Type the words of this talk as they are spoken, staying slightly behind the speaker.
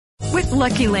With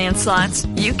Lucky Land Slots,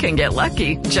 you can get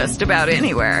lucky just about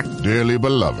anywhere. Dearly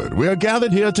beloved, we are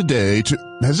gathered here today to...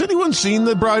 Has anyone seen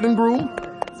the bride and groom?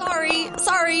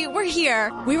 Sorry, we're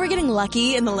here. We were getting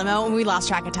lucky in the limo and we lost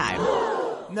track of time.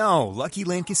 No, Lucky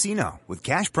Land Casino, with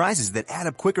cash prizes that add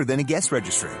up quicker than a guest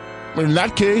registry. In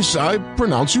that case, I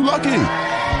pronounce you lucky.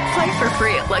 Play for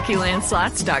free at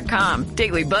LuckyLandSlots.com.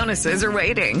 Daily bonuses are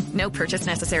waiting. No purchase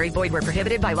necessary. Void where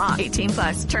prohibited by law.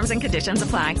 18+. Terms and conditions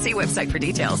apply. See website for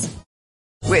details.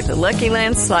 With Lucky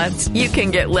Land Slots, you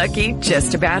can get lucky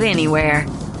just about anywhere.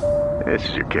 This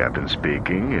is your captain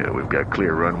speaking. We've got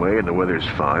clear runway and the weather's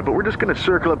fine, but we're just going to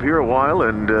circle up here a while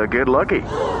and get lucky.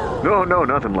 No,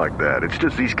 nothing like that. It's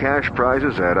just these cash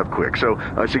prizes add up quick. So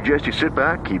I suggest you sit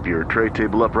back, keep your tray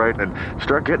table upright, and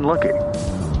start getting lucky.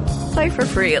 Play for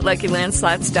free at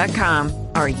LuckyLandSlots.com.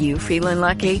 Are you feeling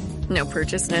lucky? No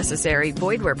purchase necessary.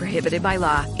 Void where prohibited by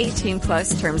law.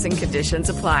 18+ terms and conditions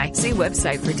apply. See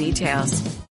website for details.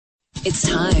 It's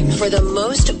time for the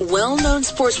most well-known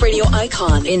sports radio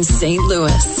icon in St.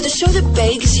 Louis. The show that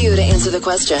begs you to answer the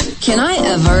question, can I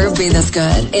ever be this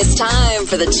good? It's time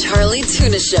for the Charlie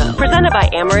Tuna Show. Presented by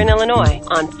Ameren, Illinois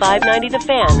on 590 The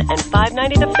Fan and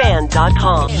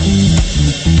 590thefan.com.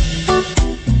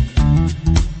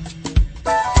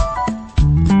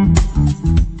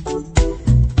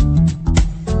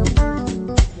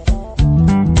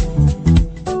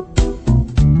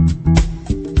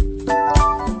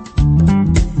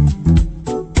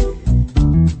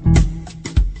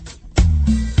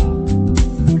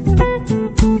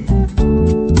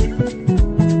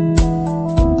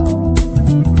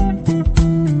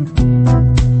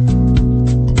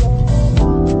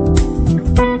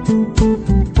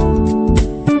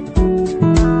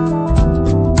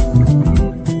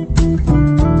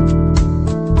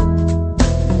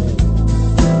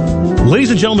 Ladies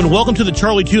and gentlemen, welcome to the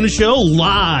Charlie Tuna Show,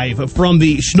 live from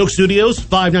the Chinook Studios,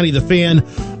 590 The Fan,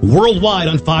 worldwide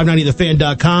on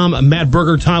 590thefan.com. Matt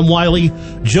Berger, Tom Wiley,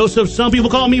 Joseph, some people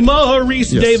call me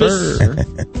Maurice Davis,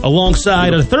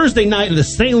 alongside a Thursday night in the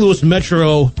St. Louis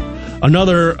Metro,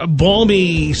 another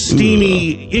balmy,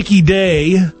 steamy, icky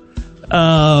day.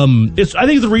 I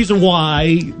think the reason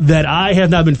why that I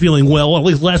have not been feeling well, at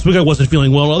least last week I wasn't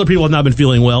feeling well, other people have not been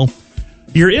feeling well.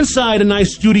 You're inside a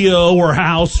nice studio or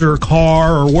house or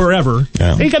car or wherever.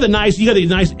 Yeah. And you got the nice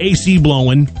AC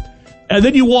blowing. And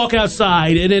then you walk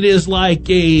outside and it is like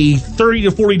a 30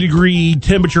 to 40 degree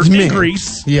temperature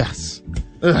increase. Yes.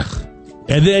 Ugh.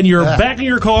 And then you're back in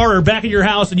your car or back in your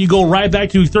house and you go right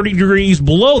back to 30 degrees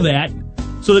below that.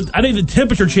 So that I think the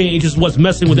temperature change is what's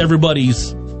messing with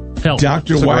everybody's health.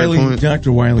 Dr.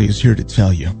 Wiley is here to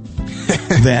tell you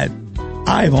that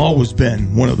I've always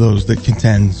been one of those that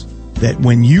contends that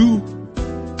when you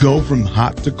go from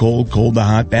hot to cold, cold to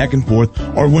hot, back and forth,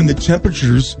 or when the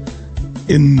temperatures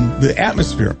in the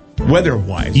atmosphere,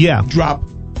 weather-wise, drop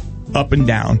up and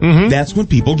down, that's when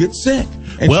people get sick.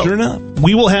 And sure enough,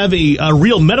 we will have a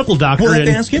real medical doctor. We'll have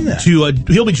to ask him that.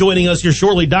 He'll be joining us here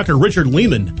shortly. Dr. Richard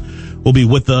Lehman will be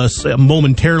with us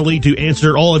momentarily to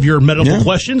answer all of your medical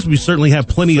questions. We certainly have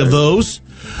plenty of those.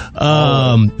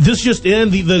 This just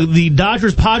ended. The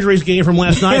Dodgers-Padres game from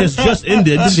last night has just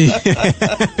ended. Is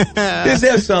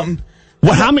that something?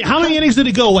 What, how many innings did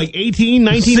it go? Like 18,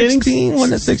 19 innings? 16,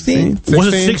 wasn't it 16? Was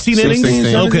it 16 innings?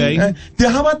 16. Okay.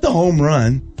 How about the home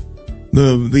run?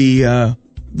 The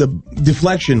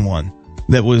deflection one.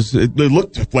 That was, it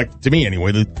looked deflected to me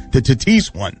anyway, the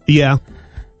Tatis one. Yeah.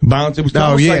 Bounce. It was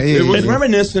it was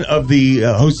reminiscent of the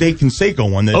Jose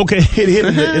Canseco one that hit him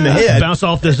in the head. Bounced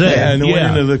off his head. Yeah, and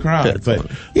went into the crowd. But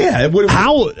it would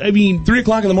have 3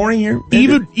 o'clock in the morning here.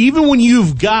 Even when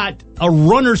you've got a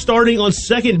runner starting on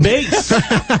second base,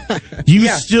 you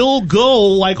still go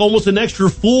like almost an extra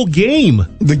full game.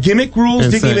 The gimmick rules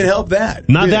didn't even help that.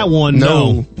 Not that one,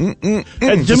 no. And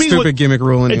to me, stupid gimmick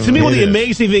rule. And to me, what the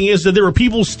amazing thing is that there were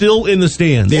people still in the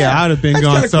stands. Yeah, I'd have been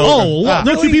gone.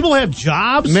 Don't you people have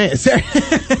jobs? Man.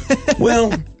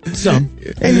 Well, some.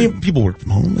 And people work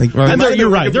from home. You're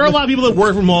right. There are a lot of people that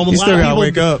work from home. You still got to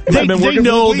wake up. They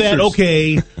know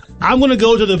that, I'm going to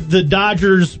go to the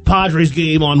Dodgers-Padres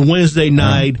game on Wednesday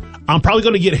night. I'm probably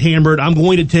going to get hammered. I'm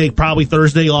going to take probably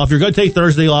Thursday off. You're going to take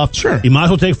Thursday off. Sure. You might as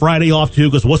well take Friday off, too,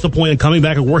 because what's the point of coming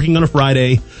back and working on a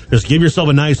Friday? Just give yourself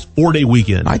a nice 4-day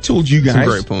weekend. I told you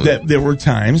guys that there were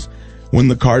times when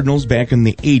the Cardinals back in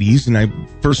the 80s, and I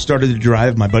first started to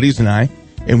drive, my buddies and I,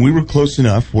 and we were close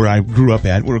enough where I grew up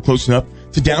at, we were close enough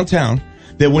to downtown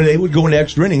that when they would go into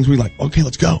extra innings, we were like, okay,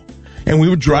 let's go. And we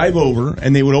would drive over,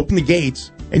 and they would open the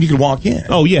gates, and you could walk in.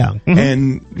 Oh, yeah. Mm-hmm.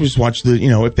 And just watch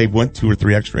if they went 2 or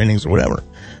 3 extra innings or whatever.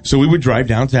 So we would drive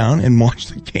downtown and watch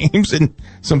the games, and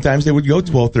sometimes they would go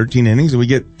 12, 13 innings, and we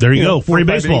get free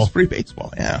baseball. Free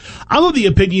baseball, yeah. I'm of the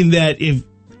opinion that if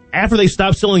after they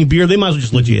stop selling beer, they might as well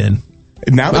just let you in.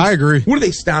 Now I agree. Where do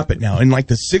they stop it now? In like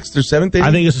the 6th or 7th inning?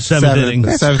 I think it's the 7th inning.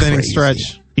 That's 7th inning crazy.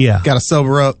 stretch. Yeah. Got to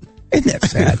sober up. Isn't that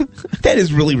sad? That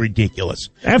is really ridiculous.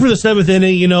 After the 7th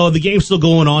inning, the game's still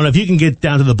going on. If you can get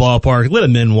down to the ballpark, let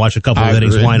them in and watch a couple of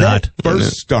innings. Why not? That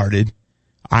first started,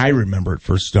 I remember it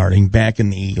first starting back in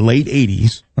the late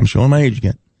 80s. I'm showing my age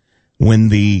again. When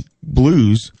the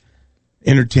Blues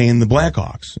entertained the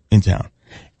Blackhawks in town.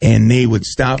 And they would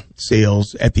stop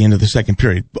sales at the end of the second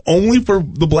period, but only for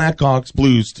the Blackhawks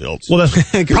Blues tilts. Well,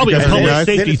 that's probably a public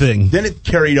safety thing. Then it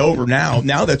carried over. Now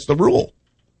that's the rule.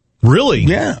 Really?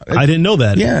 Yeah. I didn't know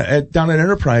that. Yeah, down at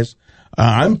Enterprise.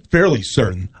 I'm fairly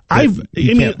certain.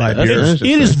 Can't buy beer. It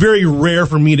is very rare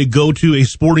for me to go to a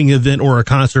sporting event or a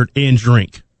concert and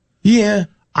drink. Yeah.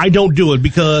 I don't do it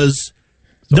because,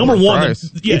 number one, it's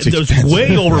way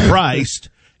overpriced.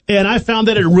 And I found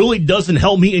that it really doesn't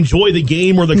help me enjoy the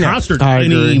game or the concert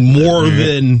any more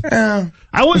than...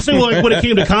 I wouldn't say when it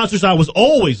came to concerts, I was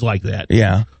always like that.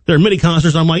 Yeah. There are many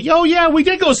concerts I'm like, oh, yeah, we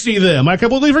did go see them. I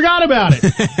completely forgot about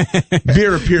it.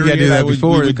 Beer period do that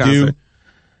before we would the concert. do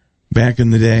back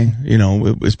in the day,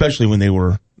 especially when they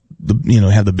were,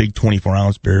 have the big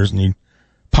 24-ounce beers, and you'd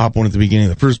pop one at the beginning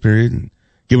of the first period and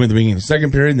get one at the beginning of the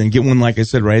second period, and then get one, like I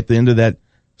said, right at the end of that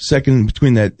second,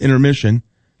 between that intermission.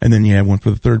 And then you have one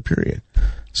for the third period.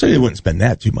 So you wouldn't spend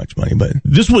that too much money, but...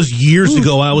 This was years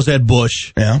ago. I was at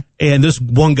Busch. Yeah. And this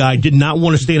one guy did not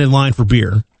want to stand in line for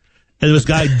beer. And this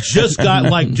guy just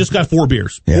got 4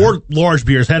 beers. Yeah. 4 large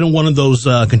beers, had in one of those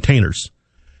containers.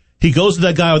 He goes to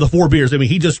that guy with the 4 beers. I mean,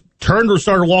 he just turned or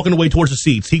started walking away towards the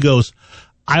seats. He goes,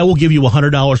 I will give you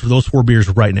 $100 for those 4 beers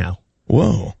right now.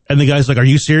 Whoa. And the guy's like, are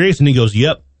you serious? And he goes,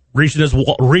 yep. Reached in his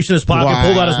pocket,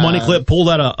 pulled out his money clip, pulled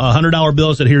out a $100 bill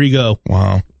and said, here you go.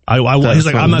 Wow. He's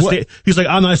like, I'm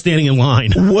not standing in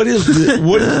line. What is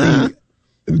the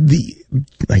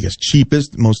I guess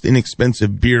cheapest, most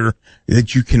inexpensive beer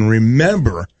that you can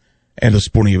remember at a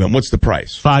sporting event? What's the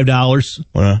price?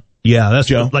 $5. Yeah, that's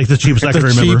Joe? like the cheapest I can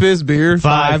remember. Cheapest beer,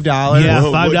 $5. Yeah,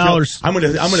 $5. I'm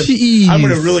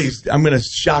gonna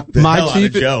shock the hell out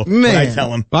of Joe when I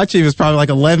tell him. My cheapest probably like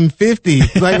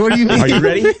 $11.50. Like, what do you mean? Are you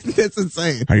ready? That's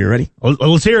insane. Are you ready?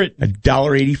 Let's hear it.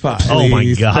 $1.85. Oh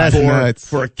my God. That's nuts.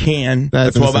 For a can,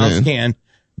 That's a 12-ounce can,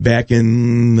 back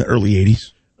in the early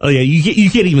 80s. Oh yeah,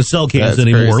 you can't even sell cans That's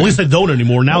anymore. crazy. At least they don't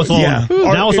anymore. Now it's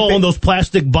all in those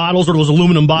plastic bottles or those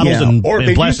aluminum bottles and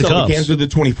plastic sell cups. the cans with the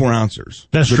 24-ouncers.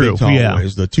 That's true. Yeah,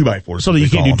 is the 2x4s. So that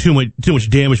you can't do too much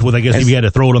damage with. I guess if you had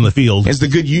to throw it on the field, as the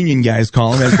good union guys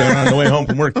call them, as they're on the way home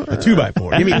from work, a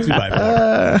 2x4. Give me a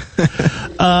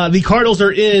 2x4. The Cardinals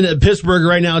are in Pittsburgh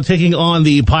right now, taking on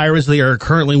the Pirates. They are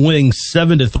currently winning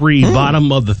 7-3,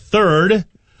 bottom of the third.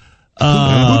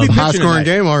 High scoring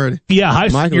game already.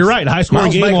 Yeah, you're right. High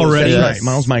scoring game already. That's right.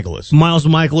 Miles Michaelis. Miles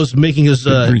Michaelis making his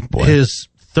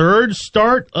third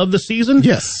start of the season.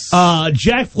 Yes.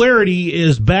 Jack Flaherty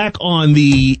is back on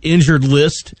the injured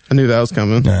list. I knew that was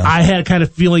coming. Yeah. I had kind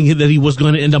of feeling that he was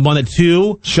going to end up on it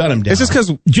too. Shut him down. It's just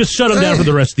because shut him down for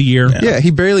the rest of the year. Yeah,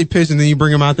 he barely pitched, and then you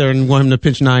bring him out there and want him to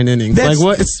pitch 9 innings. Like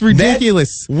what? It's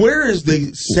ridiculous. Where is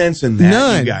the sense in that?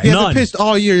 None. You guys? He hasn't pitched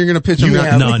all year. You're going to pitch him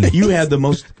none. You have the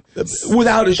most,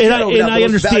 without a shadow, and I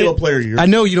understand. valuable player. I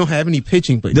know you don't have any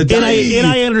pitching, but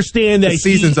I understand that the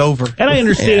season's over. And I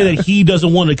understand that he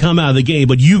doesn't want to come out of the game,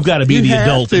 but you've got to be the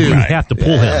adult. And you have to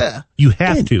pull him. You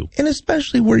have to. And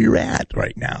especially where you're at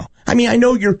right now. I mean, I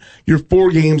know you're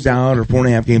 4 games out or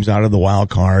 4.5 games out of the wild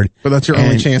card. But that's your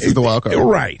only chance at the wild card.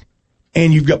 Right.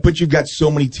 And you've got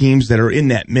so many teams that are in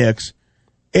that mix.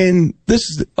 And this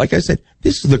is, like I said,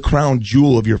 this is the crown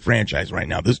jewel of your franchise right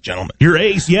now, this gentleman. Your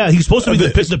ace, yeah. He's supposed to be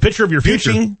the pitcher of your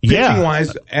future.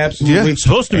 Pitching-wise, absolutely. Yeah,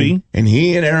 supposed to be. And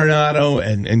he and Arenado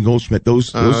and Goldschmidt,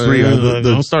 those 3 are the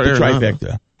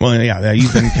trifecta. Well, yeah,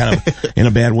 he's been kind of in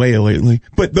a bad way lately.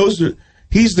 But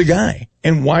he's the guy.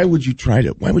 And why would you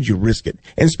risk it?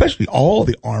 And especially all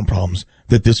the arm problems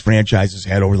that this franchise has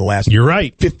had over the last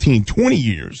 15, 20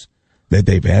 years that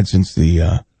they've had since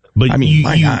the, but I mean,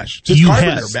 my gosh,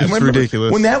 it's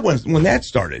ridiculous. When that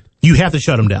started, you have to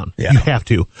shut him down. Yeah. You have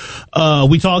to.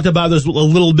 We talked about this a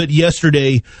little bit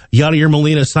yesterday. Yadier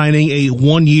Molina signing a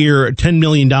 1-year, $10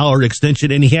 million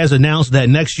extension, and he has announced that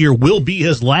next year will be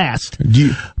his last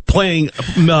playing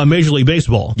Major League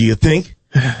Baseball. Do you think?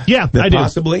 Yeah, I do.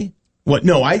 Possibly. What?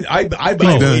 No, I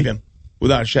believe him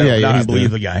without a shadow of a doubt. I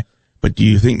believe the guy. But do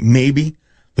you think maybe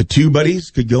the 2 buddies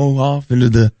could go off into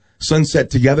the sunset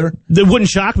together. That wouldn't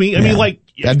shock me. I mean, like,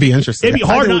 that'd be interesting. It'd be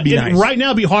hard. Nice. Right now,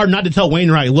 it'd be hard not to tell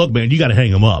Wainwright, look, man, you got to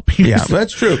hang him up. Yeah,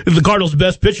 that's true. The Cardinals'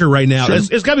 best pitcher right now. Sure.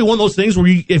 It's got to be one of those things where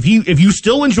if you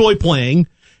still enjoy playing,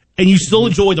 and you still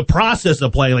enjoy the process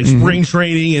of playing, like spring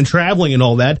training and traveling and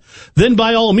all that, then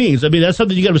by all means, I mean, that's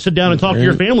something you got to sit down and talk to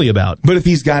your family about. But if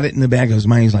he's got it in the back of his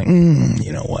mind, he's like,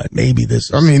 you know what, maybe this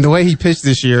is... I mean, the way he pitched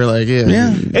this year, like, yeah.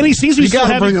 And he seems to be still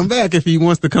having... bring him back if he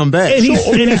wants to come back. And he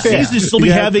seems to still be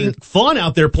having fun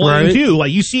out there playing, too.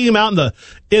 Like, you see him out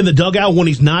in the dugout when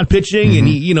he's not pitching, and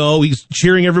he's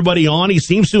cheering everybody on. He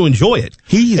seems to enjoy it.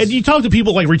 And you talk to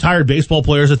people like retired baseball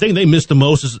players, the thing they miss the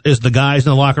most is the guys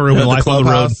in the locker room and life on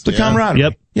the road. The camaraderie.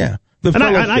 Yep. Yeah. And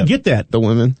I get that. The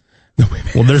women.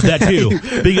 Well, there's that too.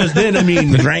 Because then, I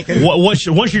mean, once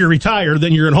you're retired,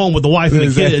 then you're at home with the wife and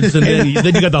the kids, and then you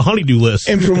got the honeydew list.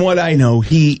 And from what I know,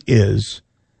 he is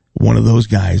one of those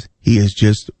guys. He is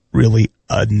just really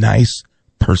a nice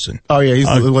person. Oh, yeah, he's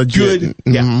legit. Good.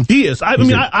 Yeah. He is. I've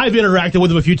interacted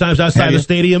with him a few times outside the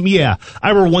stadium. Yeah. I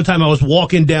remember one time I was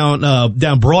walking down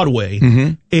Broadway,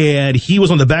 and he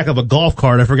was on the back of a golf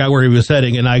cart. I forgot where he was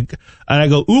heading, and I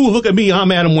go, ooh, look at me.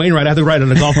 I'm Adam Wainwright. I have to ride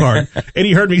on a golf cart. And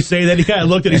he heard me say that. He kind of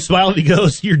looked and he smiled and he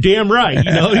goes, you're damn right.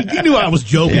 He knew I was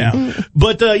joking. Yeah.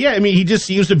 But, I mean, he just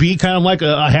seems to be kind of like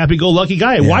a happy-go-lucky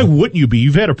guy. Yeah. Why wouldn't you be?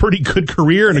 You've had a pretty good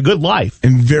career and a good life.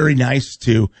 And very nice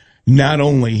to not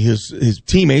only his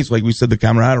teammates, like we said, the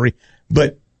camaraderie,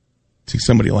 but to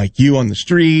somebody like you on the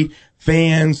street,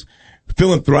 fans,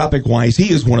 philanthropic wise,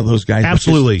 he is one of those guys.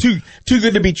 Absolutely. Too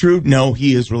good to be true. No,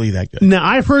 he is really that good. Now,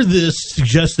 I've heard this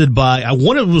suggested by, I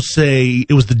want to say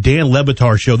it was the Dan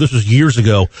Lebatard show. This was years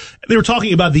ago. They were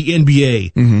talking about the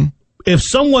NBA. If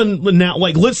someone now,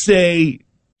 like, let's say,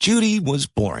 Judy was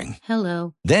boring.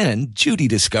 Hello. Then Judy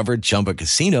discovered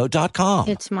ChumbaCasino.com.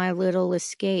 It's my little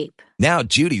escape. Now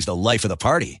Judy's the life of the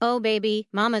party. Oh, baby,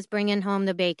 mama's bringing home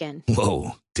the bacon.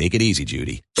 Whoa, take it easy,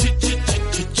 Judy.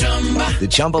 The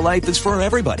Chumba life is for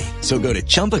everybody. So go to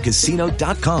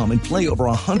ChumbaCasino.com and play over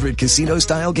 100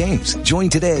 casino-style games. Join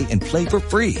today and play for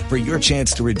free for your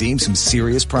chance to redeem some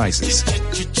serious prizes.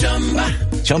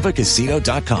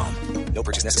 ChumbaCasino.com. No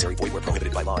purchase necessary. Void where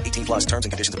prohibited by law. 18 plus terms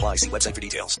and conditions apply. See website for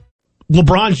details.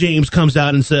 LeBron James comes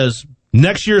out and says,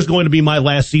 next year is going to be my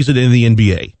last season in the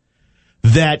NBA.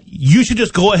 That you should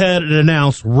just go ahead and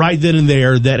announce right then and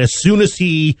there that as soon as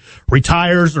he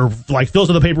retires or like fills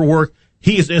out the paperwork,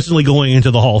 he is instantly going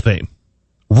into the Hall of Fame.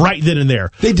 Right then and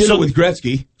there. They did it with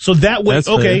Gretzky. So that way,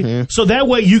 So that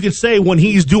way you can say when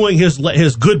he's doing his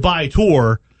goodbye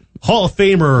tour, Hall of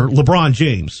Famer LeBron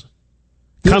James.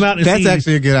 Come out and That's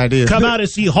actually a good idea. Come out and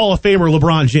see Hall of Famer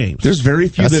LeBron James. There's very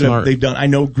few they've done. I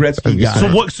know Gretzky got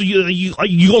it. So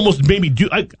you almost maybe do.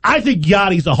 I think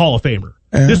Yachty's a Hall of Famer.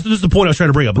 This is the point I was trying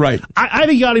to bring up. Right. I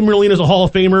think Yachty Merlin is a Hall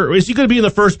of Famer. Is he going to be in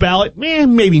the first ballot?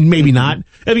 Maybe not.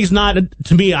 If he's not,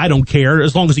 to me, I don't care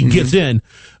as long as he gets in.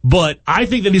 But I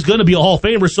think that he's going to be a Hall of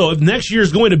Famer. So if next year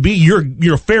is going to be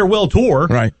your farewell tour,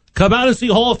 right? Come out and see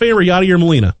Hall of Famer Yachty or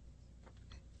Molina.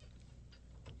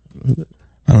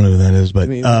 I don't know who that is, but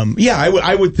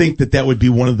I would think that would be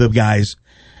one of the guys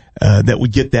that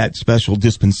would get that special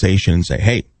dispensation and say,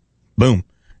 "Hey, boom,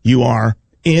 you are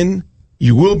in.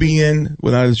 You will be in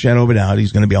without a shadow of a doubt.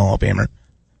 He's going to be a Hall of Famer.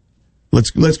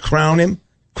 Let's crown him.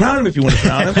 Crown him if you want to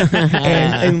crown him,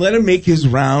 and let him make his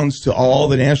rounds to all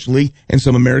the National League and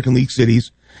some American League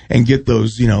cities and get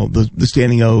those, the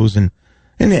standing O's and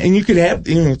you could have,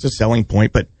 it's a selling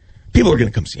point, but people are going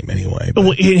to come see him anyway.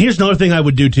 Well, and here's another thing I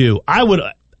would do too.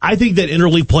 I think that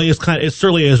interleague play is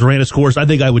certainly has ran its course. I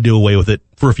think I would do away with it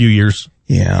for a few years.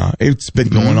 Yeah, it's been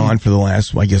going on for the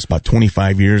last, I guess, about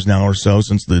 25 years now or so,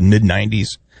 since the mid-'90s.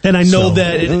 And I know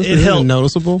that it helps.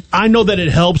 Noticeable? I know that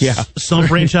it helps some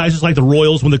franchises like the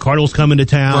Royals when the Cardinals come into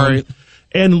town. Right.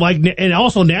 And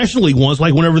also National League ones,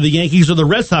 like whenever the Yankees or the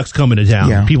Red Sox come into town.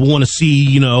 Yeah. People want to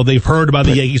see, they've heard about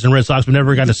the Yankees and Red Sox, but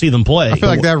never got to see them play. I feel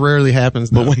like that rarely happens,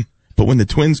 though. But when the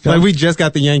Twins come... Like, we just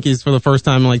got the Yankees for the first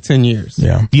time in like 10 years.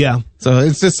 Yeah. Yeah. So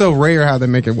it's just so rare how they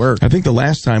make it work. I think the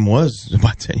last time was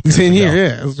about 10 years 10 years,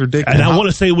 yeah. It was ridiculous. And I want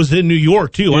to say it was in New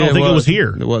York, too. I don't think it was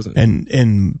here. It wasn't.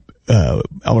 And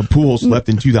Albert Pujols left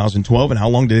in 2012, and how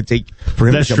long did it take for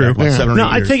him to come back? Like 7 or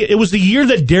 8 years? I think it was the year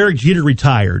that Derek Jeter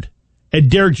retired,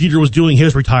 and Derek Jeter was doing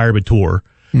his retirement tour.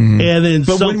 Mm-hmm. And then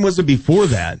when was it before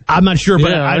that? I'm not sure,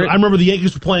 but I remember the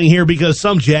Yankees were playing here because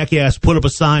some jackass put up a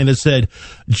sign that said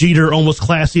Jeter almost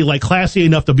classy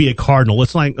enough to be a Cardinal.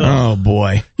 It's like, oh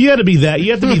boy, you have to be that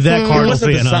Cardinal it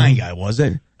wasn't fan. The sign guy, was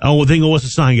it? Oh, I think it was the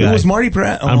sign guy. It was Marty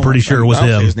Pratt. I'm pretty sure it was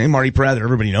him. His name Marty Pratt.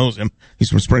 Everybody knows him. He's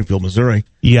from Springfield, Missouri.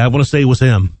 Yeah, I want to say it was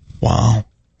him. Wow,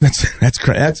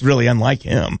 that's really unlike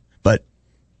him. But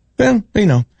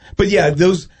Well, but yeah,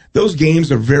 those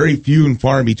games are very few and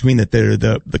far in between. That they're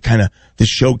the kind of the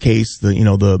showcase,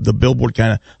 the billboard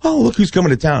kind of. Oh, look who's coming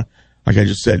to town! Like I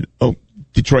just said,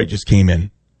 Detroit just came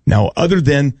in. Now, other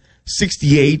than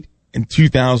 '68 and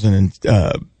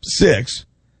 2006,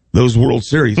 those World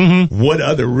Series, what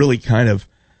other really kind of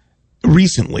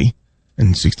recently?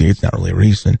 And '68's not really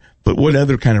recent, but what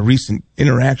other kind of recent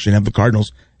interaction have the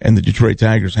Cardinals and the Detroit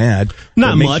Tigers had?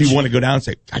 Not that much. Makes you want to go down and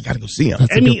say, I got to go see them.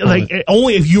 I mean, like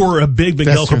only if you were a big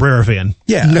Miguel Cabrera fan.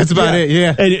 Yeah, that's about it.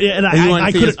 Yeah, and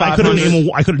I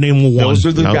couldn't name one. Those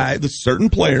are the guys, the certain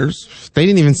players. They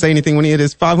didn't even say anything when he hit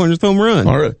his 500th home run.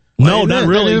 No, not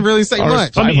really. They didn't really say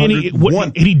much. I mean, and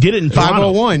he did it in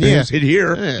Toronto. 501, yeah. Hit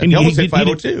here. Yeah. And he almost hit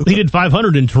 502. He did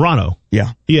 500 in Toronto.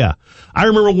 Yeah. Yeah. I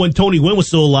remember when Tony Gwynn was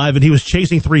still alive and he was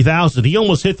chasing 3,000. He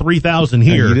almost hit 3,000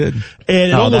 here. Yeah, he did.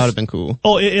 And that would have been cool.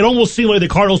 It almost seemed like the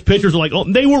Cardinals pitchers were like,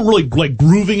 they weren't really like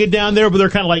grooving it down there, but they're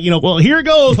kind of like, well, here it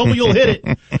goes. Hopefully you'll hit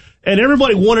it. And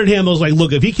everybody wanted him. I was like,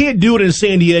 look, if he can't do it in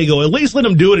San Diego, at least let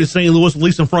him do it in St. Louis, at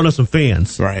least in front of some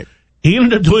fans. Right. He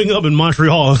ended up doing it up in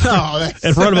Montreal in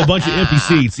front of a bunch of empty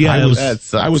seats. Yeah, I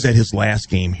was at his last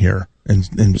game here,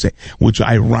 which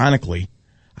ironically,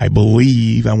 I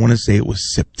believe, I want to say it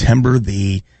was September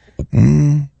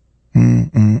September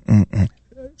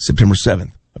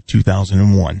 7th of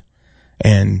 2001.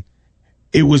 And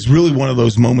it was really one of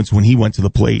those moments when he went to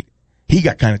the plate. He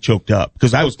got kind of choked up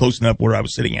because I was close enough where I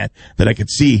was sitting at that I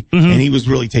could see, and he was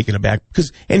really taken aback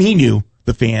and he knew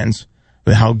the fans,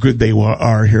 how good they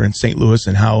are here in St. Louis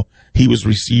and how he was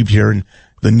received here and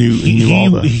he knew all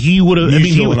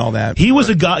the and all that. He was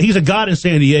a god. He's a god in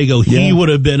San Diego. He would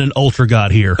have been an ultra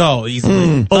god here. Oh,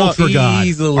 easily. Ultra god.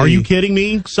 Easily. Are you kidding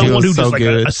me? Someone who just like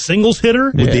a singles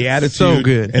hitter with the attitude, so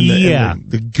good, and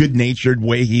the good natured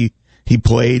way he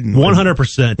played.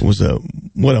 100%. It was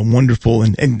what a wonderful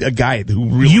and a guy who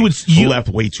really left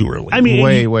way too early. I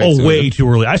mean, way too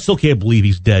early. I still can't believe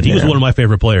he's dead. He was one of my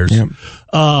favorite players. Yeah.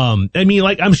 I mean,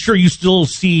 like I'm sure you still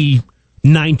see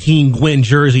 19 Gwynn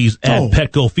jerseys at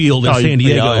Petco Field in San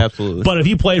Diego. Yeah, absolutely. But if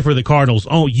you played for the Cardinals,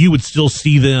 you would still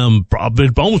see them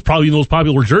almost probably the most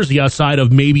popular jersey outside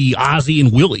of maybe Ozzie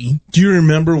and Willie. Do you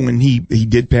remember when he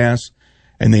did pass?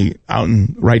 And they, out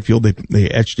in right field, they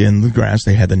etched in the grass.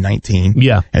 They had the 19.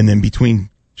 Yeah. And then between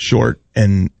short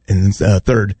and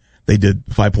third, they did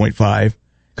 5.5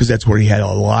 because that's where he had a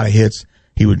lot of hits.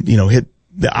 He would, hit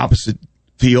the opposite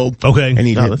field. Okay. And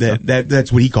he did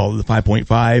that's what he called it, the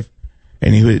 5.5.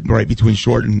 And he hit right between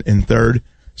short and third.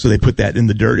 So they put that in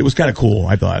the dirt. It was kind of cool,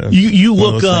 I thought. You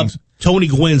look up Tony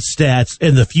Gwynn's stats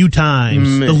and the few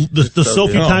times, few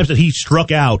times that he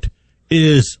struck out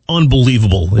is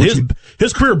unbelievable.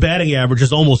 His career batting average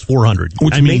is almost 400.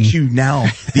 Which makes you now,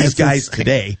 these guys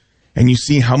today, and you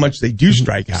see how much they do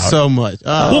strike out. So much.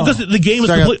 Well, because the game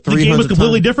is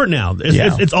completely different now.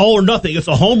 It's all or nothing. It's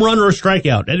a home run or a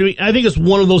strikeout. And I think it's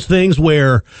one of those things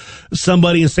where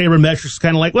somebody in sabermetrics is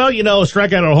kind of like, well, a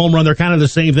strikeout or a home run, they're kind of the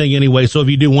same thing anyway. So if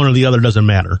you do one or the other, it doesn't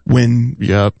matter. When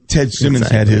Ted Simmons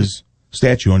had his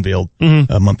statue unveiled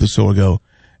a month or so ago,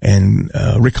 and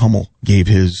Rick Hummel gave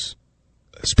his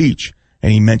speech,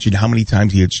 and he mentioned how many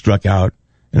times he had struck out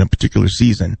in a particular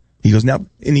season. He goes, and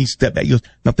he stepped back. He goes,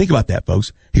 now think about that,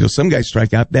 folks. He goes, some guys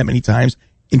strike out that many times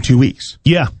in 2 weeks.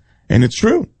 Yeah. And it's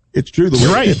true. It's true. But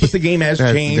the game has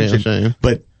changed.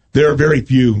 But there are very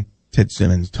few Ted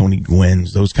Simmons, Tony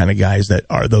Gwynns, those kind of guys that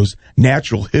are those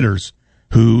natural hitters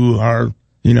who are,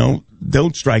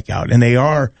 don't strike out. And they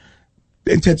are.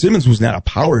 And Ted Simmons was not a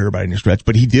power hitter by any stretch,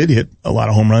 but he did hit a lot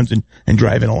of home runs and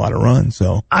drive in a lot of runs.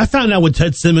 So I found out with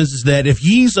Ted Simmons is that if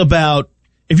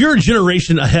you're a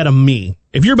generation ahead of me,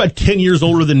 if you're about 10 years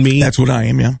older than me, that's what I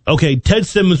am. Yeah. Okay. Ted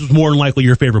Simmons was more than likely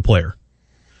your favorite player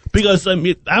because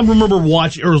I remember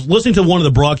watching or listening to one of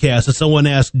the broadcasts and someone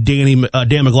asked Dan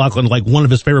McLaughlin like one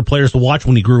of his favorite players to watch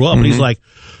when he grew up, and he's like,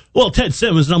 well, Ted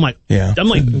Simmons, and I'm like, Dan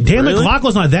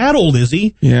McLaughlin's not that old, is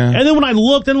he? Yeah. And then when I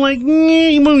looked, and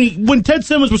when Ted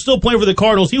Simmons was still playing for the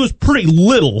Cardinals, he was pretty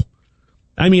little.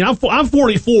 I mean, I'm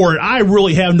 44, and I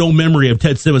really have no memory of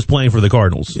Ted Simmons playing for the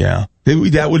Cardinals. Yeah.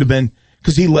 That would have been,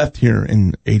 because he left here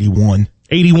in 81.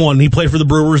 81, he played for the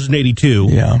Brewers in 82.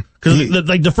 Yeah. Because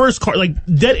the first,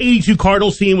 that 82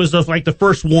 Cardinals team was the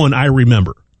first one I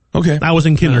remember. Okay. I was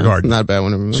in kindergarten. Not a bad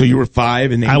one to remember. So you were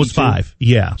 5 and I was 5.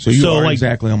 Yeah. So you are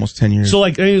exactly almost 10 years. So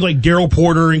like Daryl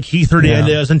Porter and Keith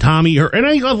Hernandez and Tommy, and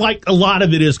I like a lot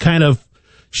of it is kind of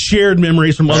shared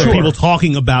memories from other people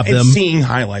talking about them. Seeing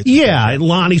highlights. Yeah. And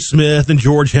Lonnie Smith and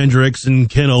George Hendricks and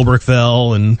Ken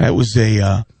Oberkfell. And that was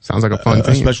sounds like a fun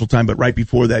a special time. But right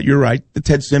before that, you're right. The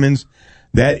Ted Simmons,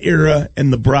 that era,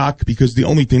 and the Brock, because the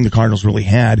only thing the Cardinals really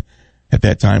had at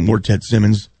that time were Ted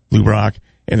Simmons, Lou Brock,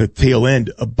 and the tail end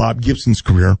of Bob Gibson's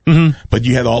career. Mm-hmm. But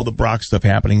you had all the Brock stuff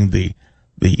happening, the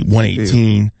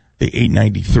 118, the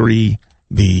 893,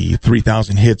 the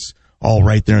 3,000 hits, all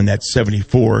right there in that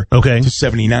 74 to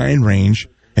 79 range.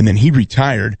 And then he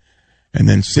retired, and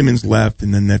then Simmons left,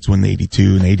 and then that's when the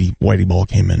 82 and 80 Whitey Ball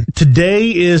came in. Today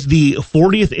is the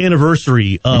 40th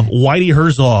anniversary of Whitey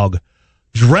Herzog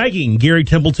dragging Gary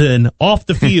Templeton off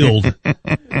the field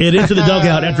and into the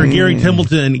dugout after Gary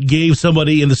Templeton gave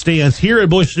somebody in the stands here at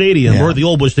Busch Stadium, or at the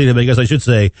old Busch Stadium, I guess I should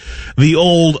say, the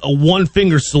old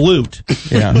one-finger salute.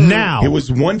 Yeah. Now. It was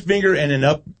one finger and an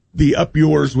up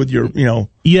yours with your,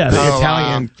 yes. the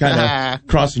Italian kind of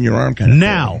crossing your arm kind of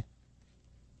Now,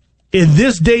 in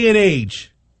this day and age,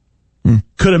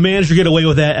 could a manager get away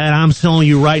with that? And I'm telling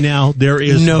you right now, there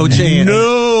is no chance.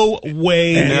 No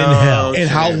way in hell. And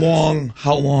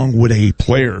how long would a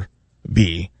player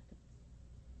be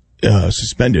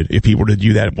suspended if he were to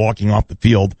do that walking off the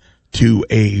field to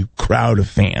a crowd of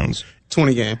fans?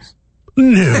 20 games.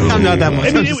 No. Not that much.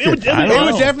 I mean, it would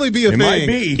definitely be a thing. Might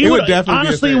be. It would definitely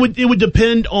honestly, be a thing. it would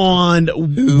depend on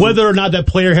whether or not that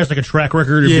player has like a track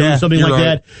record of doing something like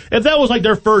that. If that was like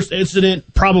their first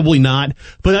incident, probably not.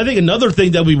 But I think another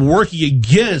thing that would be working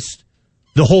against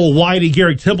the whole Whitey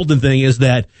Gary Templeton thing is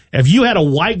that if you had a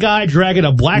white guy dragging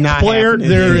a black player,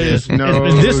 there is in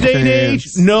this day and age,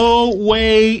 no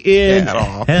way in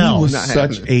hell. He was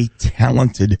such a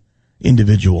talented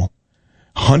individual.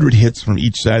 100 hits from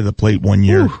each side of the plate one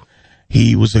year. Ooh.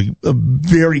 He was a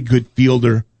very good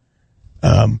fielder.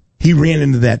 He ran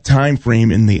into that time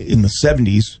frame in the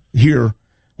 70s here,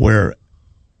 where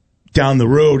down the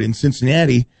road in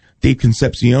Cincinnati, Dave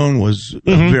Concepcion was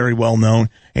very well known,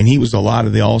 and he was a lot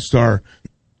of the All-Star,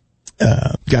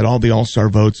 got all the All-Star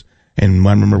votes. And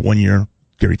I remember one year,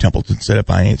 Gary Templeton said, "If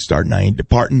I ain't starting, I ain't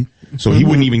departing." So he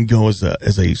wouldn't even go as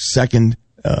a second,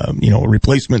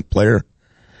 replacement player.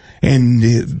 And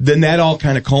then that all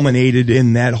kind of culminated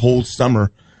in that whole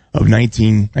summer of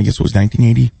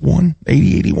 1981,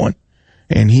 81.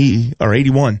 And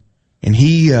 81. And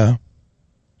it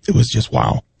was just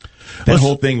wow. That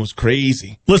whole thing was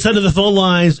crazy. Let's head to the phone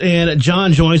lines, and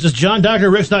John joins us. John, Dr.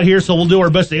 Rick's not here, so we'll do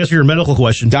our best to answer your medical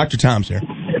question. Dr. Tom's here.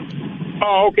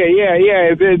 Oh, okay, yeah.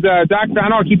 Doctor, I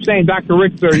know I keep saying Dr.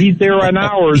 Rick, sir. He's there right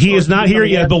now, or he is not here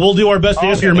yet, but we'll do our best to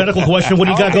answer your medical question. What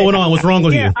do you got going on? What's wrong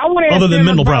with you, other than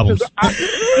mental problems? That's true.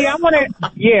 Yeah,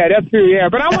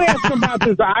 but I want to ask him about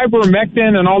this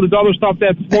ivermectin and all this other stuff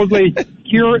that's supposedly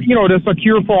cure. That's a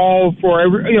cure for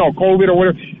COVID or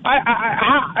whatever.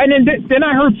 And then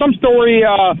I heard some story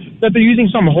that they're using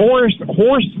some horse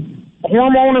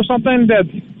hormone or something that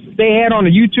they had on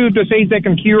the YouTube that says they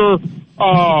can cure.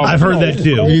 I've heard that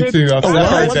too. Me too. I've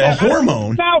heard that.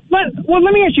 Hormone. Now, let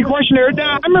me ask you a question there.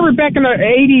 I remember back in the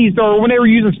 80s, or when they were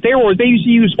using steroids, they used to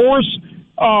use horse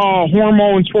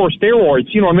hormones for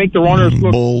steroids, to make the runners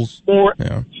look more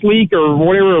sleek or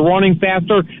whatever, running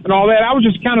faster and all that. I was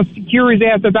just kind of curious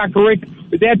as to Dr. Rick,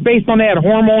 is that based on that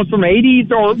hormones from the 80s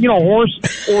or, horse,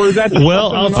 or is that...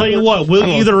 Well, I'll tell you what, we'll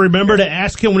either remember to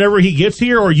ask him whenever he gets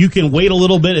here, or you can wait a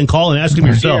little bit and call and ask him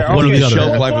yourself. Yeah, One or the other.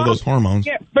 Shelf life of those hormones.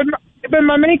 Yeah, but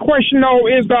my main question, though,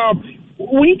 is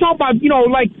when you talk about,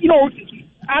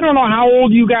 I don't know how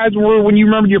old you guys were when you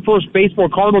remembered your first baseball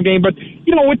Cardinal game, but,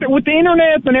 with the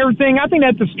internet and everything, I think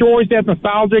that destroys that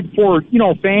nostalgic for,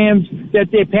 fans that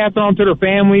they pass on to their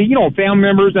family, family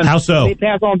members. And how so? They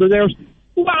pass on to theirs.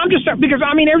 Well, I'm just, because,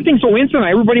 everything's so instant.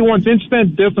 Everybody wants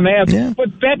instant this and that. Yeah.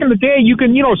 But back in the day, you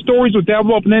can, stories would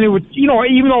develop, and then it would,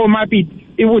 even though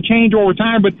it would change over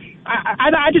time, but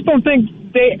I just don't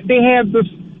think they have the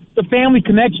family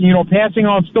connection, passing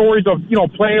on stories of,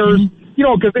 players,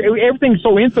 because everything's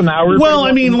so instant now. Well,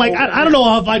 I don't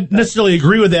know if I necessarily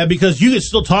agree with that, because you can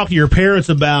still talk to your parents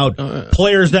about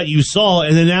players that you saw,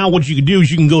 and then now what you can do is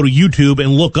you can go to YouTube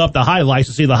and look up the highlights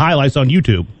and see the highlights on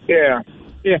YouTube. Yeah.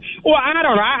 Yeah. Well, I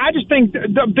don't know. I just think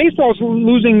the baseball's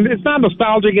losing. It's not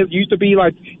nostalgic as it used to be.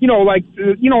 Like them. If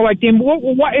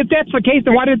that's the case,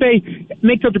 then why did they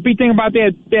make such a big thing about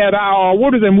that?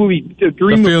 What is that movie? The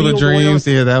Field of Dreams.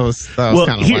 Yeah, that was kind of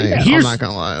lame. I'm not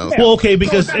gonna lie. Well, okay,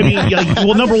 because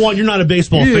number one, you're not a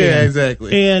baseball fan. Yeah,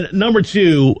 exactly. And number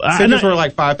two, tickets were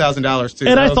like $5,000 too.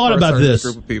 And I thought about this.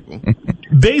 Group of people.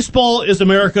 Baseball is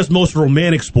America's most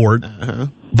romantic sport.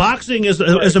 Boxing is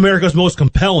America's most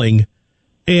compelling.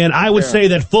 And I would say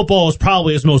that football is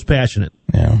probably its most passionate.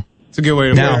 Yeah. It's a good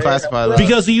way to classify that.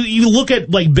 Because you look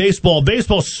at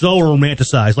baseball's so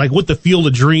romanticized, like with the Field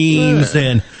of Dreams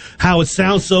and how it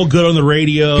sounds so good on the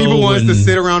radio. People want us to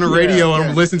sit around the radio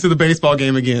and listen to the baseball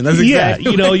game again. That's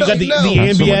exactly you got the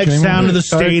ambient sound of the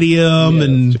stadium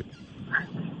and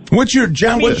What's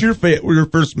your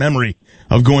first memory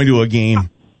of going to a game?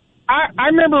 I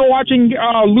remember watching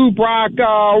Lou Brock.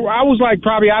 I was like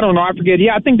probably, I don't know, I forget.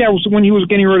 Yeah, I think that was when he was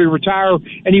getting ready to retire,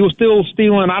 and he was still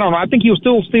stealing, I don't know, I think he was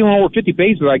still stealing over 50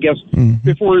 bases, I guess,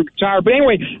 before he retired. But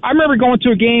anyway, I remember going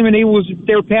to a game, and they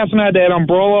were passing out that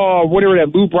umbrella, whatever,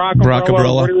 that Lou Brock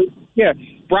umbrella. Yeah,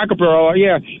 Brock umbrella,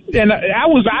 yeah. And I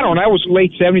don't know, that was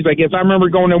late 70s, I guess. I remember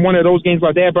going to one of those games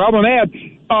like that. But other than that,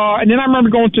 and then I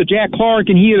remember going to Jack Clark,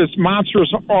 and he had this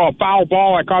monstrous foul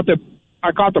ball. I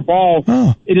caught the ball.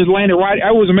 Oh. It just landed right.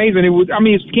 It was amazing.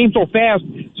 It came so fast.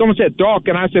 Someone said duck,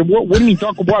 and I said, "What do you mean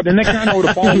duck or what?" The next thing I know,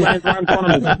 the ball lands right in front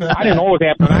of me. I didn't know what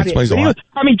happened. And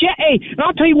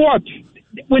I'll tell you what.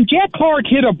 When Jack Clark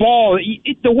hit a ball,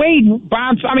 the way he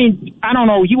bounced, I don't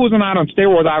know, he wasn't out on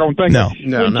steroids, I don't think. No,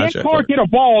 when Jack Clark hit a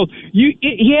ball,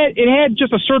 it had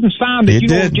just a certain sound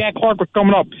that Jack Clark was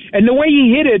coming up. And the way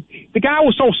he hit it, the guy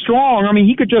was so strong.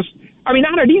 He could just.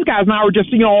 Now these guys now are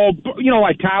just,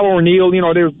 like Tyler O'Neill,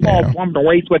 they're all pumped the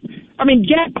weights. But,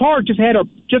 Jack Clark just had a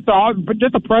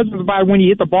presence about it when he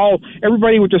hit the ball.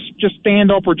 Everybody would just stand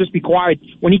up or just be quiet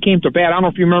when he came to bat. I don't know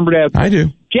if you remember that. I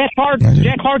do. Jack Clark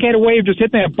had a way of just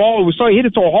hitting that ball. He hit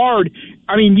it so hard.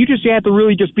 You just have to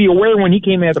really just be aware when he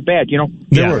came at the bat, Yeah,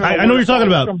 I know what you're talking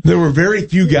about. There were very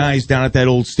few guys down at that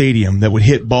old stadium that would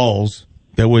hit balls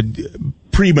that would,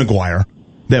 pre-McGuire,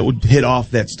 that would hit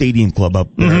off that stadium club up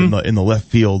there in the left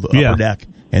field upper deck.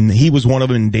 And he was one of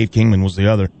them, and Dave Kingman was the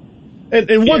other.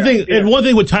 And one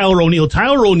thing with Tyler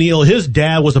O'Neill, his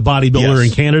dad was a bodybuilder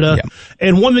in Canada. Yeah.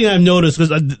 And one thing I've noticed, because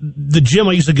the gym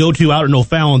I used to go to out in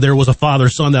O'Fallon, there was a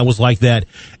father-son that was like that.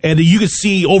 And you could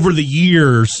see over the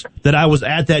years that I was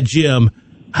at that gym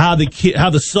how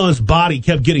the son's body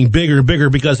kept getting bigger and bigger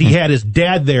because he had his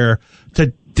dad there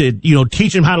to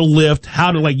teach him how to lift,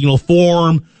 how to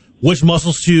form, which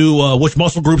muscle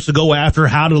groups to go after,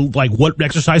 how to what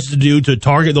exercises to do to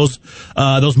target those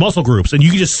muscle groups, and you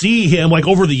can just see him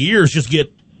over the years just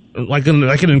get like an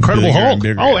incredible Hulk.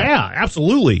 Oh yeah,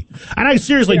 absolutely. And I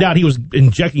seriously doubt he was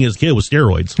injecting his kid with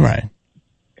steroids. Right.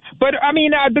 But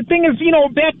the thing is,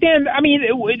 back then,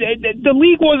 the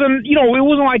league wasn't, it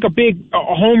wasn't like a big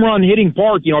home run hitting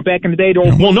park, back in the day.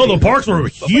 The parks were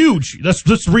huge. That's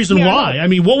the reason why.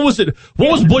 What was it?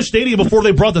 What was Busch Stadium before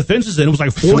they brought the fences in? It was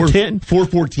like 410,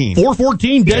 414,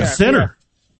 414 dead center.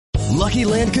 Lucky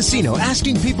Land Casino,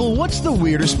 asking people, what's the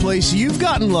weirdest place you've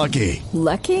gotten lucky?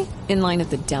 Lucky? In line at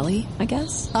the deli, I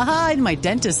guess? Aha, in my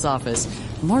dentist's office.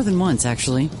 More than once,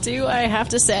 actually. Do I have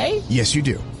to say? Yes, you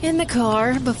do. In the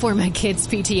car before my kids'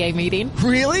 PTA meeting.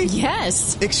 Really?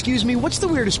 Yes. Excuse me, what's the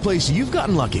weirdest place you've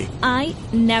gotten lucky? I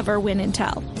never win and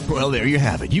tell. Well, there you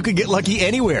have it. You can get lucky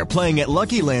anywhere, playing at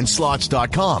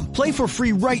LuckyLandSlots.com. Play for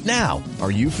free right now.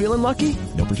 Are you feeling lucky?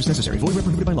 No purchase necessary. Void where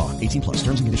prohibited by law. 18+.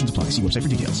 Terms and conditions apply. See website for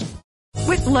details.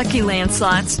 With Lucky Land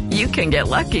Slots, you can get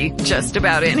lucky just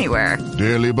about anywhere.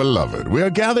 Dearly beloved, we are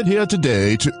gathered here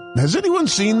today to... Has anyone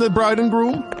seen the bride and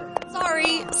groom?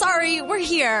 Sorry, we're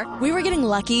here. We were getting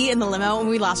lucky in the limo and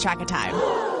we lost track of time.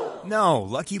 No,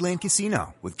 Lucky Land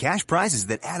Casino, with cash prizes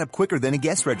that add up quicker than a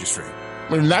guest registry.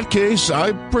 In that case,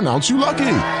 I pronounce you lucky.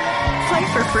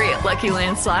 Play for free at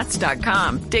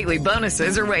LuckyLandSlots.com. Daily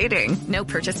bonuses are waiting. No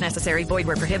purchase necessary. Void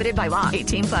where prohibited by law.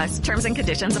 18+. Terms and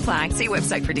conditions apply. See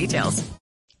website for details.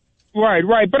 Right.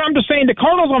 But I'm just saying the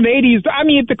Cardinals on the 80s,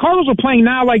 if the Cardinals were playing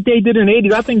now like they did in the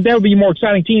 80s, I think that would be a more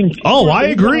exciting team. Oh, I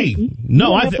agree.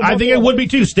 No, I think it would be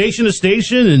too. Station to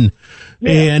station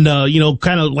and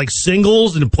kind of like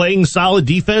singles and playing solid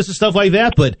defense and stuff like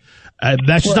that. But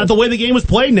that's just not the way the game is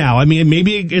played now.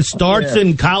 Maybe it starts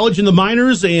in college and the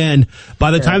minors, and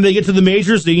by the time they get to the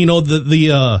majors,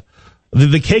 the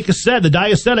cake is set, the die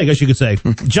is set, I guess you could say.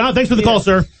 John, thanks for the call,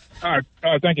 sir. All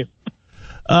right, thank you.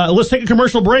 Let's take a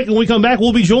commercial break, and when we come back,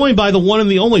 we'll be joined by the one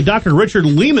and the only Dr. Richard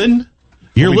Lehman.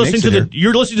 You're listening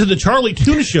to the Charlie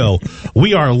Tuna Show.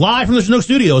 We are live from the Chinook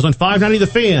Studios on 590 The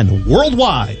Fan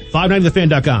worldwide.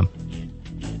 590thefan.com.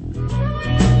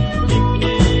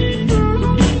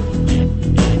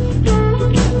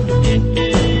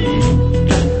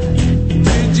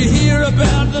 Did you hear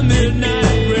about the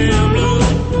midnight railroad?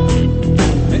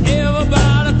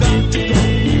 Everybody got to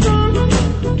go.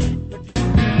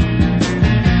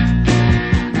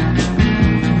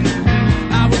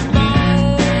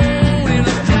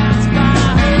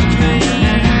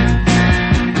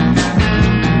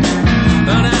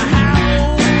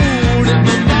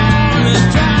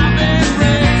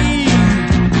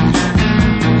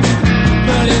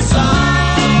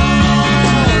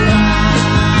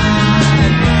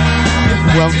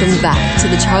 Welcome back to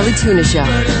the Charlie Tuna Show,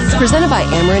 presented by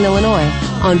Ameren, Illinois,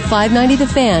 on 590 The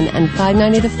Fan and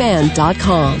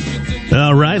 590thefan.com.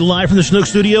 All right, live from the Chinook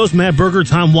Studios, Matt Berger,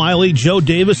 Tom Wiley, Joe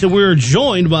Davis, and we're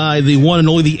joined by the one and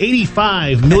only, the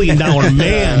 $85 million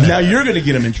man. Now you're going to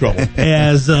get him in trouble.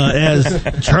 As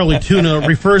Charlie Tuna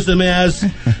refers to him as,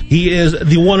 he is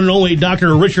the one and only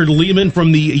Dr. Richard Lehman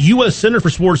from the U.S. Center for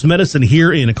Sports Medicine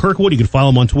here in Kirkwood. You can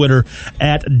follow him on Twitter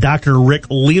at Dr. Rick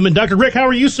Lehman. Dr. Rick, how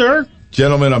are you, sir?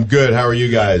 Gentlemen, I'm good. How are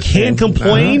you guys? Can't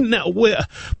complain. Now, we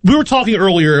were talking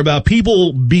earlier about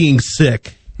people being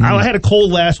sick. I had a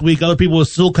cold last week. Other people have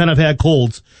still kind of had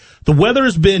colds. The weather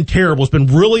has been terrible. It's been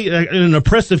really an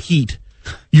oppressive heat.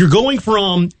 You're going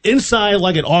from inside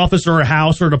like an office or a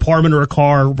house or an apartment or a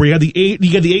car where you have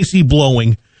the AC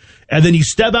blowing, and then you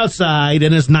step outside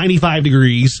and it's 95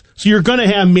 degrees. So you're going to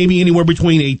have maybe anywhere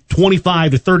between a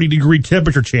 25 to 30 degree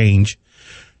temperature change.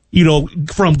 You know,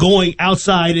 from going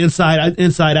outside, inside,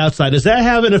 outside. Does that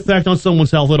have an effect on someone's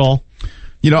health at all?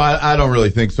 You know, I don't really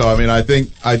think so. I mean, I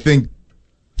think.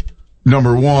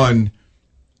 Number one,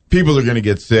 people are going to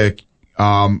get sick.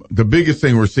 The biggest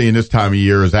thing we're seeing this time of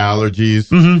year is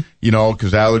allergies, you know,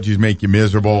 because allergies make you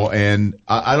miserable. And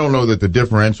I don't know that the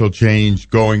differential change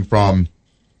going from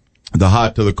the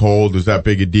hot to the cold is that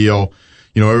big a deal.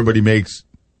 You know, everybody makes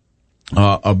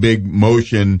a big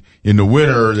motion in the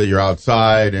winter that you're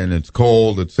outside and it's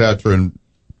cold, etc. And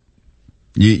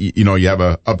you know, you have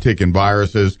a uptick in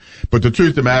viruses. But the truth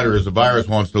of the matter is the virus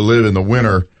wants to live in the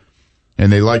winter.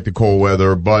 And they like the cold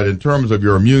weather, but in terms of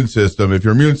your immune system, if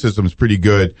your immune system is pretty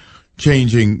good,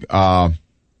 changing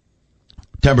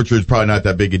temperature is probably not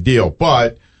that big a deal.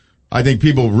 But I think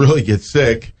people really get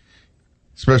sick,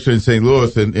 especially in St.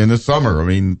 Louis in the summer. I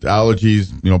mean,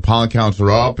 allergies, you know, pollen counts are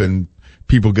up, and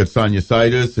people get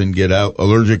sinusitis and get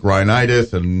allergic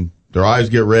rhinitis, and their eyes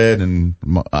get red, and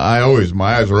my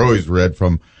eyes are always red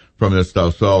from this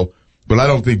stuff. So. But I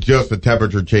don't think just the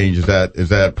temperature change is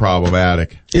that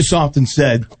problematic. It's often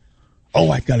said,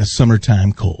 "Oh, I got a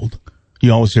summertime cold."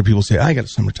 You always hear people say, "I got a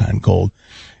summertime cold."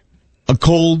 A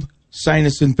cold,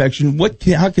 sinus infection.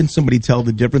 How can somebody tell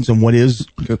the difference, and what is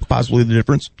possibly the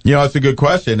difference? You know, it's a good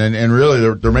question, and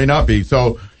really there may not be.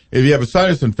 So if you have a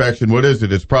sinus infection, what is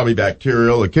it? It's probably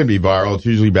bacterial. It can be viral. It's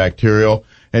usually bacterial.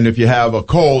 And if you have a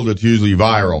cold, it's usually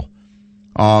viral.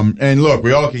 And look,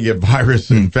 we all can get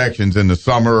virus infections in the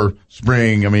summer,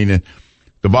 spring. I mean,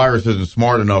 the virus isn't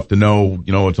smart enough to know,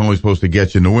 you know, it's only supposed to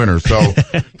get you in the winter. So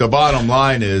the bottom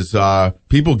line is,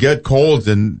 people get colds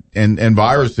and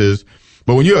viruses,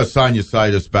 but when you have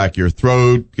sinusitis back your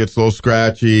throat, gets a little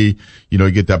scratchy, you know,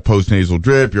 you get that postnasal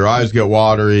drip, your eyes get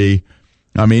watery.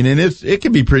 I mean, and it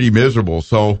can be pretty miserable.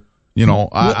 So, you know,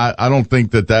 I don't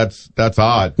think that's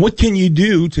odd. What can you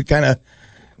do to kind of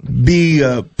be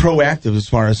proactive as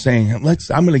far as saying, I'm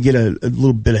going to get a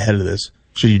little bit ahead of this?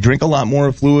 Should you drink a lot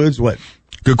more fluids? What?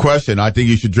 Good question. I think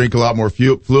you should drink a lot more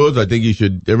fluids. I think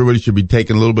everybody should be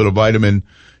taking a little bit of vitamin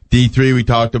D3 we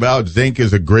talked about. Zinc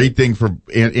is a great thing for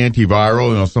antiviral.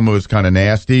 You know, some of it's kind of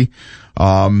nasty.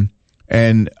 And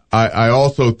I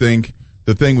also think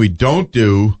the thing we don't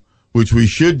do, which we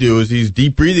should do, is these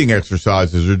deep breathing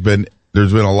exercises.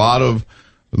 There's been a lot of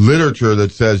literature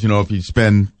that says, you know, if you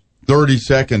spend 30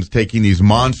 seconds taking these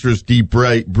monstrous deep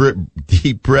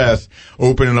breaths,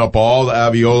 opening up all the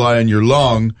alveoli in your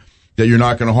lung, that you're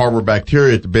not going to harbor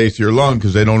bacteria at the base of your lung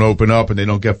because they don't open up and they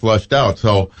don't get flushed out.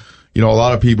 So, you know, a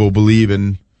lot of people believe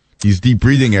in these deep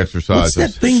breathing exercises.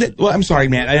 What's that thing that, well, I'm sorry,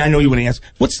 man, I know you want to ask.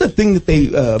 What's the thing that they,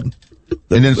 an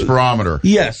inspirometer.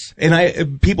 Yes.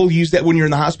 And people use that when you're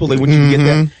in the hospital. They want you to get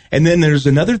that. And then there's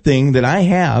another thing that I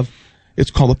have. It's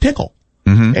called a pickle.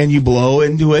 And you blow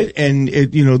into it, and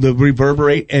it, you know, the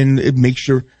reverberate, and it makes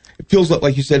it feels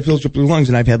like you said, it fills up your lungs.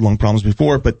 And I've had lung problems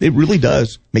before, but it really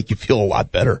does make you feel a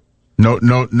lot better.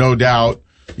 No doubt.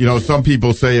 You know, some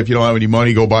people say if you don't have any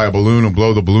money, go buy a balloon and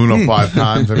blow the balloon up 5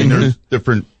 times. I mean, there's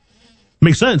different.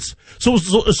 Makes sense. So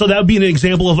that would be an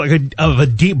example of a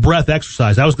deep breath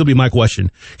exercise. That was going to be my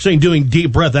question. You're saying doing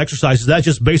deep breath exercises. That's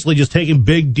just basically just taking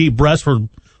big deep breaths for,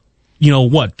 you know,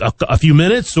 what, a few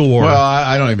minutes or? Well,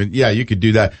 I don't even, yeah, you could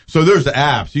do that. So there's the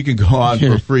apps. You can go on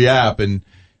for a free app, and,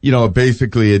 you know,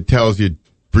 basically it tells you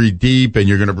breathe deep, and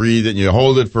you're going to breathe it, and you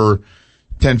hold it for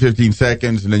 10, 15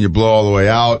 seconds, and then you blow all the way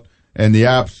out. And the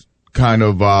apps kind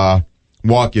of,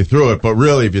 walk you through it. But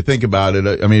really, if you think about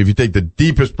it, I mean, if you take the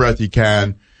deepest breath you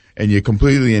can, and you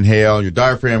completely inhale, and your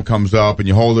diaphragm comes up, and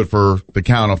you hold it for the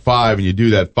count of 5, and you do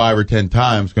that 5 or 10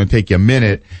 times, it's going to take you a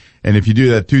minute. And if you do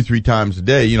that 2-3 times a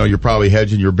day, you know, you're probably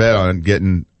hedging your bet on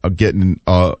getting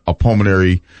a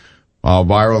pulmonary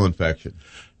viral infection.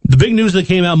 The big news that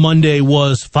came out Monday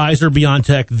was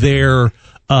Pfizer-BioNTech, their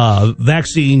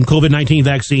vaccine, COVID-19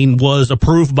 vaccine, was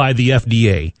approved by the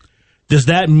FDA. Does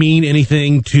that mean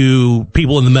anything to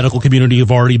people in the medical community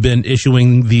who've already been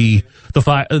issuing the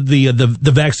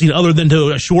vaccine, other than to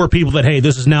assure people that, hey,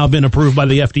 this has now been approved by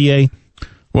the FDA?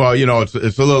 Well,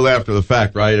 it's a little after the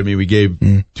fact, right? I mean, we gave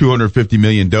 250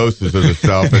 million doses of this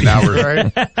stuff, and now we're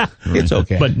It's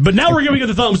okay. But now we're giving it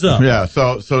the thumbs up. Yeah.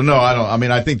 So no, I don't. I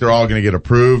mean, I think they're all going to get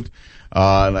approved,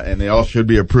 and they all should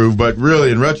be approved. But really,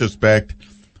 in retrospect,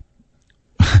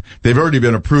 they've already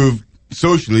been approved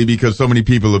socially because so many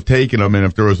people have taken them, and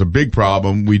if there was a big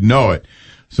problem, we'd know it.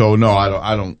 So no, I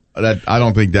don't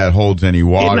think that holds any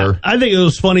water. I think it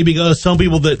was funny because some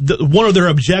people one of their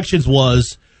objections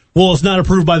was, well, it's not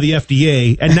approved by the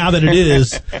FDA, and now that it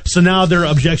is, so now their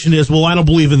objection is, well, I don't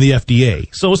believe in the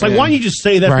FDA. So it's like, why don't you just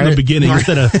say that from the beginning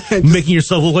instead of making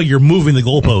yourself look like you're moving the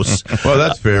goalposts? Well,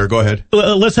 that's fair. Go ahead.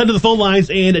 Let's head to the phone lines,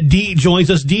 and Dee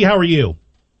joins us. Dee, how are you?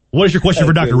 What is your question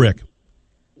for Dr. Rick?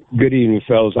 Good evening,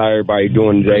 fellas. How everybody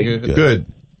doing today? Good.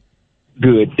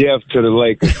 Death to the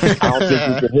Lakers. I don't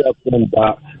think you can help them,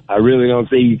 Doc. I really don't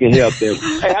think you can help them.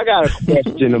 Hey, I got a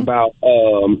question about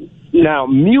now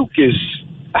mucus.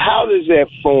 How does that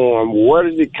form? Where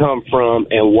does it come from,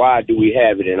 and why do we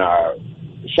have it in our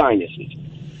sinuses?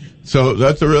 So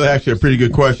that's actually a pretty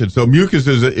good question. So mucus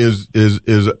is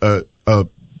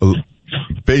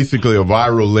basically a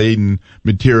viral laden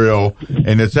material,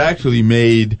 and it's actually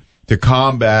made to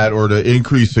combat or to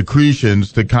increase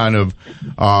secretions to kind of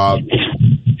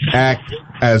act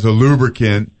as a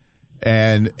lubricant,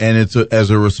 and it's as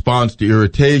a response to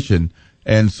irritation.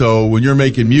 And so when you're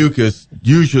making mucus,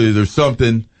 usually there's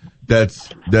something that's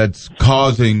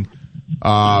causing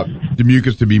the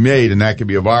mucus to be made, and that could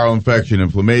be a viral infection,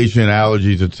 inflammation,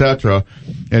 allergies, etc.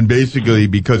 And basically,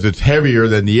 because it's heavier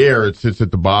than the air, it sits at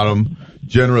the bottom,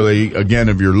 generally, again,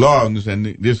 of your lungs. And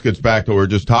this gets back to what we were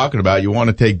just talking about. You want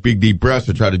to take big, deep breaths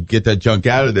to try to get that junk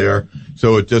out of there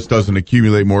so it just doesn't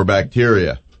accumulate more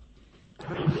bacteria.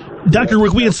 Dr.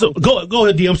 Rick, go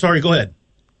ahead, Dee. I'm sorry. Go ahead.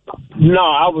 No,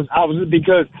 I was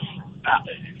because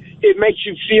it makes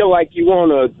you feel like you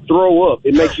want to throw up.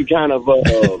 It makes you kind of,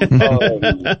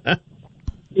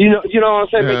 you know what I'm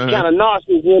saying? It makes you kind of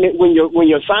nauseous when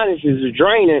your sinuses are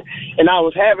draining. And I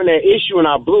was having that issue, and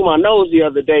I blew my nose the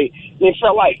other day, and it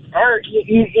felt like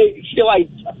it feel like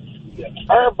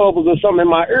air bubbles or something in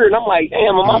my ear, and I'm like,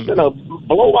 damn, am I gonna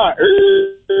blow my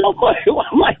ear? I'm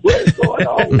like, what's going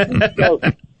on? So,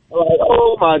 like,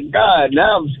 oh my God,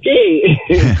 now I'm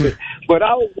scared. But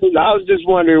I was just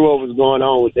wondering what was going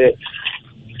on with that.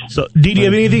 So, Dee, do you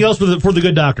have anything else for the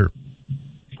good doctor?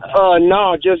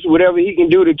 No, just whatever he can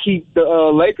do to keep the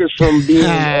Lakers from being.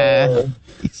 The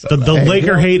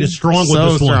Laker hate is strong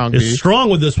with this one. It's strong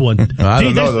with this one. I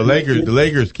don't know. The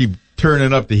Lakers keep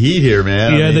turning up the heat here,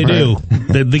 man. Yeah, they do.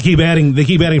 They keep adding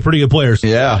pretty good players.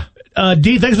 Yeah.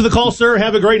 Dee, thanks for the call, sir.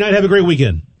 Have a great night. Have a great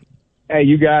weekend. Hey,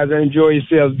 you guys enjoy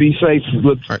yourselves. Be safe.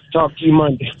 Let's talk to you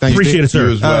Monday. Appreciate it, sir.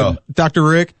 You as well. Dr.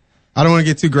 Rick, I don't want to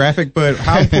get too graphic, but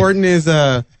how important is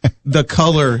the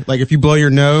color? Like if you blow your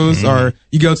nose or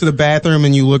you go to the bathroom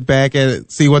and you look back at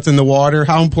it, see what's in the water,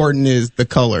 how important is the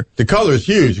color? The color is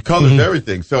huge. The color is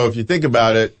everything. So if you think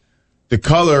about it, the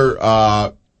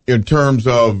color in terms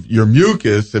of your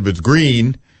mucus, if it's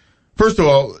green, first of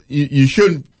all, you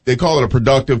shouldn't. They call it a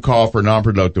productive cough or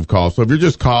non-productive cough. So if you're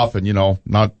just coughing,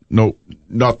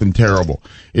 nothing terrible.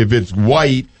 If it's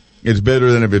white, it's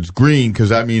better than if it's green because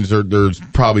that means there's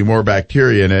probably more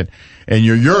bacteria in it. And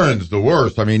your urine's the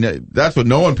worst. I mean, that's what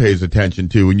no one pays attention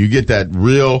to. When you get that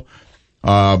real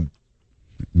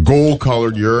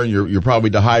gold-colored urine, you're probably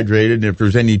dehydrated. And if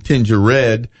there's any tinge of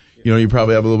red, you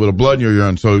probably have a little bit of blood in your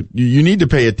urine. So you need to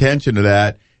pay attention to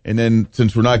that. And then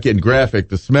since we're not getting graphic,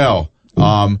 the smell.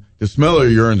 The smell of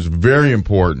your urine is very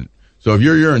important. So if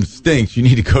your urine stinks, you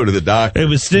need to go to the doctor. If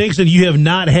it stinks and you have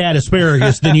not had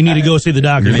asparagus, then you need to go see the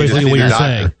doctor. Basically, what you're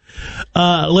saying.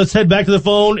 Let's head back to the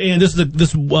phone. And this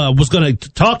was going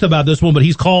to talk about this one, but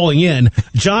he's calling in.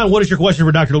 John, what is your question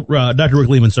for Dr. Rick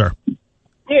Lehman, sir?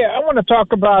 Yeah, I want to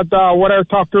talk about what I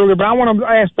talked earlier, but I want to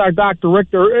ask Dr.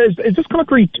 Richter: is this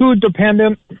country too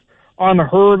dependent on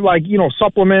her,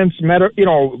 supplements,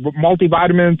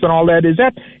 multivitamins and all that? Is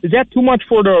that too much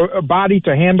for the body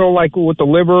to handle, like with the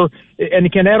liver?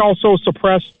 And can that also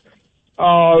suppress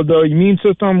the immune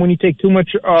system when you take too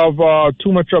much of multivitamins, or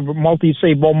too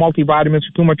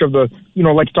much of the, like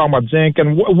you're talking about zinc?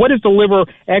 And what does the liver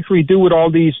actually do with all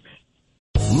these?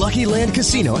 Lucky Land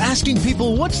Casino, asking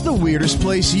people, what's the weirdest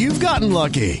place you've gotten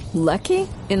lucky? Lucky?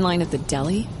 In line at the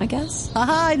deli, I guess?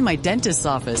 Aha, in my dentist's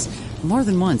office. More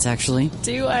than once, actually.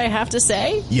 Do I have to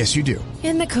say? Yes, you do.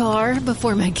 In the car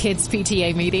before my kids'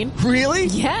 PTA meeting. Really?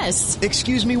 Yes.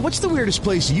 Excuse me, what's the weirdest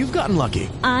place you've gotten lucky?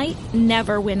 I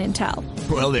never win and tell.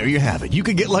 Well, there you have it. You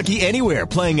can get lucky anywhere,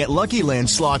 playing at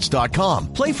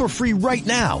LuckyLandSlots.com. Play for free right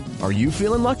now. Are you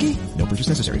feeling lucky? No purchase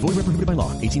necessary. Void where prohibited by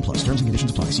law. 18+. Terms and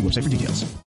conditions apply. See website for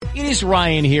details. It is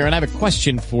Ryan here, and I have a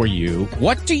question for you.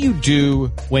 What do you do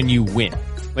when you win?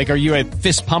 Like, are you a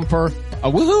fist pumper, a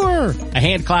woohooer, a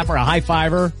hand clapper, a high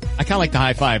fiver? I kind of like the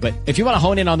high five, but if you want to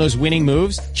hone in on those winning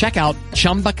moves, check out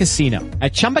Chumba Casino.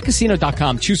 At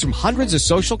ChumbaCasino.com, choose from hundreds of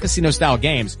social casino-style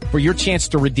games for your chance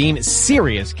to redeem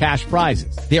serious cash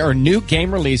prizes. There are new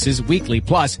game releases weekly,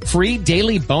 plus free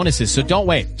daily bonuses, so don't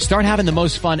wait. Start having the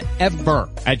most fun ever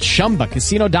at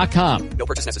ChumbaCasino.com. No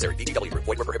purchase necessary. VGW. Void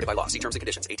where prohibited by law. See terms and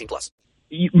conditions. 18+.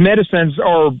 Medicines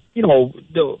or,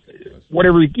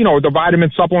 the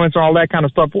vitamin supplements and all that kind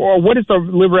of stuff. Or what does the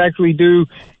liver actually do?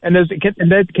 And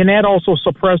can that also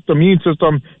suppress the immune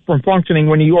system from functioning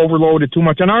when you overload it too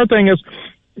much? Another thing is,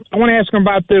 I want to ask them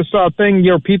about this thing,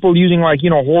 people using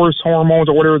horse hormones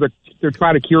or whatever to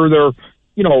try to cure their,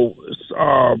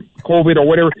 COVID or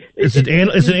whatever. It's an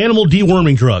animal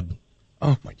deworming drug.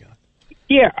 Oh my God.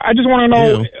 Yeah, I just want to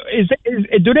know,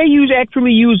 do they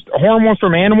actually use hormones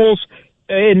from animals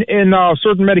in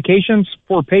certain medications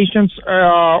for patients,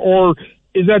 or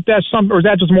is that just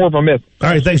more of a myth? All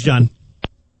right, thanks, John.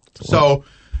 So,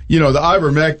 the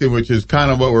ivermectin, which is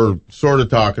kind of what we're sort of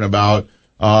talking about,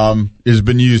 has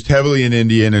been used heavily in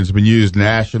India and it's been used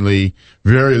nationally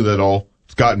very little.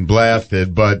 It's gotten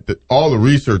blasted, but all the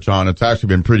research on it's actually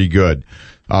been pretty good.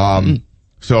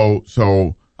 So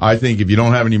I think if you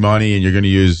don't have any money and you're going to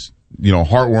use,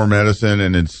 heartworm medicine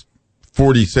and it's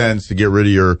 40 cents to get rid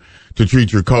of to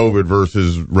treat your COVID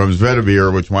versus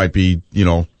remdesivir, which might be,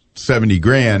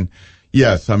 $70,000.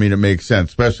 Yes. I mean, it makes sense,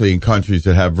 especially in countries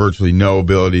that have virtually no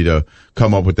ability to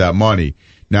come up with that money.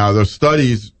 Now, the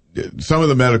studies, some of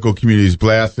the medical communities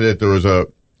blasted it. There was a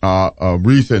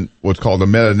recent, what's called a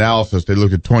meta-analysis. They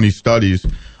looked at 20 studies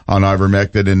on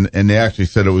ivermectin and they actually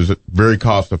said it was very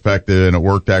cost effective and it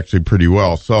worked actually pretty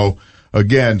well. So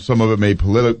again, some of it may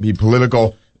be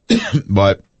political,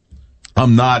 but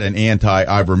I'm not an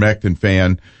anti-ivermectin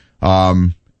fan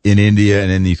in India and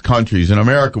in these countries. In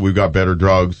America, we've got better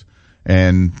drugs,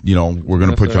 and we're going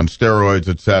to put you on steroids,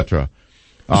 etc.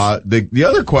 The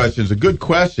other question is a good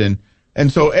question,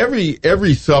 and so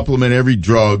every supplement, every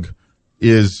drug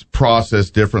is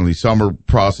processed differently. Some are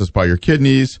processed by your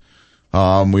kidneys. We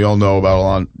all know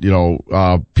about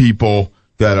people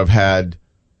that have had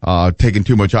taken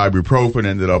too much ibuprofen,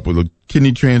 ended up with a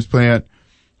kidney transplant.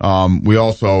 We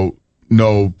also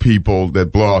know people that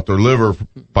blow out their liver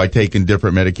by taking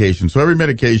different medications. So every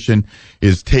medication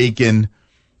is taken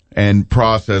and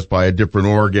processed by a different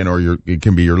organ, or it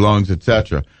can be your lungs,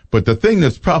 etc. But the thing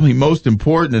that's probably most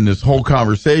important in this whole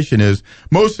conversation is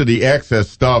most of the excess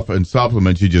stuff and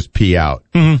supplements you just pee out.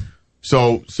 Mm-hmm.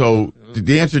 So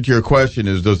the answer to your question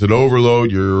is, does it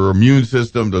overload your immune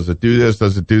system? Does it do this?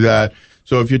 Does it do that?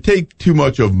 So if you take too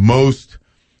much of most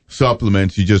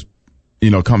supplements, you just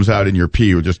comes out in your pee.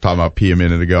 We were just talking about pee a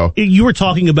minute ago. You were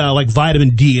talking about like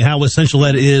vitamin D, how essential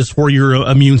that is for your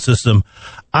immune system.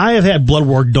 I have had blood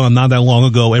work done not that long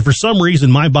ago, and for some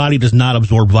reason, my body does not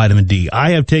absorb vitamin D.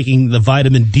 I have taken the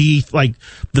vitamin D, like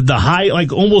the high,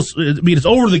 like almost, it's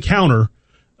over the counter,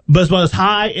 but it's about as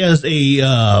high as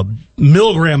a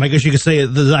milligram, I guess you could say,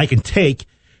 that I can take.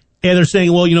 And they're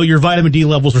saying, well, your vitamin D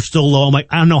levels are still low. I'm like,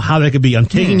 I don't know how that could be. I'm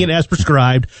taking it as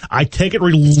prescribed. I take it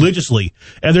religiously.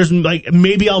 And there's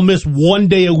maybe I'll miss one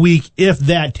day a week, if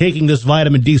that, taking this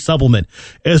vitamin D supplement.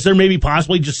 Is there maybe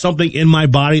possibly just something in my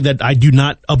body that I do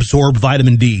not absorb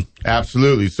vitamin D?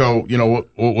 Absolutely. So,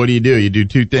 what do? You do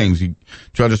two things. You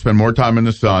try to spend more time in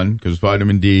the sun, because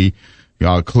vitamin D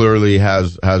clearly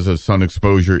has a sun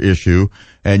exposure issue,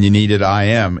 and you need it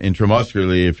IM,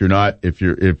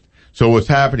 intramuscularly. So what's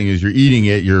happening is you're eating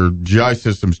it, your GI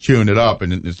system's chewing it up,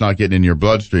 and it's not getting in your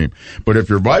bloodstream. But if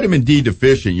you're vitamin D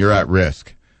deficient, you're at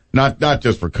risk. Not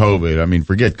just for COVID. I mean,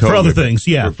 forget COVID. For other things,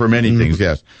 yeah. For many things,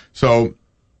 yes. So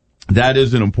that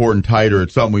is an important titer.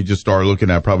 It's something we just started looking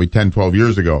at probably 10, 12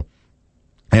 years ago.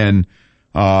 And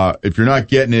if you're not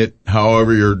getting it,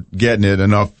 however you're getting it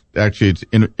enough, actually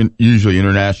it's usually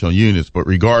international units, but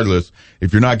regardless,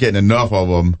 if you're not getting enough of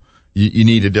them, you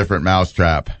need a different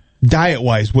mousetrap.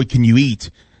 Diet-wise, what can you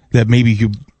eat that maybe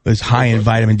is high in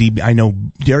vitamin D? I know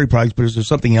dairy products, but is there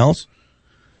something else?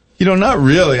 Not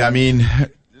really. I mean,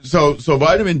 so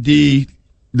vitamin D,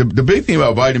 the big thing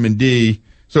about vitamin D,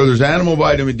 so there's animal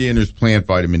vitamin D and there's plant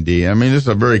vitamin D. I mean, this is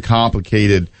a very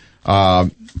complicated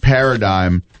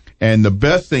paradigm, and the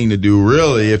best thing to do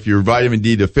really, if you're vitamin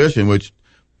D deficient, which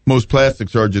most plastic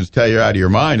surgeons tell you out of your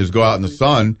mind, is go out in the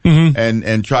sun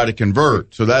and try to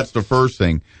convert. So that's the first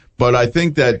thing. But I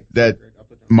think that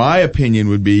my opinion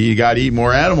would be you got to eat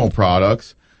more animal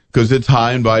products because it's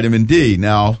high in vitamin D.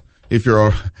 Now, if you're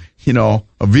a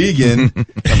vegan,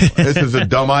 this is a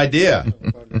dumb idea.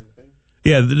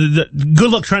 Yeah,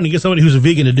 good luck trying to get somebody who's a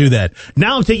vegan to do that.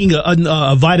 Now I'm taking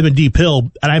a vitamin D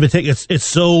pill, and I have to take it's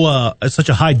such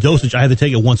a high dosage. I have to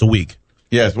take it once a week.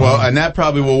 Yes, well, and that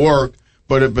probably will work.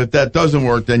 But if that doesn't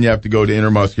work, then you have to go to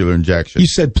intramuscular injection. You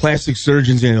said plastic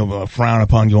surgeons frown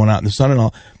upon going out in the sun and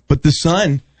all, but the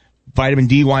sun, vitamin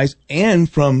D wise, and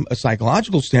from a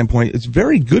psychological standpoint, it's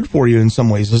very good for you in some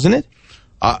ways, isn't it?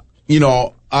 I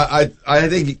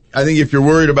think if you're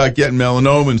worried about getting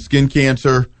melanoma and skin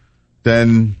cancer,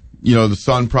 then, the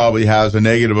sun probably has a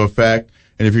negative effect.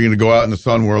 And if you're going to go out in the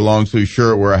sun, wear a long sleeve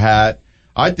shirt, wear a hat.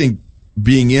 I think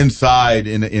being inside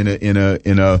in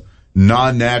a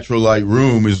non-natural light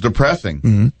room is depressing.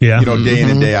 Mm-hmm. Yeah. Day in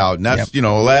and day out. And that's,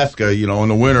 Alaska, in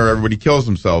the winter, everybody kills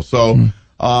themselves. So,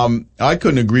 I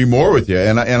couldn't agree more with you.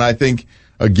 And I think,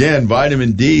 again,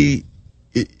 vitamin D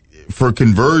for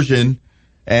conversion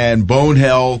and bone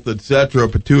health, etc.,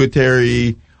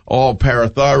 pituitary, all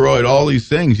parathyroid, all these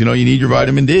things, you need your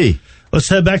vitamin D. Let's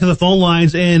head back to the phone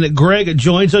lines, and Greg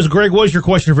joins us. Greg, what is your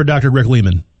question for Dr. Rick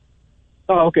Lehman?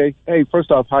 Oh, okay. Hey,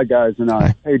 first off, hi, guys. And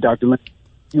hey, Dr. Lehman,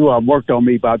 you worked on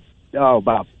me about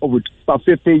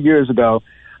 15 years ago.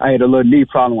 I had a little knee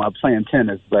problem while playing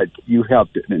tennis, but you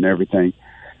helped it and everything.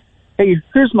 Hey,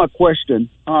 here's my question.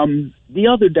 The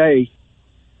other day,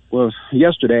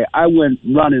 yesterday, I went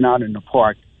running out in the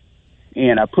park,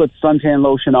 and I put suntan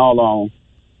lotion all on.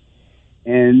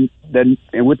 And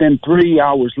within 3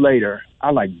 hours later,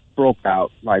 I broke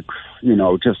out,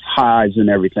 just hives and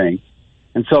everything.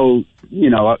 And so,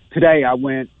 today I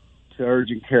went to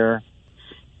urgent care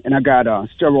and I got a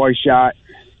steroid shot,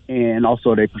 and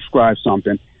also they prescribed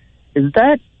something. Is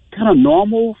that kind of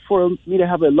normal for me to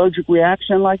have an allergic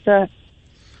reaction like that?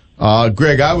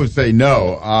 Greg, I would say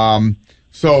no.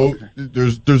 So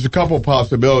there's a couple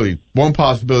possibilities. One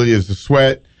possibility is the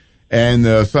sweat and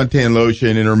the suntan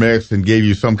lotion intermixed and gave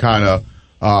you some kind of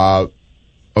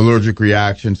allergic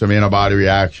reaction, some antibody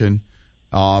reaction.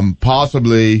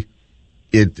 Possibly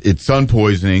it's sun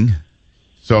poisoning.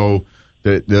 So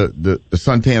the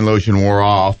suntan lotion wore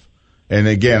off. And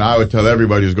again, I would tell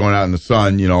everybody who's going out in the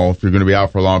sun, if you're going to be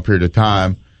out for a long period of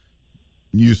time,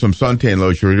 use some suntan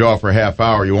lotion. If you're out for a half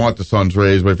hour, you want the sun's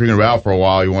rays, but if you're going to be out for a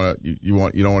while, you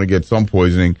don't want to get sun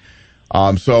poisoning.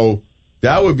 So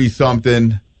that would be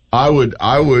something I would,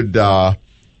 as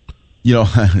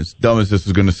dumb as this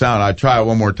is going to sound, I'd try it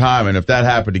one more time. And if that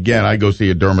happened again, I'd go see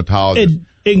a dermatologist.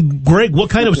 And Greg, what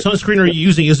kind of sunscreen are you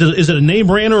using? Is it a name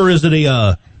brand or is it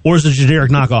a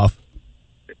generic knockoff?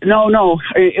 No.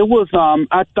 It was.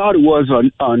 I thought it was a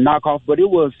knockoff, but it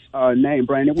was a name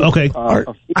brand. It was, okay.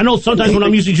 I know sometimes when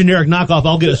I'm using generic knockoff,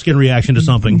 I'll get a skin reaction to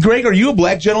something. Greg, are you a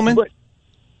black gentleman? But,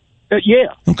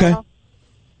 yeah. Okay.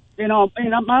 And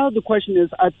my other question is,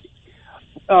 I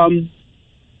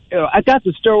got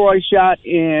the steroid shot,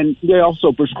 and they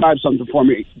also prescribed something for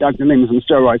me, Dr. Lehman, some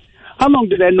steroids. How long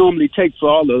did that normally take for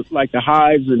all the the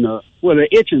hives and the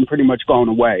itching pretty much going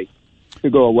away? To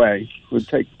go away would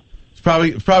take. It's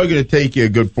probably going to take you a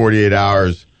good 48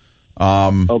 hours.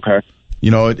 Okay.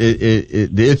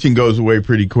 The itching goes away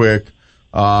pretty quick.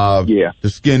 Yeah. The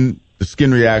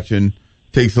skin reaction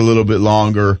takes a little bit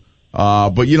longer.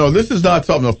 But this is not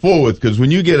something to fool with, because when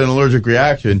you get an allergic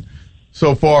reaction,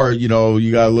 so far, you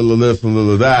got a little of this, a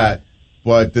little of that.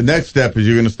 But the next step is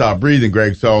you're going to stop breathing,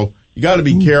 Greg. So you got to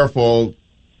be careful.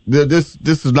 This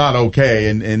is not okay,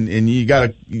 and you got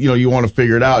to, you want to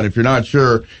figure it out. And if you're not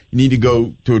sure, you need to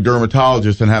go to a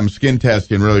dermatologist and have them skin test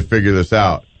you and really figure this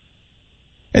out.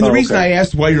 And the reason I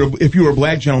asked if you were a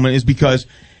black gentleman is because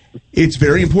it's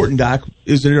very important, Doc,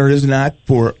 is it or is it not,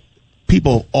 for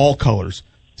people all colors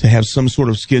to have some sort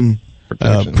of skin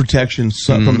protection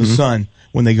from the sun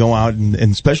when they go out, and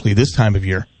especially this time of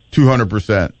year.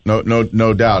 200%,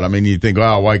 no doubt. I mean, you think,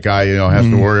 white guy, has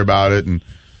to worry about it, and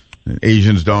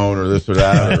Asians don't, or this or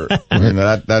that, or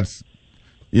that's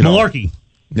malarkey.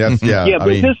 Yes, yeah. Yeah,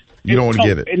 but you don't want to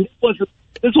get it. And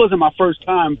this wasn't my first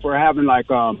time for having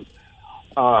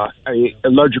a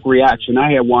allergic reaction.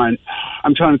 I had one.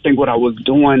 I'm trying to think what I was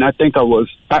doing. I think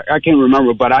I can't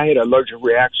remember, but I had an allergic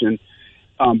reaction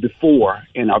before,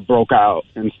 and I broke out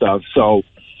and stuff. So,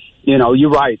 you're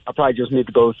right. I probably just need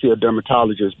to go see a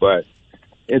dermatologist, but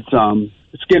it's a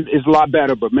lot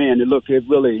better. But man, it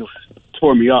really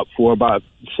tore me up for about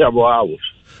several hours.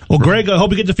 Well, Greg, I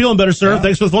hope you get to feeling better, sir. Yeah.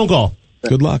 Thanks for the phone call.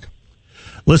 Good luck.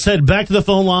 Let's head back to the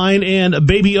phone line, and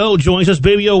Baby O joins us.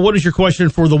 Baby O, what is your question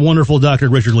for the wonderful Dr.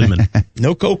 Richard Lehman?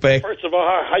 No copay. First of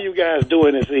all, how you guys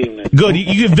doing this evening? Good.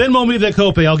 You can Venmo me that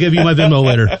copay. I'll give you my Venmo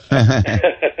later.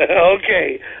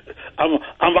 Okay. I'm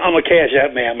a cash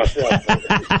app man myself.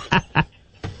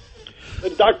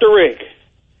 Dr. Rick.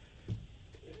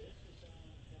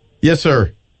 Yes,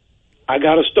 sir. I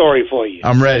got a story for you.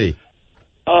 I'm ready.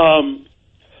 A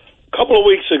couple of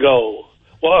weeks ago,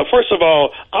 well, first of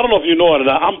all, I don't know if you know it or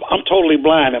not, I'm totally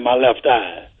blind in my left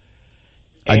eye.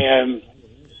 And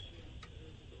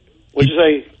what'd you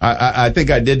say? I think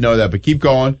I did know that, but keep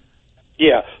going.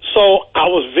 Yeah. So I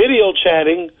was video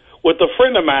chatting with a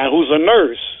friend of mine who's a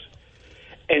nurse,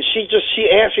 and she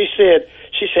asked me,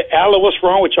 she said, Alan, what's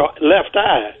wrong with your left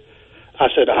eye? I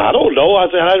said, I don't know. I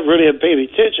said, I really hadn't paid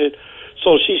attention.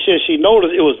 So she said she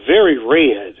noticed it was very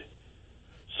red.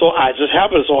 So I just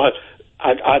happened,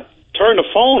 I turned the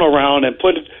phone around and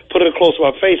put it close to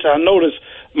my face. And I noticed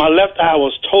my left eye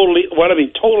was totally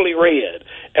red,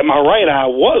 and my right eye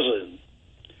wasn't.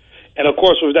 And of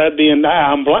course, with that being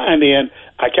I'm blind, and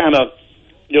I kind of,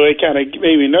 it kind of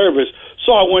made me nervous.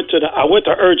 So I went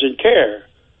to urgent care.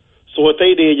 So what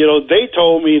they did, they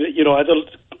told me that, I did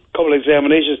a couple of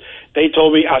examinations. They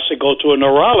told me I should go to a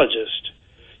neurologist,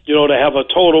 to have a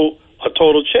total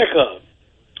checkup.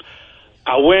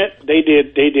 I went. They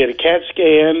did a CAT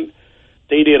scan.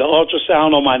 They did an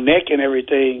ultrasound on my neck and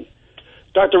everything.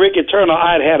 Dr. Rick, it turned out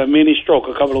I had a mini stroke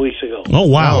a couple of weeks ago. Oh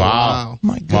wow! Wow!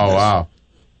 My goodness! Oh wow!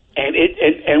 And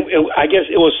I guess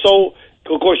it was so.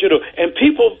 Of course, and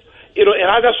people,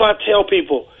 and that's why I tell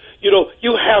people,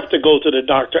 you have to go to the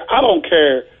doctor. I don't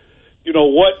care,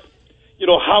 what,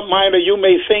 how minor you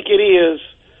may think it is,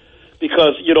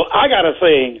 because, I got a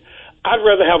thing. I'd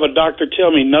rather have a doctor tell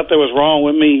me nothing was wrong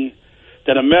with me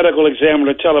than a medical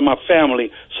examiner telling my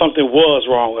family something was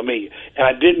wrong with me, and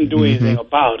I didn't do anything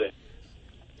about it.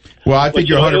 Well, I think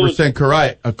you're 100%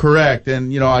 correct.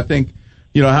 And, I think,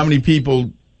 how many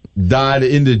people died of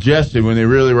indigestion when they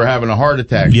really were having a heart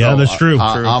attack. Yeah, that's true.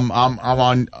 I'm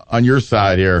on your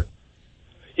side here.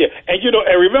 Yeah, and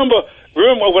and remember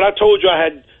when I told you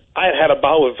I had a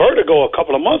bout with vertigo a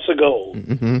couple of months ago,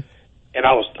 and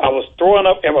I was throwing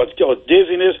up, and I was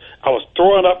dizziness. I was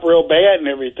throwing up real bad and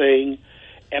everything,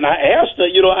 and I asked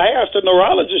the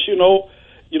neurologist,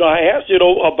 I asked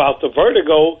about the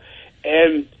vertigo,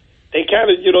 and they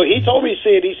kind of he told me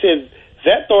he said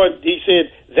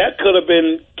that could have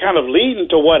been kind of leading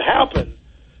to what happened,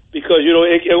 because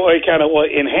it kind of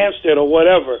enhanced it or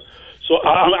whatever. So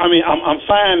I'm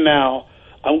fine now.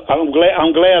 I'm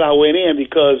glad I went in,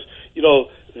 because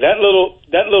that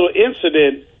little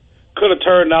incident could have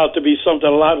turned out to be something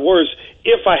a lot worse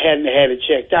if I hadn't had it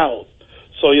checked out.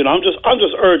 So I'm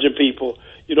just urging people,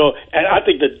 and I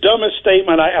think the dumbest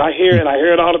statement I hear, and I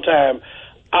hear it all the time,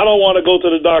 I don't want to go to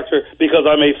the doctor because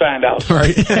I may find out.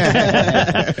 Right.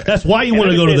 That's why you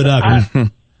want to go to the doctor.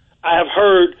 I have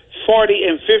heard 40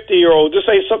 and 50-year-olds, just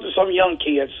say something some young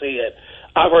kids said.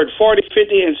 I've heard 40,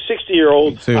 50, and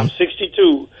 60-year-olds. I'm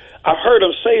 62. I've heard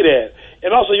them say that.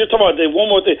 And also, you're talking about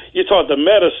one more thing. You talk the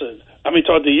medicine.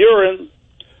 Talk the urine.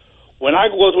 When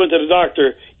I went to the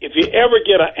doctor, if you ever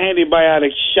get an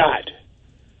antibiotic shot,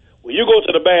 when you go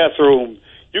to the bathroom,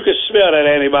 you can smell that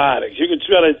antibiotics. You can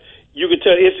smell it. You can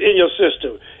tell it's in your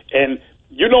system, and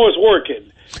it's working.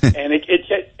 And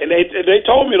they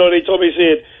told me they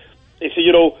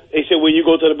said when you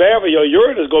go to the bathroom, your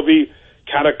urine is going to be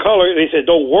kind of colored. They said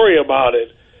don't worry about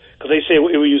it, because they say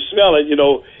when you smell it,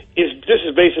 this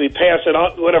is basically passing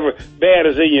out, whatever bad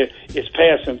is in you, it's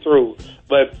passing through.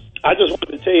 But I just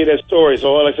wanted to tell you that story.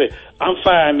 So like I say, I'm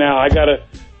fine now. I gotta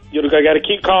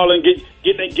keep calling,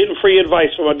 getting free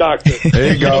advice from a doctor.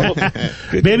 There you go.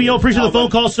 Baby, I appreciate the phone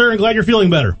call, sir, and glad you're feeling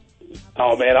better.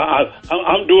 Oh, man,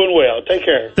 I'm doing well. Take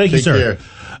care. Thank you, sir.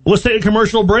 Let's take a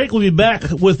commercial break. We'll be back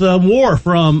with more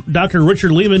from Dr.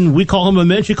 Richard Lehman. We call him a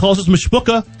mensch. He calls us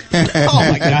Mishpuka.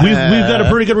 Oh, my God. We've got a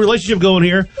pretty good relationship going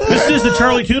here. This is the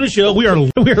Charlie Tuna Show. We are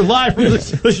live from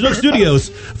the Chinook Studios.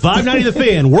 590 The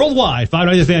Fan, worldwide.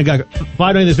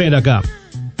 590thefan.com.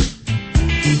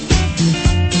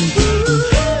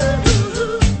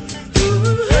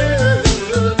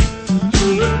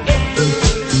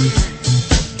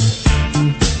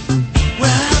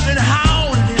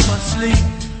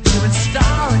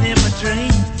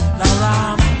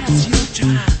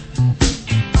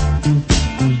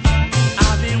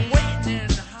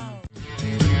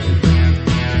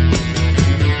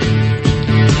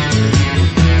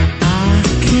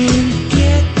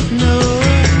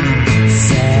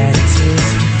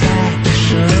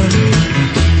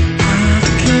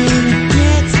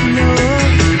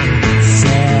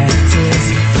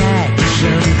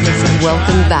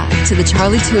 Welcome back to the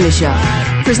Charlie Tuna Show,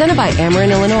 presented by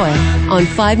Ameren, Illinois, on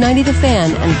 590 The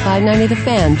Fan and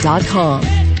 590thefan.com.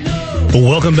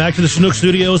 Welcome back to the Chinook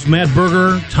Studios. Matt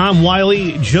Berger, Tom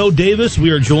Wiley, Joe Davis. We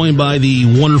are joined by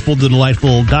the wonderful, the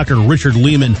delightful Dr. Richard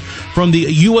Lehman from the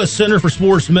U.S. Center for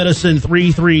Sports Medicine,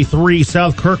 333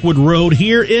 South Kirkwood Road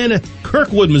here in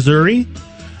Kirkwood, Missouri.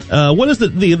 What is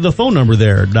the phone number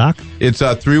there, Doc? It's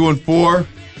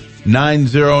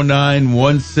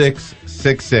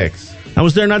 314-909-1666. I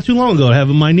was there not too long ago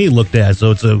having my knee looked at,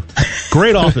 so it's a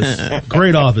great office.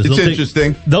 Great office. It's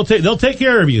interesting. They'll take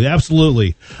care of you,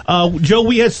 absolutely. Joe,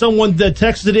 we had someone that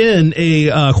texted in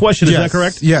a question. Is that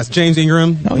correct? Yes, James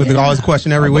Ingram with always a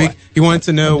question every week. He wanted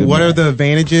to know what are the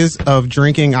advantages of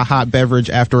drinking a hot beverage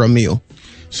after a meal.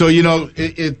 So,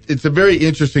 it's a very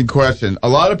interesting question. A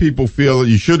lot of people feel that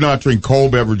you should not drink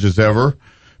cold beverages ever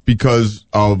because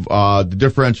of the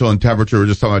differential in temperature. We're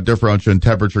just talking about differential in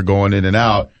temperature going in and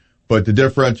out. But the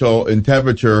differential in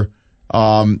temperature,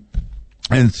 and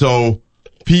so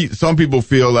some people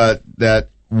feel that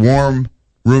warm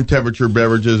room temperature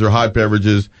beverages or hot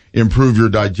beverages improve your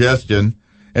digestion.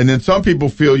 And then some people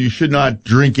feel you should not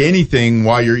drink anything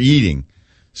while you're eating.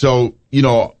 So,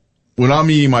 when I'm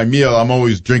eating my meal, I'm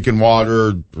always drinking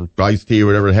water or iced tea or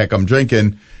whatever the heck I'm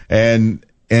drinking. And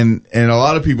a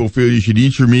lot of people feel you should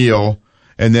eat your meal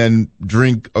and then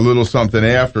drink a little something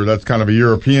after. That's kind of a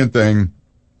European thing.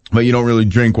 But you don't really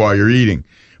drink while you're eating.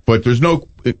 But there's no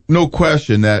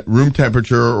question that room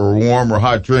temperature or warm or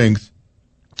hot drinks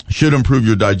should improve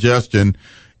your digestion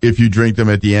if you drink them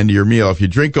at the end of your meal. If you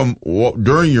drink them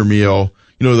during your meal,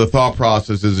 the thought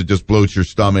process is it just bloats your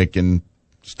stomach and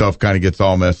stuff kind of gets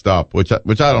all messed up, which I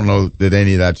don't know that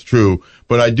any of that's true,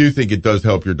 but I do think it does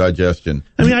help your digestion.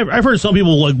 I mean, I've heard some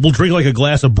people will drink like a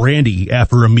glass of brandy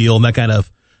after a meal, and that kind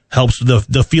of helps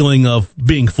the feeling of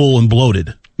being full and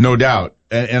bloated. No doubt.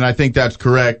 And I think that's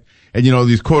correct. And,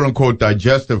 these quote-unquote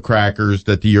digestive crackers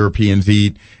that the Europeans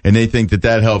eat, and they think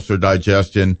that helps their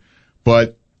digestion.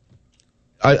 But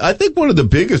I think one of the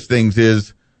biggest things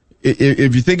is,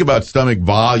 if you think about stomach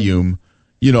volume,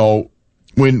 if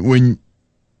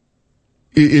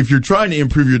you're trying to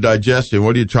improve your digestion,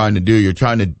 what are you trying to do? You're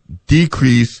trying to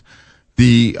decrease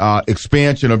the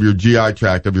expansion of your GI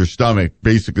tract of your stomach,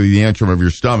 basically the antrum of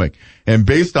your stomach. And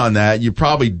based on that, you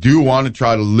probably do want to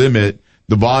try to limit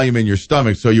the volume in your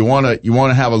stomach. So you want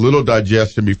to have a little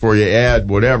digestion before you add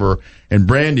whatever. And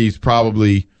brandy's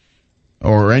probably,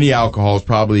 or any alcohol is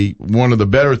probably one of the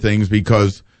better things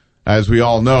because, as we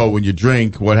all know, when you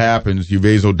drink, what happens? You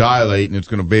vasodilate, and it's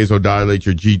going to vasodilate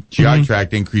your GI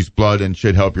tract, increase blood, and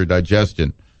should help your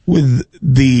digestion. With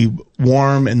the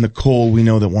warm and the cold, we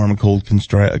know that warm and cold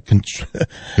constricts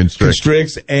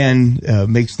and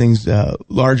makes things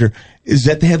larger. Is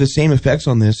that they have the same effects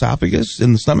on the esophagus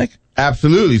and the stomach?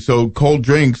 Absolutely. So cold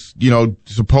drinks,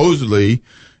 supposedly,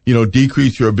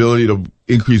 decrease your ability to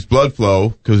increase blood flow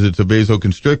because it's a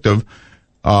vasoconstrictive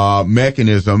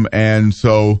mechanism. And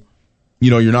so,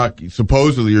 you're not going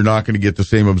to get the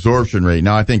same absorption rate.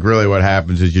 Now, I think really what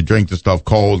happens is you drink the stuff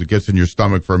cold, it gets in your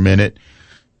stomach for a minute.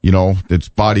 It's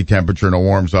body temperature and it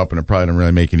warms up and it probably doesn't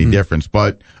really make any difference.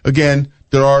 But again,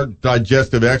 there are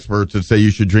digestive experts that say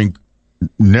you should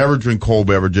never drink cold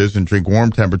beverages and drink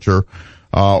warm temperature,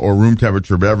 or room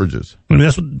temperature beverages. I mean,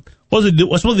 that's what they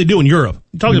do in Europe.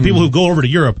 I'm talking to people who go over to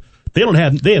Europe. They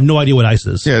have no idea what ice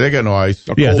is. Yeah, they got no ice.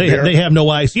 Yeah, they have no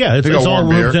ice. Yeah, it's all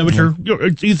room temperature.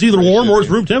 It's either warm or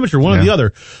it's room temperature, one or the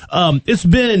other. It's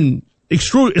been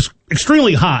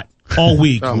extremely hot all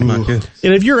week. Oh, my goodness.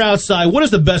 And if you're outside, what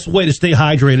is the best way to stay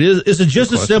hydrated? Is it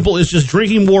just as simple as just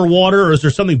drinking more water, or is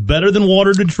there something better than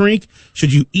water to drink?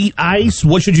 Should you eat ice?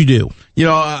 What should you do?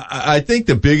 I think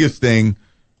the biggest thing,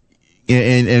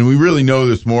 and we really know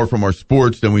this more from our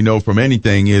sports than we know from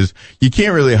anything, is you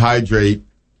can't really hydrate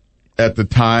at the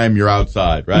time you're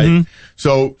outside, right? Mm-hmm.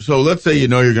 So let's say you're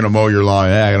going to mow your lawn.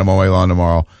 I got to mow my lawn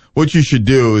tomorrow. What you should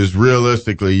do is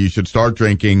realistically, you should start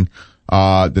drinking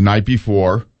the night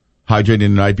before. Hydrating the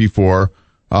night before.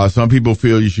 Some people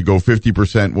feel you should go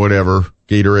 50% whatever,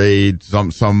 Gatorade,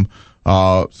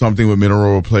 something with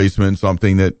mineral replacement,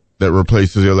 something that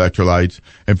replaces the electrolytes,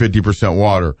 and 50%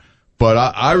 water. But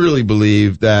I really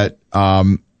believe that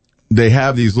they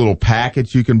have these little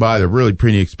packets you can buy. They're really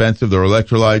pretty expensive. They're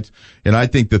electrolytes, and I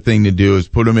think the thing to do is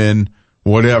put them in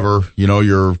whatever,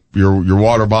 your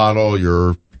water bottle,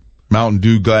 your Mountain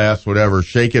Dew glass, whatever.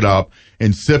 Shake it up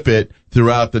and sip it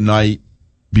throughout the night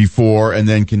before, and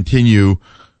then continue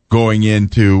going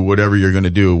into whatever you're going to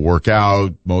do, work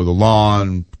out, mow the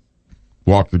lawn,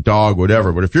 walk the dog,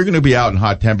 whatever. But if you're going to be out in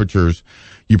hot temperatures,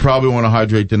 you probably want to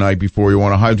hydrate the night before. You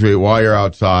want to hydrate while you're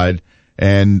outside,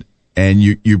 and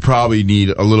you probably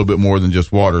need a little bit more than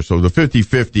just water. So the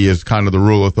 50-50 is kind of the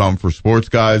rule of thumb for sports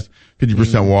guys.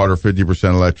 50% water, 50%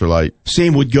 electrolyte.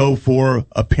 Same would go for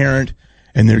a parent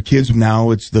and their kids.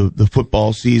 Now it's the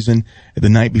football season. The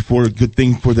night before, a good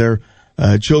thing for their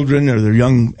children or their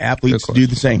young athletes to do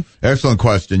the same. Excellent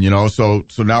question. So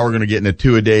now we're going to get into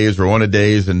 2-a-days or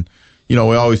 1-a-days, and we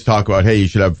always talk about, hey, you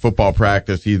should have football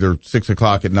practice either 6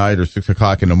 o'clock at night or 6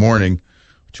 o'clock in the morning,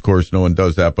 which of course no one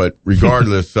does that. But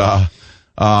regardless, the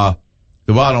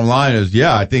bottom line is,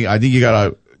 I think you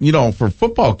gotta, for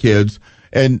football kids,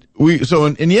 and in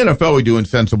the NFL we do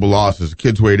insensible losses.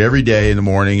 Kids wait every day in the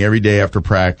morning, every day after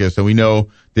practice, and we know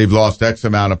they've lost X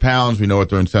amount of pounds. We know what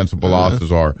their insensible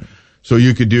losses are. So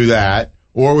you could do that,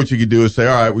 or what you could do is say,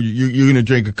 all right, you're going to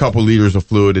drink a couple liters of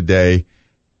fluid a day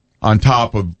on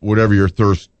top of whatever your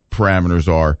thirst parameters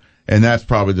are. And that's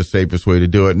probably the safest way to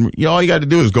do it. And all you got to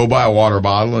do is go buy a water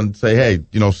bottle and say, hey,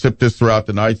 sip this throughout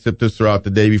the night, sip this throughout the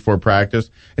day before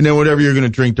practice. And then whatever you're going to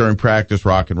drink during practice,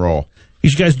 rock and roll. You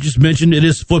guys just mentioned it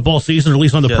is football season, or at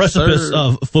least on the precipice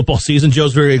of football season.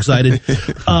 Joe's very excited.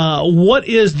 What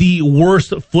is the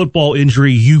worst football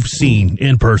injury you've seen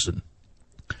in person?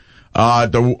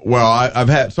 I've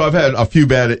had a few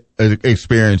bad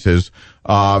experiences.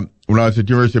 When I was at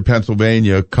the University of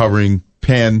Pennsylvania covering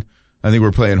Penn, I think we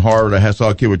were playing Harvard. I saw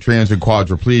a kid with transient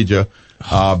quadriplegia,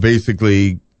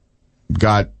 basically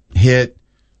got hit,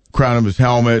 crown of his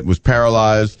helmet, was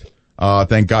paralyzed.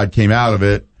 Thank God came out of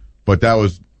it, but that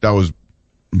was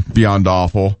beyond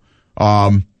awful.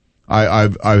 I've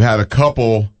had a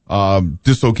couple,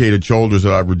 dislocated shoulders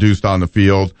that I've reduced on the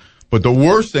field, but the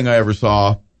worst thing I ever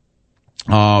saw,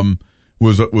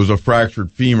 was a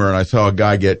fractured femur, and I saw a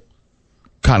guy get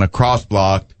kind of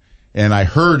cross-blocked, and I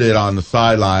heard it on the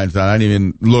sidelines, and I didn't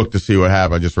even look to see what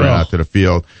happened. I just ran out to the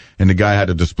field, and the guy had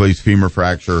a displaced femur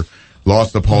fracture,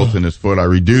 lost the pulse in his foot. I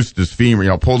reduced his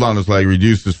femur, pulled on his leg,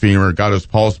 reduced his femur, got his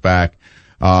pulse back,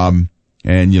 and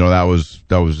that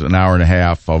was an hour and a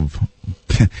half of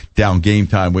down game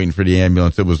time waiting for the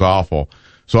ambulance. It was awful.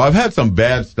 So I've had some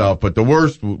bad stuff, but the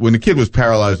worst, when the kid was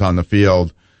paralyzed on the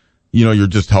field, you're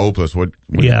just hopeless. What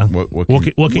can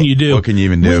you do? What can you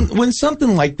even do? When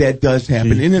something like that does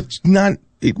happen, and it's not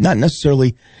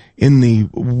necessarily in the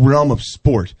realm of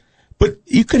sport, but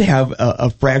you could have a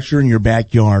fracture in your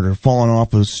backyard or falling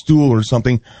off a stool or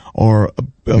something, or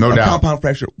a compound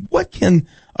fracture. What can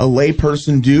a lay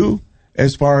person do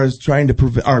as far as trying to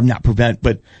prevent, or not prevent,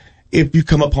 but if you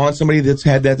come upon somebody that's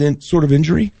had that sort of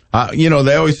injury? They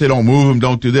always say don't move them,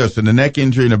 don't do this. And the neck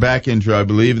injury and the back injury, I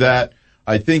believe that.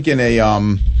 I think in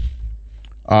a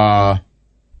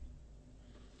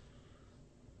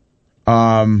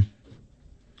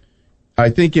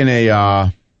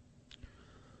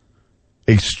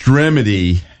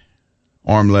extremity,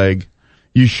 arm, leg,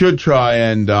 you should try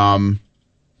and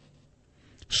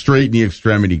straighten the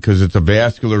extremity because it's a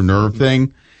vascular nerve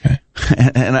thing.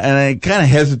 And I kind of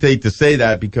hesitate to say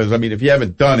that because if you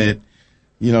haven't done it,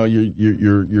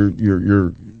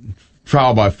 you're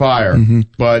trial by fire. Mm-hmm.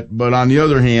 But on the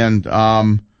other hand,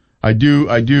 I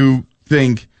do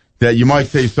think that you might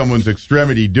say someone's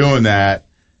extremity doing that,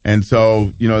 and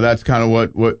so that's kind of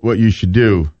what you should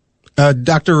do.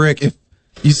 Dr. Rick, if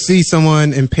you see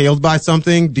someone impaled by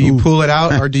something, do you pull it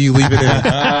out or do you leave it in?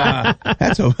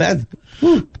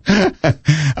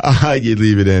 You'd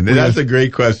leave it in. And that's a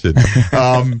great question.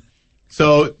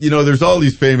 So, there's all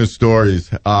these famous stories.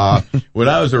 When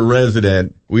I was a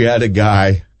resident, we had a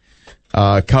guy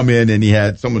come in and he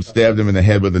had someone stabbed him in the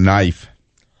head with a knife.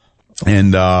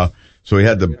 And so he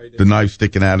had the knife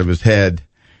sticking out of his head.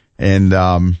 And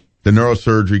the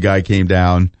neurosurgery guy came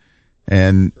down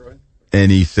and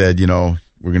he said,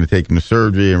 we're going to take him to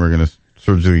surgery and we're going to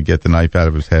surgically get the knife out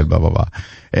of his head, blah, blah, blah.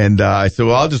 And I said,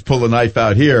 well, I'll just pull the knife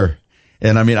out here.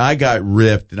 And I got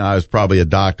ripped, and I was probably a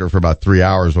doctor for about 3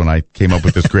 hours when I came up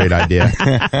with this great idea.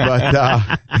 But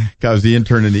I was the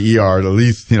intern in the ER. At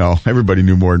least, everybody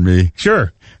knew more than me.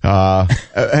 Sure. And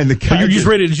the guy you're just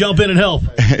ready to jump in and help.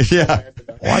 Yeah.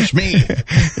 Watch me.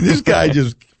 And this guy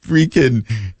just freaking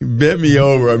bent me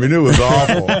over. It was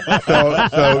awful.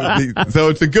 So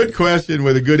it's a good question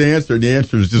with a good answer. And the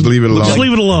answer is just leave it alone. Just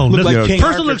leave it alone. Like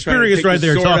personal experience right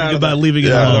there talking about leaving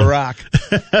it alone. The rock.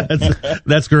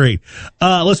 That's great.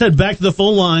 Let's head back to the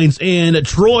phone lines, and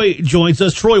Troy joins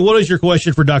us. Troy, what is your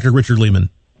question for Dr. Richard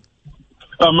Lehman?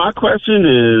 My question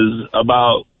is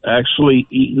about actually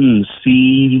eating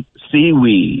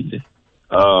seaweed.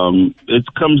 I've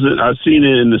seen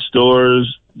it in the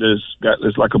stores.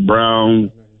 It's like a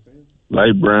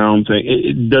light brown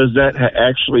thing. Does that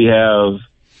actually have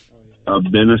a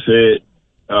benefit?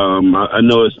 I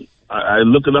know I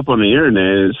look it up on the internet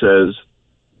and it says,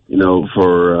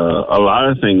 for a lot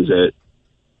of things that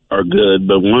are good,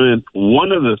 but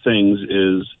one of the things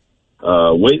is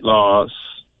weight loss,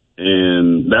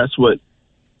 and that's what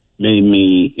made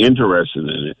me interested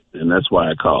in it, and that's why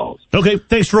I called. Okay,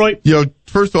 thanks, Troy.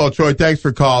 First of all, Troy, thanks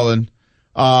for calling.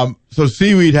 So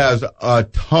seaweed has a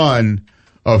ton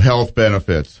of health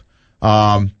benefits.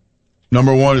 Number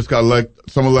one, it's got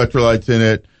some electrolytes in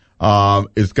it.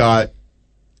 It's got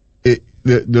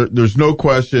there's no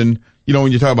question.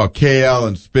 When you talk about kale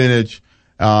and spinach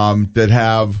that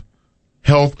have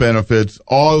health benefits,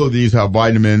 all of these have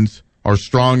vitamins, are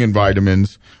strong in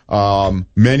vitamins.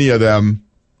 Many of them,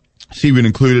 seaweed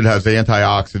included, has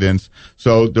antioxidants.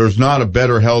 So there's not a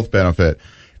better health benefit.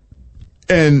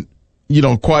 And,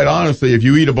 quite honestly, if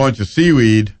you eat a bunch of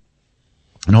seaweed,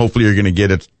 and hopefully you're going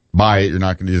to buy it, you're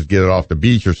not going to just get it off the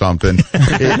beach or something.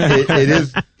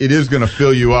 It is going to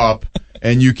fill you up,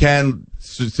 and you can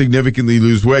significantly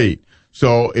lose weight.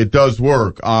 So it does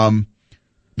work.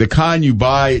 The kind you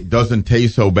buy doesn't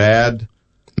taste so bad.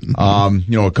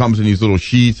 It comes in these little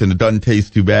sheets and it doesn't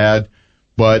taste too bad.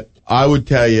 But I would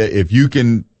tell you, if you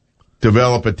can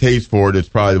develop a taste for it, it's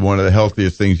probably one of the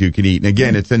healthiest things you can eat. And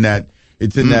again, it's in that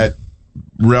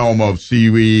realm of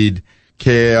seaweed,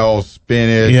 kale,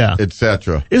 spinach,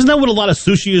 etc. Isn't that what a lot of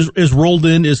sushi is rolled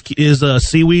in? Is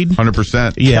seaweed?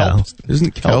 100%. Yeah, kelp.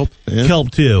 Isn't kelp? Yeah.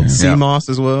 Kelp too. Sea moss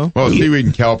as well. Well, seaweed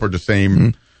and kelp are the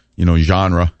same,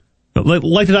 genre.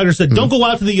 Like the doctor said, don't go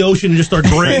out to the ocean and just start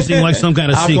grazing like some kind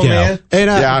of sea cow.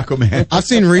 Aquaman. I've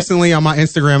seen recently on my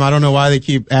Instagram, I don't know why they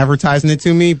keep advertising it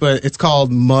to me, but it's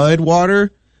called mud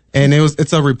water, and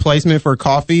it's a replacement for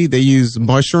coffee. They use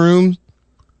mushrooms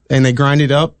and they grind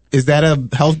it up. Is that a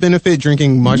health benefit,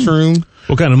 drinking mushroom?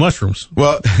 What kind of mushrooms?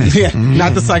 Well,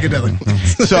 not the psychedelic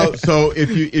ones. So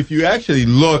if you actually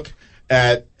look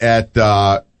at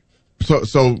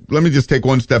So let me just take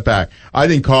one step back. I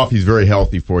think coffee is very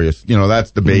healthy for you.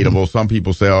 That's debatable. Some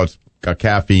people say, it's got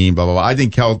caffeine, blah, blah, blah. I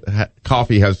think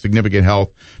coffee has significant health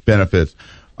benefits.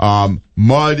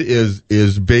 Mud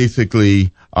is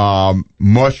basically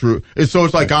mushroom. It's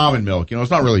like almond milk.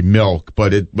 It's not really milk,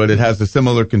 but it has a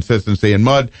similar consistency. And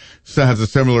mud has a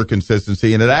similar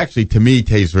consistency, and it actually, to me,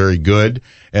 tastes very good.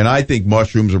 And I think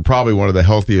mushrooms are probably one of the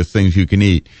healthiest things you can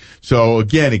eat. So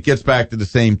again, it gets back to the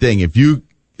same thing.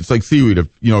 It's like seaweed. If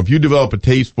you develop a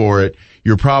taste for it,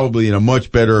 you're probably in a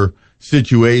much better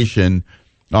situation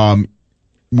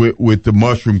with the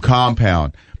mushroom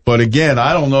compound. But again,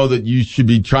 I don't know that you should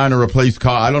be trying to replace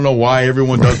coffee. I don't know why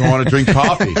everyone doesn't want to drink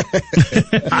coffee.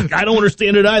 I don't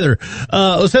understand it either.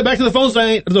 Let's head back to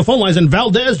the phone lines, and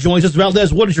Valdez joins us.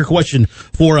 Valdez, what is your question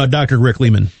for Dr. Rick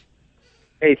Lehman?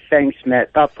 Hey, thanks,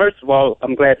 Matt. First of all,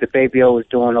 I'm glad the baby O is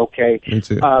doing okay. Me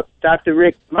too. Dr.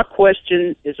 Rick, my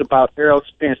question is about Errol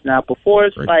Spence. Now, before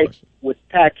his fight with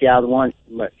Pacquiao, the one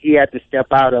he had to step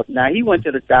out of, now he went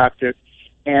to the doctor,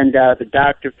 and the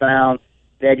doctor found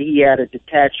that he had a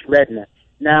detached retina.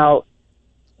 Now,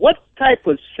 what type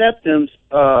of symptoms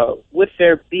would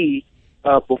there be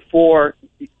before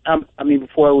it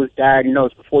was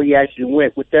diagnosed, before he actually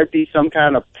went? Would there be some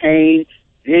kind of pain,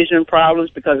 vision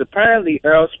problems? Because apparently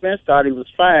Errol Spence thought he was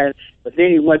fine, but then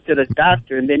he went to the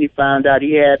doctor, and then he found out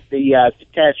he had the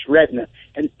detached retina.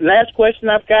 And last question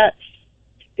I've got,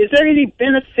 is there any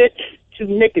benefit to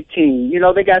nicotine?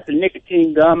 They got the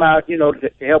nicotine gum out,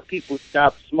 to help people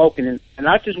stop smoking. And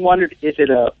I just wondered, is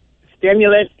it a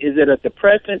stimulant? Is it a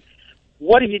depressant?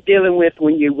 What are you dealing with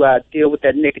when you deal with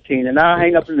that nicotine? And I'll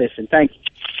hang up and listen. Thank you.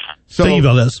 Thank you,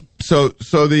 Valdez. So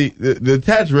the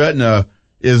detached retina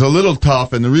is a little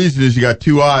tough, and the reason is you got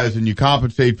two eyes and you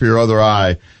compensate for your other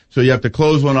eye. So you have to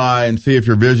close one eye and see if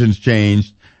your vision's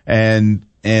changed. And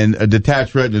a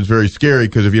detached retina is very scary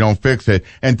because if you don't fix it.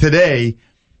 And today,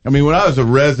 when I was a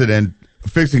resident,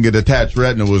 fixing a detached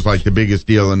retina was like the biggest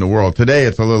deal in the world. Today,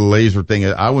 it's a little laser thing.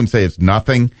 I wouldn't say it's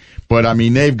nothing, but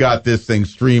they've got this thing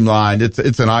streamlined. It's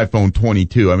an iPhone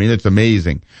 22. It's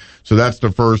amazing. So that's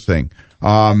the first thing.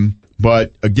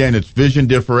 But again, it's vision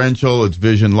differential, it's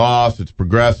vision loss, it's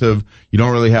progressive. You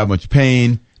don't really have much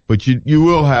pain, but you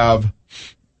will have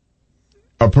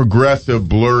a progressive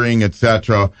blurring,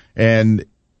 etc. And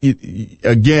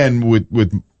again,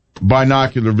 with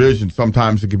binocular vision,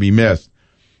 sometimes it can be missed.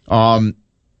 What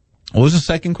was the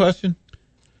second question?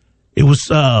 It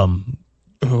was I'm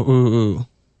trying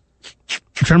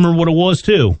to remember what it was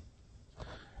too.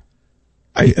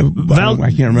 I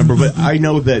can't remember, but I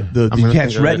know that the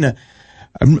detached retina.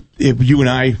 If you and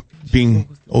I, being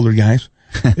older guys,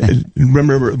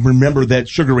 remember that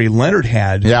Sugar Ray Leonard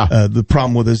had the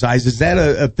problem with his eyes. Is that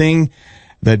a thing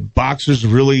that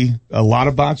a lot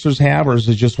of boxers have, or is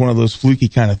it just one of those fluky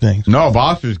kind of things? No,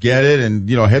 boxers get it, and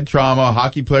head trauma,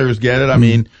 hockey players get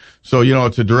it. So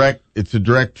it's a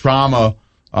direct trauma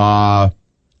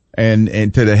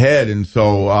and to the head. And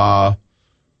so,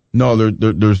 no,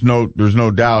 there's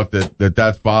no doubt that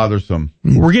that's bothersome.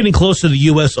 We're getting close to the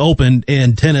U.S. Open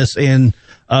in tennis, and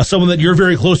someone that you're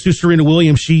very close to, Serena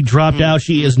Williams, she dropped out.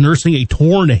 She is nursing a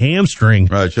torn hamstring.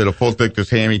 Right, she had a full thickness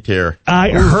hammy tear. I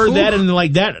heard that, and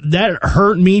like that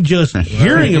hurt me just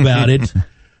hearing about it.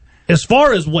 As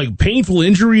far as like painful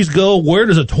injuries go, where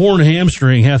does a torn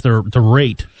hamstring have to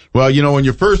rate? Well, when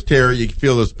you first tear, you can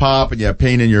feel this pop, and you have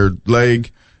pain in your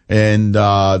leg. And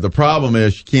the problem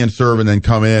is she can't serve and then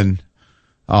come in,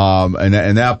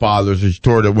 and that bothers her. She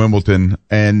tore it at Wimbledon,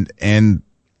 and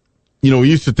we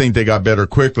used to think they got better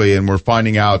quickly, and we're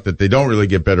finding out that they don't really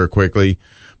get better quickly.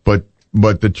 But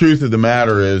the truth of the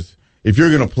matter is, if you're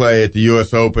going to play at the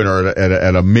U.S. Open or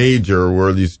at a major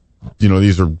where these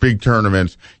are big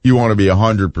tournaments, you want to be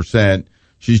 100%.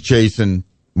 She's chasing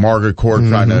Margaret Court,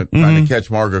 trying to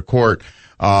catch Margaret Court,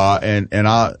 and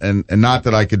not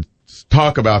that I could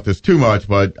talk about this too much,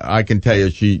 but I can tell you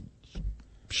she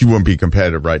wouldn't be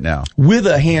competitive right now. With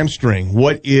a hamstring,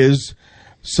 what is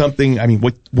something,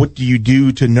 what do you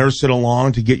do to nurse it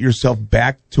along to get yourself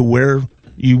back to where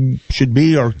you should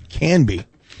be or can be?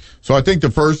 So I think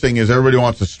the first thing is everybody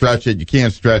wants to stretch it. You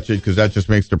can't stretch it because that just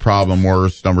makes the problem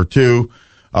worse. Number two,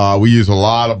 we use a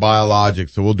lot of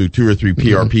biologics, so we'll do 2 or 3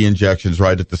 PRP injections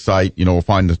right at the site. We'll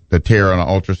find the tear on an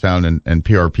ultrasound and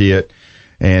PRP it.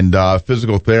 And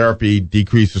physical therapy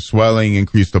decreases swelling,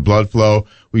 increase the blood flow.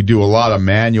 We do a lot of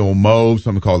manual moves,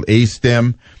 something called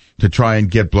A-stim, to try and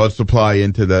get blood supply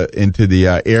into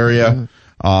the area.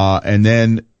 And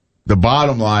then the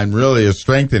bottom line really is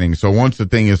strengthening. So once the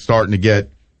thing is starting to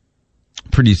get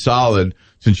pretty solid,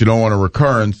 since you don't want a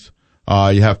recurrence,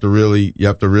 you have to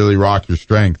really rock your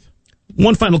strength.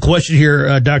 One final question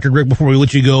here, Dr. Rick, before we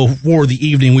let you go for the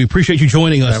evening. We appreciate you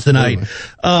joining us tonight.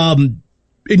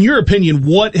 In your opinion,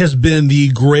 what has been the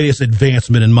greatest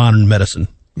advancement in modern medicine?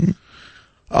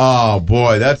 Oh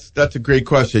boy, that's a great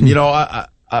question.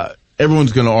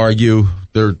 Everyone's going to argue.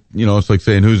 It's like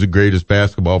saying who's the greatest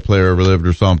basketball player ever lived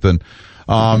or something.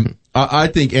 I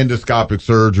think endoscopic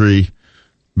surgery,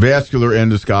 vascular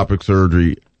endoscopic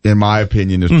surgery, in my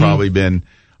opinion, has probably been.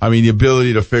 The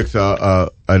ability to fix an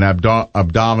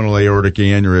abdominal aortic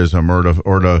aneurysm,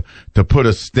 or to put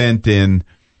a stent in.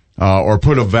 Or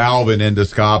put a valve in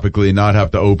endoscopically and not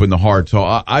have to open the heart. So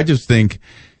I just think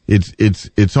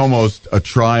it's almost a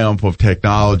triumph of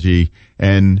technology.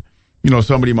 And,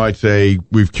 somebody might say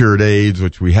we've cured AIDS,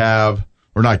 which we have,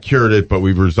 or not cured it, but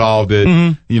we've resolved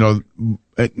it.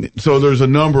 So there's a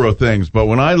number of things. But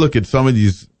when I look at some of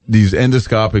these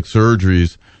endoscopic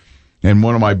surgeries, and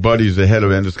one of my buddies, the head of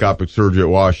endoscopic surgery at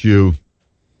WashU,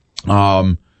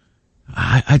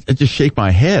 I just shake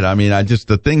my head.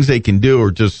 The things they can do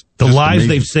are just the lives amazing.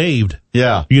 They've saved.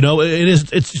 Yeah.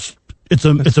 It's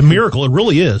a miracle. It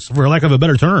really is, for lack of a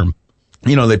better term.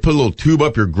 They put a little tube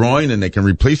up your groin and they can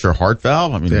replace your heart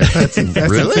valve. That's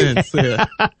really? Intense, yeah.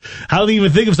 How do you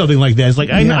even think of something like that? It's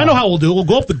like, I know how we'll do it. We'll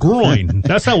go up the groin.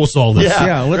 That's how we'll solve this.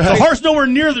 Yeah. The heart's nowhere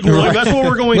near the groin. Right. That's where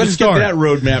we're going to start. Let's get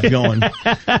that roadmap going.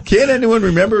 Can't anyone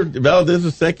remember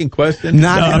Valdez's second question?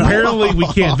 Apparently we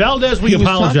can't. Valdez, we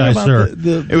apologize, sir.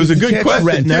 It was a good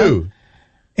question, too.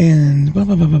 And blah,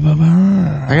 blah, blah, blah, blah,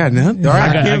 blah. I got nothing.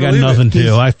 I got nothing,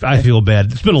 too. I feel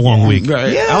bad. It's been a long week.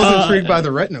 Right. Yeah. I was intrigued by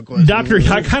the retina question.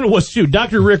 I kind of was, too.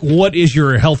 Dr. Rick, what is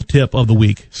your health tip of the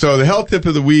week? So the health tip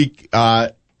of the week,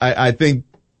 I think,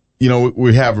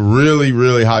 we have really,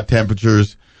 really hot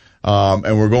temperatures,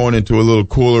 and we're going into a little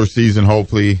cooler season,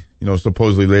 hopefully.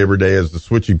 Supposedly Labor Day is the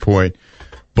switching point.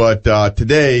 But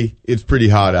today, it's pretty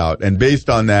hot out. And based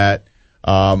on that,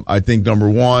 I think, number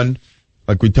one,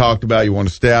 like we talked about, you want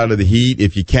to stay out of the heat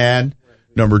if you can.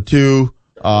 Number two,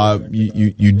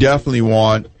 you definitely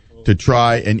want to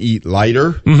try and eat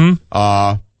lighter.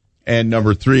 And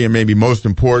number three, and maybe most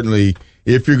importantly,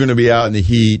 if you're going to be out in the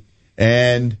heat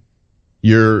and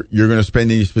you're going to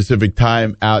spend any specific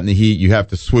time out in the heat, you have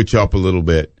to switch up a little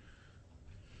bit.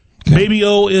 Baby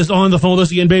O is on the phone with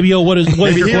us again. Baby O, what is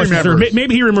your question, sir?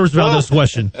 Maybe he remembers about this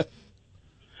question.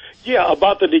 Yeah,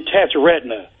 about the detached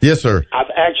retina. Yes, sir. I've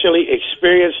actually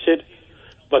experienced it,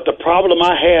 but the problem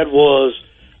I had was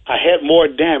I had more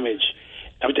damage.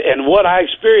 And what I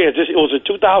experienced, it was in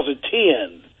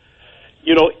 2010.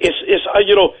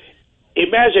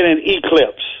 Imagine an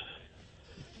eclipse.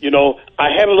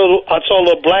 I saw a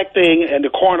little black thing in the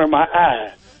corner of my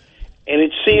eye, and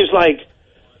it seems like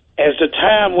as the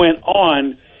time went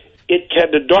on,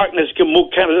 the darkness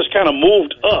kind of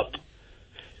moved up.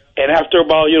 And after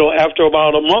about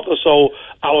a month or so,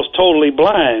 I was totally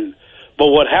blind. But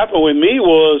what happened with me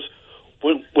was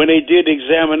when they did the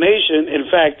examination, in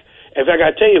fact,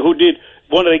 I tell you who did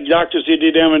one of the doctors did the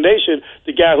examination,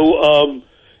 the guy who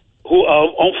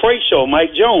on Freight Show,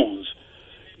 Mike Jones.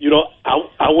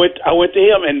 I went to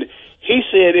him, and he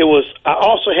said I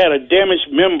also had a damaged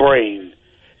membrane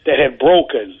that had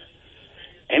broken.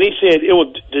 And he said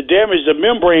the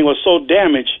membrane was so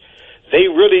damaged, they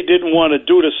really didn't want to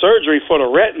do the surgery for the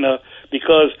retina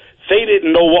because they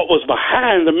didn't know what was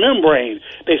behind the membrane.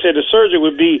 They said the surgery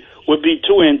would be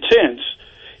too intense.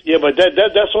 Yeah, but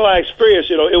that's what I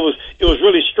experienced. It was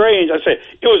really strange. I said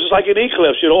it was just like an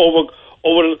eclipse.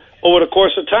 Over the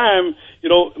course of time,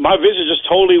 my vision just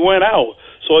totally went out.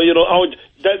 So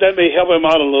that may help him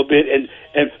out a little bit.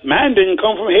 And mine didn't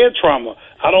come from head trauma.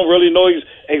 I don't really know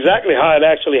exactly how it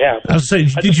actually happened. I was saying,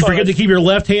 did you forget to keep your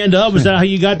left hand up? Is that how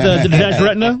you got the detached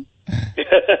retina?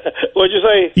 What'd you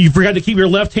say? You forgot to keep your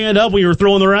left hand up when you were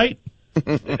throwing the right?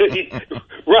 Right.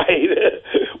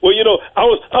 Well,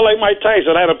 I like Mike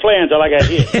Tyson. I had a plan until I got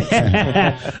hit.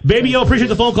 Baby, I appreciate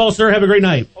the phone call, sir. Have a great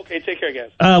night. Okay, take care,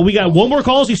 guys. We got one more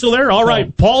call. Is he still there? All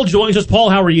right. Paul joins us. Paul,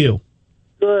 how are you?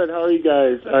 Good. How are you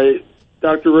guys?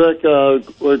 Dr. Rick,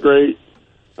 what a great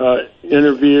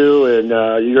interview, and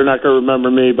you're not going to remember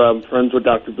me, but I'm friends with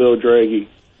Dr. Bill Draghi.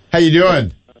 How you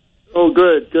doing? Oh,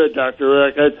 good, Dr.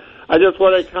 Rick. I just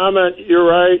want to comment. You're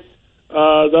right.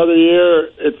 The other year,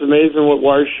 it's amazing what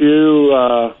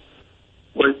WashU,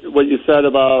 what you said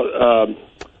about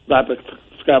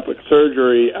laparoscopic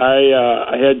surgery.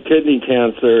 I had kidney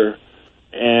cancer,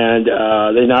 and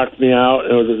they knocked me out.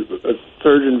 And it was a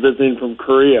surgeon visiting from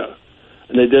Korea,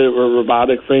 and they did it with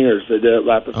robotic fingers. They did it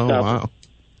laparoscopic. Oh, wow.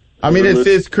 I mean,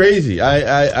 it's crazy.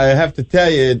 I have to tell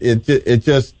you,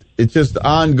 it's just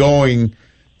ongoing.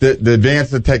 The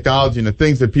advance of technology and the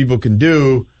things that people can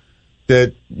do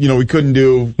that we couldn't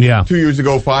do 2 years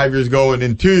ago, 5 years ago, and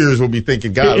in 2 years we'll be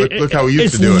thinking, God, look how we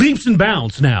used to do it. It's leaps and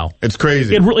bounds now. It's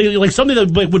crazy. It really, like something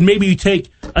that would maybe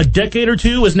take a decade or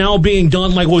two is now being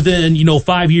done like within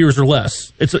 5 years or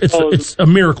less. It's a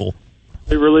miracle.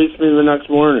 They released me the next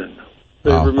morning.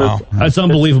 Wow. That's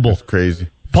unbelievable. That's crazy.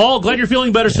 Paul, glad you're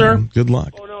feeling better, sir. Good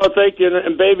luck. Oh, no, thank you.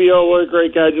 And Baby O, what a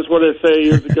great guy. Just want to say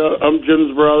years ago, I'm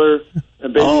Jim's brother.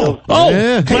 And Baby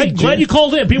glad you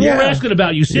called in. People were asking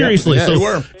about you, seriously. Yeah, so they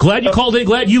were. Glad you called in.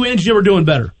 Glad you and Jim are doing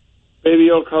better. Baby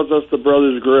O calls us the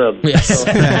Brothers Grimm. Yes. So,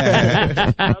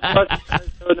 have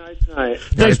a nice night.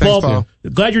 Thanks, Paul.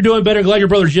 Glad you're doing better. Glad your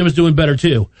brother Jim is doing better,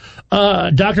 too.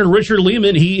 Dr. Richard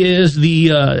Lehman, he's at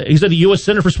the U.S.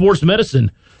 Center for Sports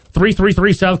Medicine.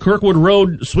 333 South Kirkwood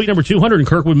Road, Suite number 200 in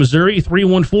Kirkwood, Missouri,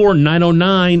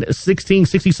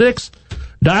 314-909-1666.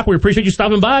 Doc, we appreciate you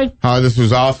stopping by. This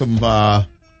was awesome. Tell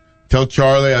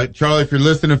Charlie, Charlie, if you're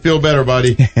listening, feel better,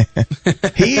 buddy.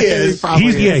 He is.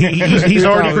 He's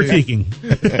already critiquing.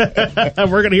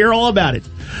 We're going to hear all about it.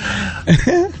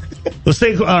 Let's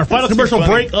take our final commercial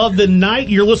break of the night.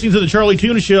 You're listening to the Charlie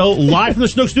Tuna Show, live from the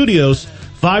Snook Studios,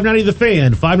 590 The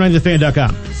Fan,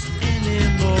 590thefan.com.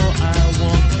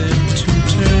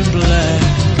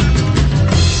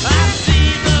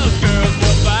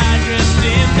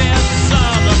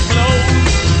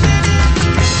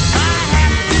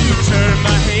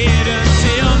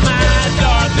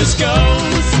 Goes. I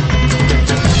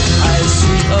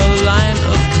see a line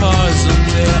of cars and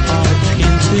they are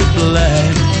painted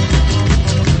black.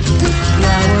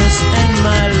 Flowers and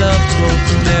my love hope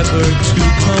never to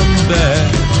come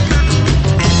back.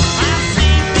 I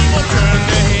see people turn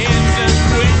their heads and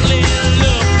quickly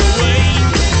look away.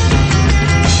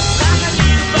 Like a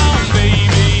newborn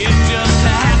baby, it just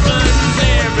happens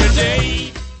every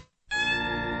day.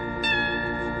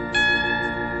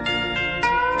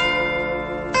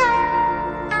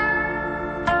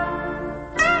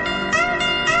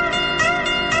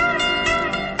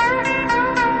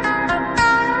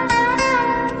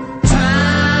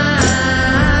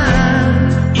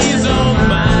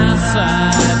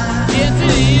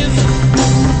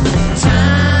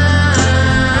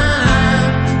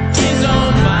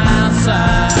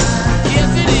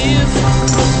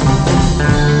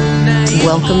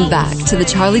 Welcome back to the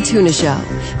Charlie Tuna Show,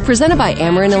 presented by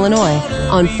Ameren, Illinois,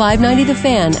 on 590 The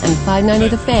Fan and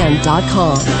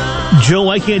 590thefan.com. Joe,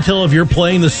 I can't tell if you're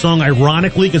playing the song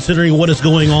ironically, considering what is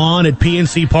going on at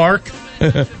PNC Park.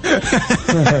 The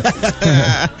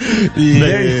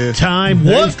time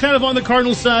was kind of on the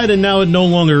Cardinals side, and now it no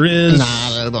longer is.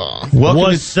 Not at all.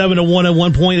 Was 7-1 at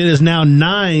one point. It is now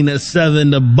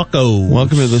 9-7 to Buccos.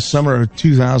 Welcome to the summer of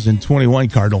 2021,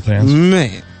 Cardinal fans.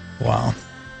 Man, wow.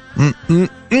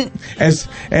 As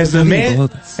the man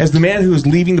who is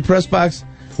leaving the press box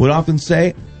would often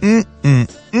say,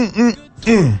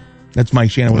 That's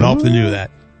Mike Shannon would often do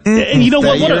that. And you know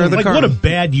what? What a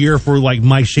bad year for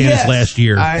Mike Shannon's last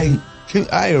year. I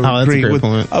agree with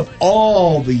point. Of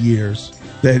all the years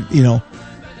that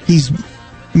he's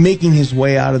making his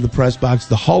way out of the press box,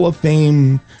 the Hall of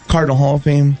Fame, Cardinal Hall of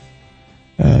Fame.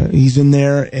 He's in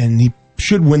there, and he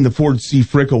should win the Ford C.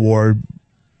 Frick Award.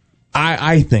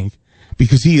 I think,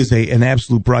 because he is an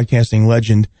absolute broadcasting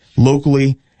legend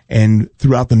locally and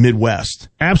throughout the Midwest.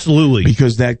 Absolutely.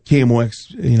 Because that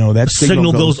KMOX, that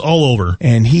signal goes all over.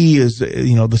 And he is,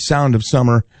 the sound of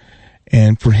summer.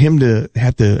 And for him to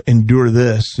have to endure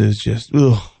this is just,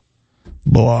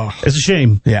 blah. It's a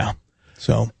shame. Yeah.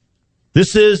 So.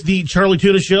 This is the Charlie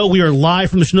Tuna Show. We are live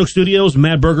from the Chinook Studios.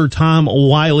 Matt Berger, Tom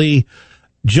Wiley,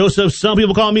 Joseph, some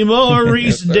people call me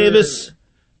Maurice Davis.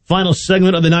 Final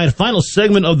segment of the night, final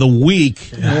segment of the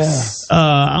week. Yes.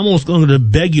 I'm almost going to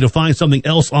beg you to find something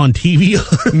else on TV.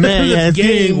 Man, yeah, it's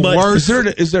game, but worse.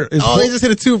 Is there? They just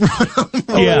hit a 2-run.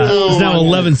 It's now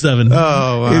 11-7.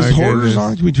 Oh, my is Hoarders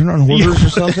on? Can we turn on Hoarders or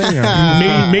something? Or?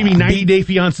 maybe 90 Day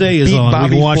Fiancé is on. Bobby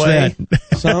we can watch Flay,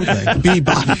 that. Something. Beat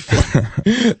Bobby.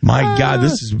 My God,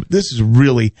 this is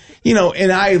really,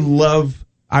 and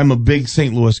I'm a big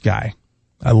St. Louis guy.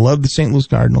 I love the St. Louis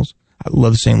Cardinals. I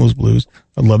love the St. Louis Blues.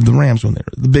 I love the Rams when they're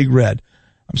the Big Red.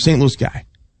 I'm a St. Louis guy.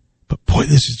 But boy,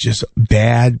 this is just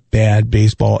bad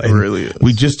baseball. And it really is.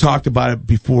 We just talked about it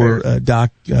before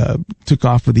Doc took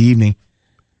off for the evening.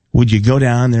 Would you go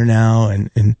down there now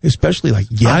and especially like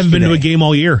yesterday? I haven't been to a game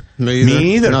all year.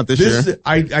 Me either. Not this year.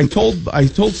 I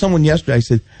told someone yesterday, I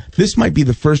said, this might be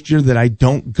the first year that I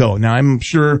don't go. Now, I'm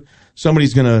sure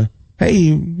somebody's going to, hey,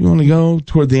 you want to go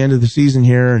toward the end of the season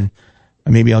here? And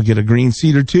maybe I'll get a green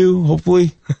seat or two,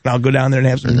 hopefully. I'll go down there and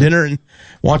have some dinner and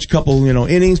watch a couple,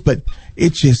 innings. But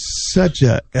it's just such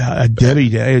a Debbie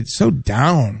day. It's so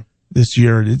down this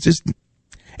year. It's just,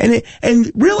 and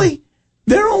really,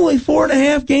 they're only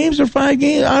 4.5 games or 5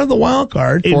 games out of the wild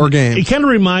card. 4 games. It kind of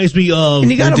reminds me of,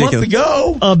 and you got a month to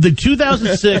go, of the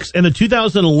 2006 and the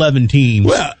 2011 teams.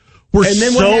 Well, were and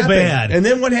then so bad. And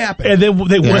then what happened? And then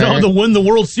they went on to win the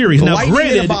World Series. Now,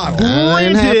 Lightning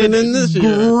granted,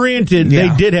 they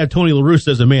did have Tony La Russa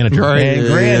as a manager. Right. And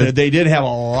granted, they did have a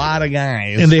lot of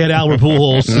guys. And they had Albert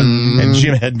Pujols and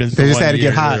Jim Hedman. They just had to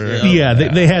get hot. Yeah,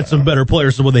 they had some better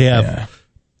players than what they have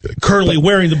currently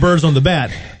wearing the birds on the bat.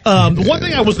 One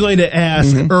thing I was going to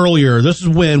ask earlier, this is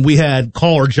when we had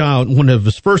caller John, one of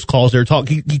his first calls there,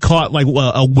 he caught like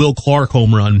a Will Clark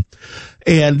home run.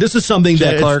 And this is something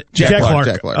Jack Clark.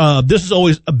 This has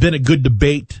always been a good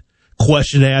debate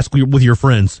question to ask with your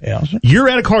friends. Yeah. You're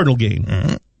at a Cardinal game.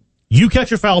 Mm-hmm. You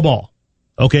catch a foul ball.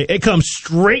 Okay. It comes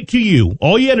straight to you.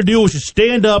 All you had to do was just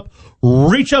stand up,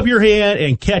 reach up your hand,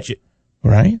 and catch it.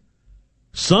 Right.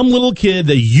 Some little kid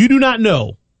that you do not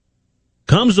know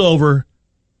comes over,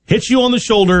 hits you on the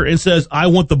shoulder, and says, I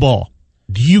want the ball.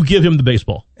 Do you give him the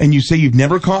baseball? And you say you've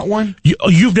never caught one?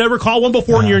 You've never caught one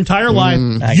before in your entire life.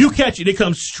 You catch it. It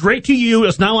comes straight to you.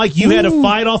 It's not like you had to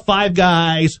fight off 5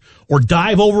 guys or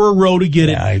dive over a row to get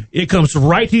it. It comes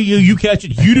right to you. You catch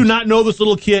it. You do not know this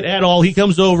little kid at all. He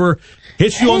comes over,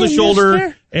 hits you on the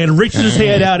shoulder, and reaches his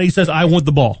hand out, and he says, I want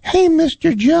the ball. Hey,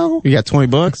 Mr. Joe. You got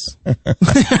 $20?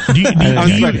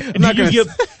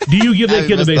 Do you give that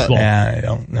kid the baseball? I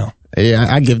don't know. Yeah,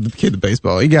 I give the kid the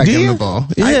baseball. You gotta give him the ball.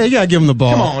 Yeah, you gotta give him the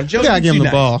ball. Come on, Joe. You gotta give him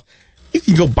the ball. You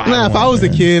can go buy one. If I was a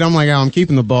kid, I'm like, I'm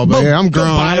keeping the ball. But I'm grown.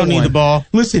 I don't need the ball.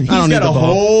 Listen, he's got a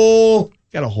whole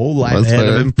life ahead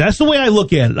of him. That's the way I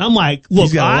look at it. I'm like,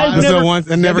 look, I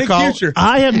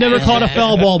have never caught a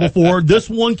foul ball before. This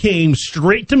one came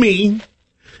straight to me.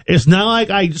 It's not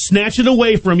like I snatched it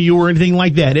away from you or anything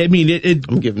like that. I mean, it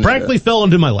practically fell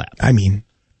into my lap. I mean,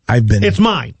 it's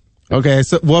mine. Okay,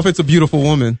 so if it's a beautiful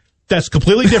woman? That's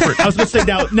completely different. I was going to say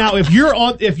now if you're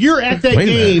at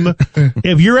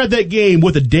that game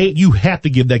with a date, you have to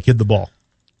give that kid the ball.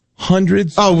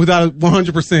 Hundreds? Oh, without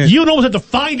 100%. You don't always have to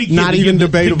find a kid not even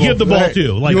debatable to give the ball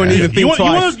to. Like, you wouldn't even think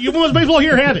twice. You want baseball?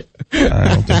 Here, have it. I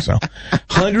don't think so.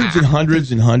 Hundreds and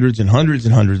hundreds and hundreds and hundreds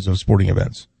and hundreds of sporting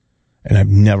events, and I've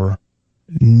never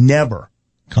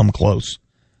come close.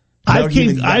 I've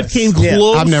came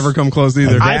close. I've never come close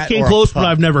either. I've came close, but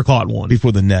I've never caught one.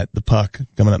 Before the net, the puck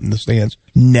coming up in the stands.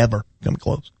 Never come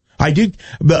close. I did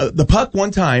the puck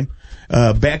one time,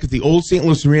 back at the old St.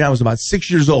 Louis Arena. I was about 6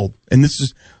 years old, and this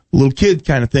is a little kid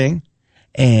kind of thing.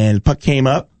 And the puck came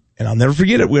up, and I'll never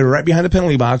forget it. We were right behind the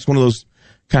penalty box, one of those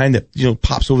kind that,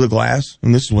 pops over the glass.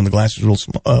 And this is when the glass is real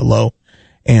low.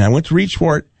 And I went to reach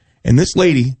for it, and this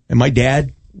lady, and my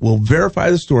dad will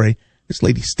verify the story, this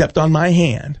lady stepped on my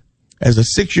hand as a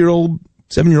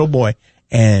 7-year-old boy,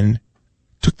 and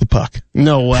took the puck.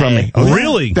 No way. From me. Oh,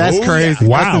 really? That's crazy.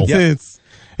 Yeah. Wow. That's intense.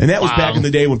 And that was back in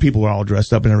the day when people were all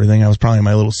dressed up and everything. I was probably in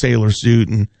my little sailor suit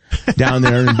and down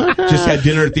there and just had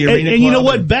dinner at the arena. And you know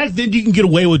what? Back then, you can get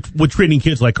away with treating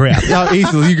kids like crap.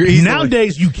 Easily.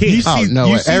 Nowadays, you can't.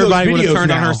 Everybody would have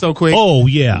turned on her so quick. Oh,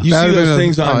 yeah. You see those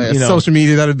things on social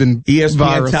media that have been ESPN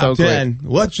viral Top so 10.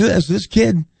 quick. Watch this. This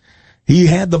kid, he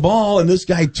had the ball, and this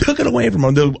guy took it away from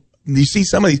him. You see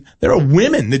some of these. There are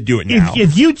women that do it now.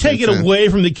 If you take it away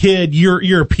from the kid,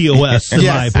 you're a POS, in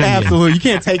my opinion. Absolutely. You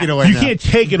can't take it away You can't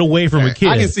take it away from a kid.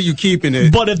 I can see you keeping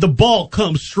it. But if the ball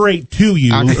comes straight to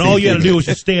you, and all you got to do is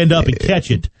just stand up and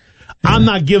catch it, I'm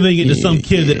not giving it to some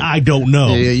kid that I don't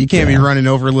know. Yeah, you can't be running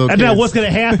over little kids. And now what's going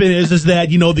to happen is that,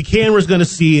 the camera's going to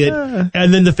see it,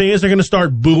 and then the fans are going to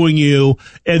start booing you,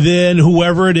 and then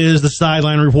whoever it is, the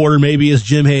sideline reporter, maybe it's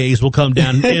Jim Hayes, will come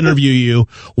down and interview you.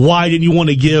 Why didn't you want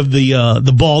to give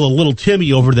the ball to little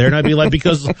Timmy over there? And I'd be like,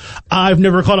 because I've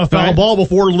never caught a foul ball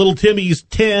before. Little Timmy's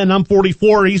 10, I'm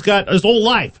 44, he's got his whole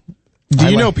life. Do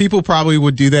you know people probably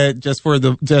would do that just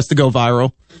to go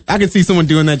viral? I could see someone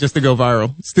doing that just to go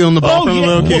viral, stealing the ball from a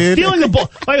little kid. Stealing the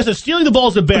ball, like I said, stealing the ball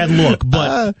is a bad look.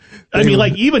 But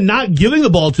even not giving the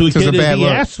ball to a kid if he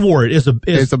asks for it is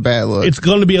it's a bad look. It's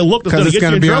going to be a look that's going to get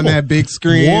you in be trouble. On that big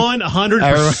screen.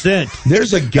 100%.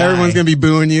 There's a guy. Everyone's going to be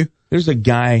booing you. There's a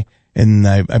guy, and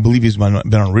I believe he's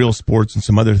been on Real Sports and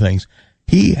some other things.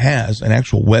 He has an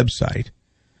actual website.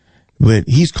 But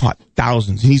he's caught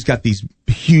thousands, and he's got these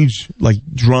huge,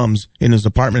 drums in his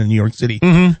apartment in New York City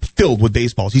filled with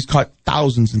baseballs. He's caught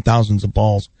thousands and thousands of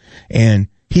balls, and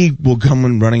he will come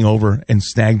in running over and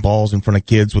snag balls in front of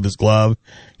kids with his glove.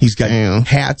 He's got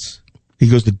hats. He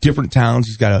goes to different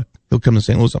towns. He'll come to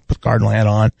St. Louis, put a Cardinal hat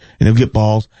on, and he'll get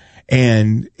balls.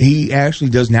 And he actually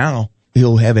does now.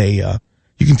 He'll have you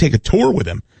can take a tour with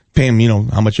him, pay him,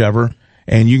 how much ever,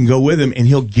 and you can go with him, and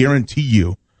he'll guarantee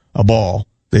you a ball.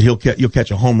 That you'll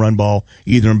catch a home run ball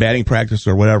either in batting practice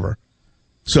or whatever.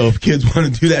 So if kids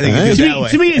want to do that, they can do it that way.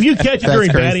 To me, if you catch it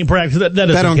during batting practice, that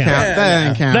doesn't count.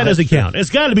 That doesn't count. It's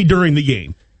got to be during the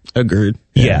game. Agreed.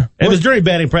 Yeah. If it's during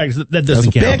batting practice, that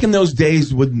doesn't count. Back in those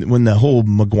days when the whole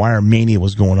McGuire mania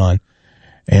was going on.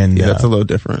 And that's a little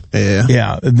different. Yeah.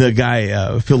 Yeah. The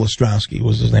guy, Phil Ostrowski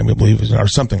was his name, I believe, or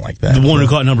something like that. The one who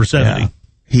caught number 70.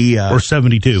 Yeah. Or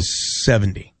 72.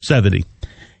 70.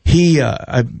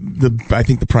 I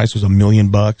think the price was $1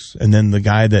 million, and then the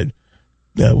guy that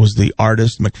was the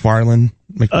artist, McFarlane.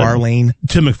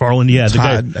 Tim McFarlane, yeah.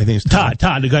 Todd, I think it's Todd.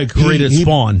 Todd, the guy who created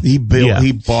Spawn. He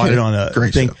bought it on a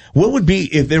thing. Show. What would be,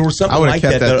 if there was something like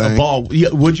that a ball,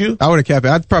 would you? I would have kept it.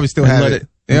 I'd probably still have it.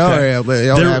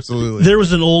 Absolutely. There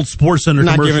was an old Sports Center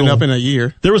commercial. Not giving up in a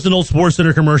year. There was an old Sports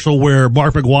Center commercial where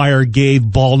Mark McGuire gave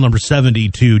ball number 70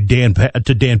 to Dan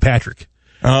Patrick.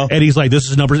 And he's like, this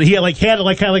is numbers. He had kind of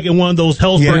like in one of those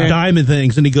Hellsberg diamond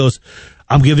things. And he goes,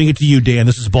 I'm giving it to you, Dan.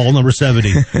 This is ball number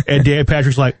 70. And Dan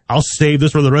Patrick's like, I'll save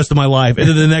this for the rest of my life. And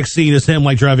then the next scene is him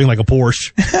driving like a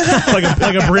Porsche, like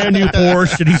a brand new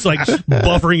Porsche. And he's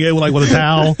buffering it with a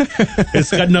towel. It's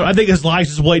got I think his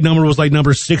license plate number was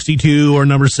number 62 or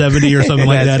number 70 or something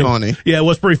like that. That's funny. Yeah, it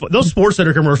was pretty fun. Those Sports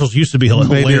Center commercials used to be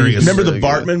hilarious. Remember the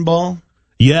Bartman ball?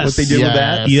 Yes. What they did with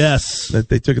that? Yes. That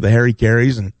they took the Harry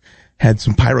Careys and had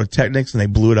some pyrotechnics, and they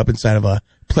blew it up inside of a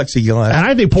plexiglass. And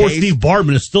I think poor Steve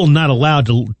Bartman is still not allowed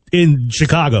to in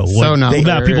Chicago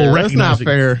without people recognizing. That's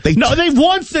not fair. They've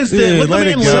won since then. Let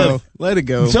the man live. Let it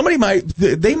go. Somebody might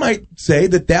say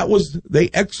that was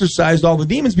they exorcised all the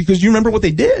demons, because you remember what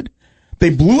they did. They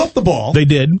blew up the ball. They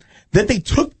did. Then they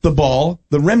took the ball,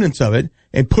 the remnants of it,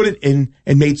 and put it in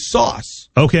and made sauce.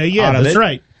 Okay, yeah, that's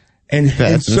right. And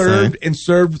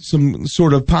served some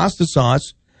sort of pasta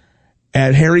sauce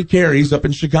at Harry Carey's up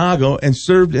in Chicago, and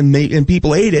served, and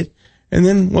people ate it. And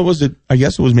then, what was it? I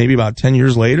guess it was maybe about 10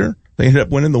 years later, they ended up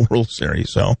winning the World Series.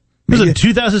 So, it was in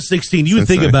 2016. You would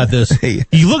think about this.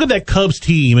 You look at that Cubs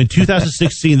team in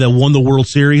 2016 that won the World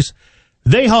Series.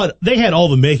 They had all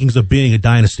the makings of being a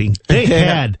dynasty. They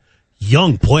had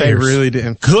young players. They really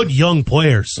did. Good young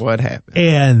players. What happened?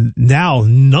 And now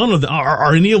none of them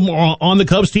are any of them on the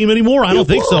Cubs team anymore. I don't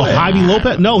think so. Javi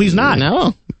Lopez? No, he's not.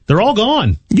 No. They're all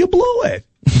gone. You blew it.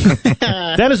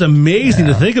 That is amazing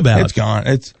to think about. It's gone.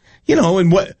 It's,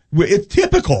 and it's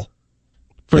typical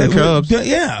for the Cubs.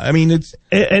 Yeah. I mean,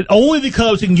 and only the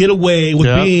Cubs can get away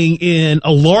with being in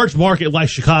a large market like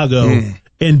Chicago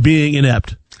and being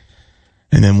inept.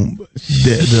 And then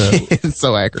it's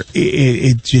so accurate.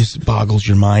 It just boggles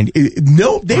your mind.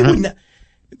 They would not.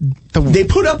 They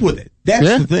put up with it.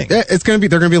 That's the thing.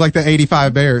 They're gonna be like the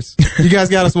 '85 Bears. You guys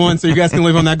got us one, so you guys can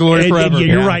live on that glory forever. And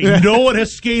you're right. No one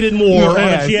has skated more on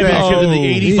a championship than the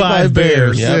 '85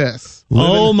 Bears. Yes.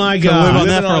 Oh my God! Live on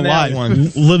that for a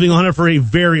life. Living on it for a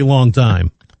very long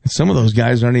time. And some of those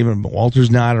guys aren't even, Walter's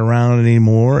not around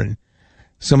anymore, and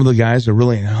some of the guys are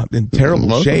really in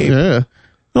terrible shape. Yeah.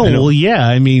 Oh, well, yeah.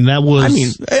 I mean, that was... I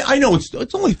mean, I know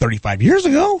it's only 35 years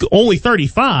ago. Only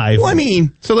 35? Well, I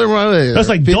mean... So they were, that's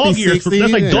like 50, dog years.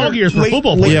 That's like dog years for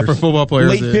football players. Yeah, for football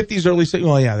players. Late 50s, early 60s.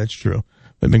 Well, yeah, that's true.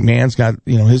 But McMahon's got,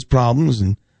 his problems,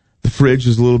 and the fridge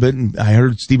is a little bit, and I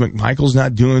heard Steve McMichael's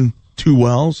not doing too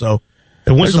well, so...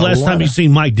 And when's the last time you've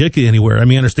seen Mike Ditka anywhere? I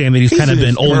mean, I understand that he's kind of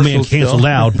been old man canceled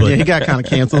out, but... Yeah, he got kind of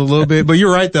canceled a little bit, but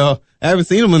you're right, though. I haven't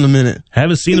seen him in a minute.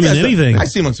 Haven't seen him in anything. I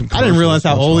seen him on some I didn't realize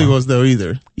how old he was, though,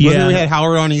 either. Yeah. We had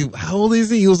Howard on. How old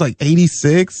is he? He was like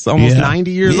 86, almost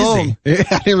 90 years old. Yeah,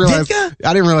 I didn't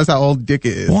realize how old Ditka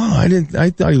is. Wow,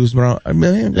 I thought he was around, I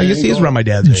guess he is around my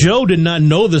dad's age. Joe did not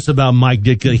know this about Mike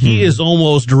Ditka. He is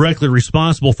almost directly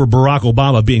responsible for Barack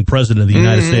Obama being president of the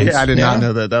United States. Yeah, I did not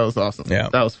know that. That was awesome. Yeah.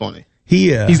 That was funny.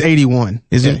 He's 81.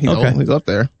 Is he? He's Okay. old. He's up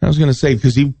there. I was going to say,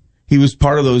 because he was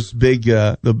part of those big,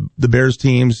 the Bears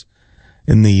teams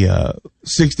in the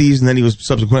 60s, and then he was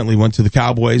subsequently went to the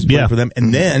Cowboys, played for them,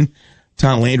 and then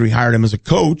Tom Landry hired him as a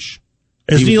coach.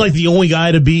 Is he like the only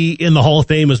guy to be in the Hall of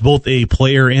Fame as both a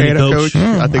player and a coach?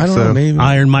 I think so. Know, maybe.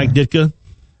 Iron Mike Ditka?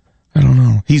 I don't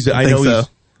know. I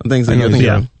think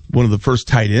so. One of the first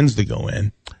tight ends to go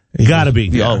in. Gotta be.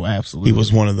 Yeah. Oh, absolutely. He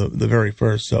was one of the very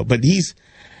first. So, but he's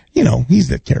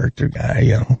the character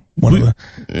guy, one of the.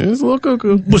 It's a little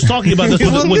cuckoo. Was talking about this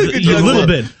with a little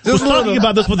bit. Was talking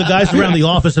about this with the guys around the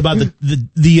office about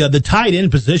the tight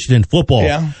end position in football.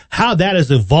 Yeah. How that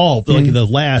has evolved like in the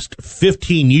last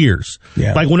 15 years.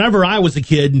 Yeah. Like whenever I was a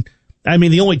kid, I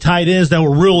mean, the only tight ends that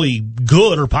were really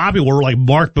good or popular were like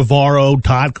Mark Bavaro,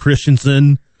 Todd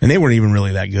Christensen. And they weren't even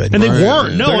really that good. And they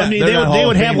weren't. No, I mean, they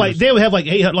would have like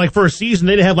 800, like for a season,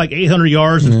 they'd have like 800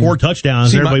 yards and 4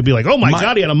 touchdowns. Everybody would be like, oh my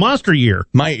God, he had a monster year.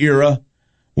 My era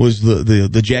was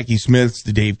the Jackie Smiths,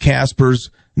 the Dave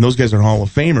Caspers, and those guys are Hall of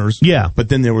Famers. Yeah. But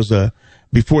then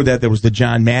before that, there was the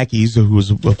John Mackeys, who was,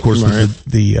 of course,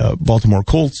 the Baltimore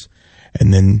Colts,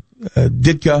 and then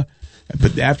Ditka.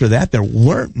 But after that, there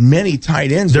weren't many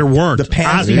tight ends. There weren't. The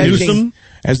pass Ozzie Newsome,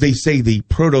 as they say, the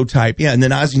prototype. Yeah, and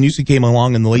then Ozzie Newsome came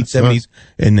along in the late 70s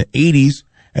and the 80s,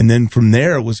 and then from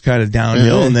there it was kind of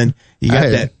downhill, and then you got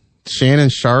that. Shannon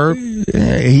Sharp,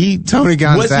 Tony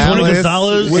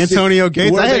Gonzalez, Antonio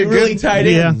Gates. Were they really tight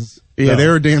ends? Yeah, they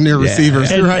were damn near receivers.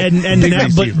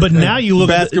 But now you look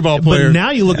basketball players. But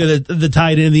now you look at the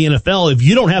tight end in the NFL. If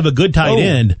you don't have a good tight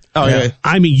end,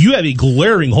 I mean, you have a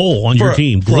glaring hole on your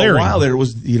team. For a while there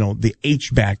was, the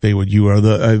H back they would use.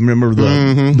 I remember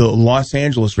the Los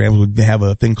Angeles Rams would have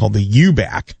a thing called the U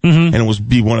back, and it would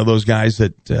be one of those guys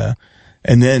that,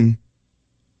 and then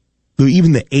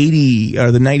even the 80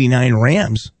 or the 99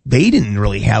 Rams, they didn't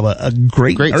really have a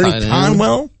great Ernie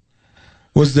Conwell.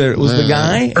 Was the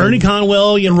guy Ernie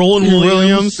Conwell and Roland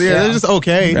Williams? Yeah, they're just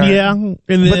okay. Yeah,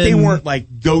 but they weren't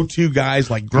like go-to guys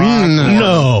like Gronk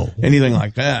or anything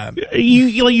like that.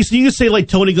 You could say like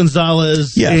Tony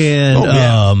Gonzalez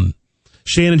and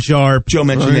Shannon Sharp. Joe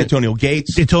mentioned Antonio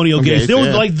Gates. There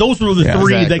was those were the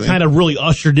three that kind of really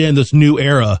ushered in this new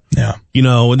era. Yeah,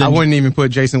 and then I wouldn't even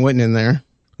put Jason Witten in there.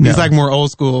 He's like more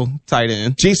old school tight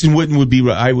end. Jason Witten would be.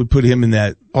 I would put him in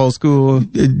that old school.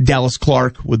 Dallas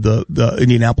Clark with the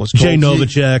Indianapolis Colts. Jay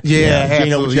Novacek.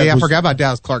 I forgot about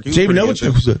Dallas Clark. Jay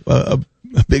Novacek was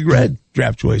a big red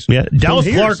draft choice. Yeah, Dallas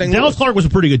Clark was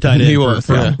a pretty good tight end. He was.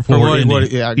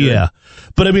 Yeah.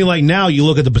 But I mean, like now you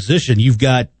look at the position. You've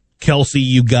got Kelsey.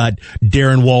 You've got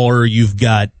Darren Waller. You've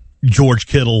got George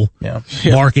Kittle,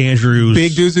 Mark Andrews.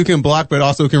 Big dudes who can block, but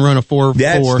also can run a 4-4.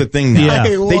 That's the thing now. Yeah.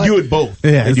 They do it both.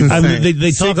 Yeah,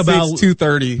 they talk about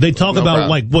 230. They talk about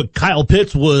like what Kyle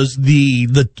Pitts was the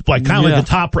like the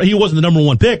top. He wasn't the number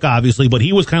one pick, obviously, but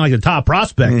he was kind of like the top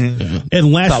prospect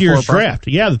in last year's draft.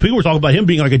 Yeah, the people were talking about him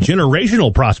being like a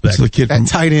generational prospect. So the kid that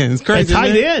tight end is crazy.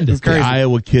 Tight end, it's crazy. The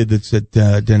Iowa kid that's at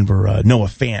Denver, Noah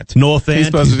Fant. He's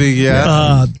supposed to be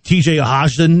T.J.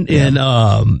 Hodgson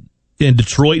in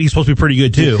Detroit. He's supposed to be pretty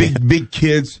good too. Big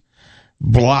kids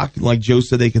block, like Joe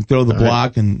said, they can throw the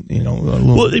block and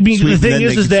the thing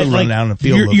is that like down the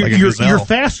field you're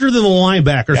faster than the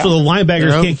linebacker, so the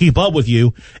linebackers can't keep up with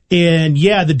you. And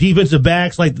the defensive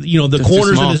backs, like the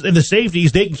corners and the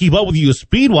safeties, they can keep up with you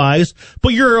speed wise, but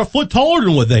you're a foot taller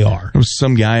than what they are. There was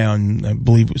some guy on, I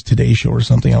believe it was Today Show or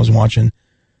something I was watching.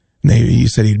 He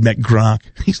said he'd met Gronk.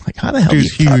 He's like, how the hell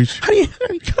Dude's huge. How do you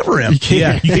cover him? You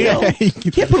can't.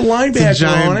 You can't put a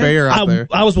linebacker on bear out there.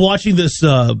 I was watching this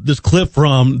clip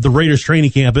from the Raiders training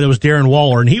camp, and it was Darren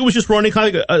Waller, and he was just running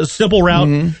kind of like a simple route,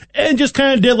 and just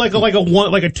kind of did like a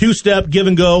 2-step give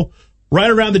and go, right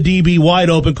around the DB, wide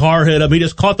open, Carr hit him. He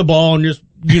just caught the ball and just,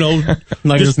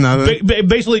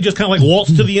 basically just kind of like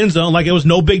waltzed to the end zone like it was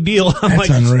no big deal. I'm That's like,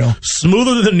 unreal.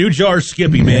 Smoother than the new jar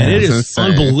Skippy, man. Yeah, it is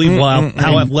insane. unbelievable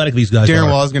how athletic these guys Darren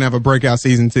are. Wall's going to have a breakout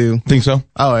season, too. Think so?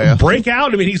 Oh, yeah.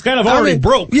 Breakout? I mean, he's kind of already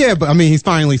broke. Yeah, but I mean, he's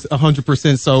finally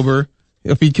 100% sober.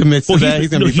 If he commits to that,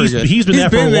 he's going to be pretty good. He's been there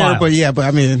for a while. But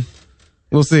I mean,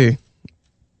 we'll see.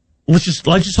 Let's just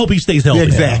hope he stays healthy. Yeah,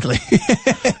 exactly.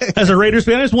 As a Raiders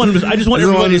fan, I just want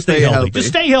everybody to stay healthy. Just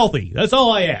stay healthy. That's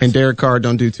all I ask. And Derek Carr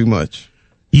don't do too much.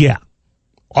 Yeah.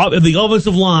 The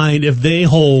offensive line, if they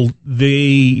hold,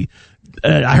 I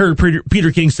heard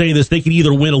Peter King say this, they can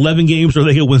either win 11 games or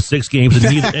they can win 6 games,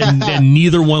 and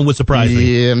neither one would surprise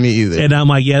me. Yeah, me either. And I'm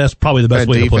like, yeah, that's probably the best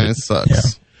way to put it. Sucks. Yeah.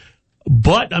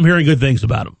 But I'm hearing good things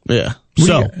about him. Yeah.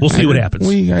 So we'll see what happens.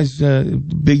 Well, you guys,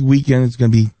 big weekend. It's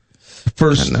going to be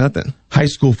first high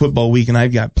school football week, and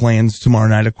I've got plans tomorrow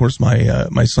night. Of course,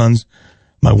 my son's,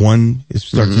 my one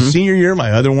starts his senior year, my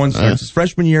other one starts his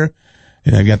freshman year,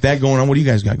 and I've got that going on. What do you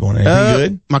guys got going on?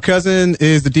 Anything good? My cousin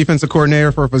is the defensive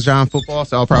coordinator for Vashon football,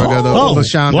 so I'll probably go to the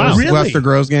Vashon Webster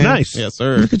Groves game. Nice. Yes,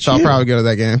 sir. So I'll probably go to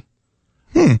that game.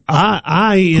 Who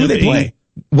Who they play?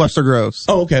 Webster Groves.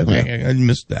 Oh, okay. I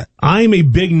missed that. I'm a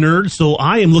big nerd, so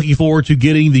I am looking forward to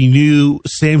getting the new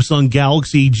Samsung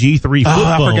Galaxy G3 flip phone.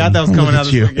 I forgot that was coming out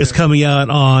this weekend. It's coming out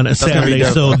on a Saturday,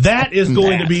 so that is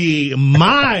going to be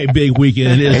my big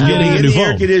weekend, is getting a new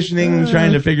air phone. conditioning,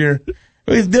 trying to figure.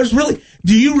 Do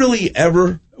you really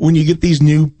ever, when you get these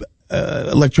new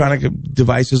electronic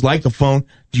devices like a phone,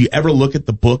 do you ever look at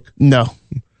the book? No.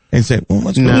 And say, well,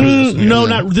 let's go through this.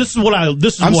 Not this is what I I'm do.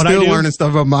 still learning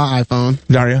stuff about my iPhone.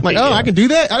 Are you? Like, I can do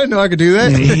that? I didn't know I could do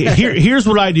that. Here's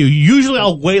what I do. Usually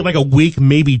I'll wait like a week,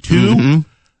 maybe 2.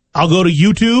 I'll go to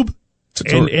YouTube.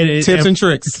 And tips and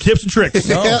tricks. Tips and tricks.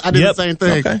 I did the same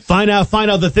thing. Okay. Find out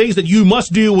the things that you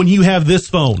must do when you have this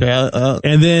phone.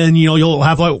 And then, you'll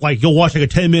have you'll watch like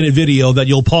a 10-minute video that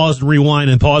you'll pause and rewind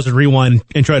and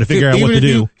try to figure out what to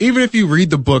do. Even if you read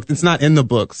the book, it's not in the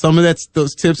book. Some of that's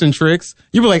those tips and tricks.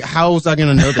 You were like, how was I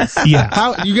going to know this? Yeah.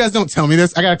 How, you guys don't tell me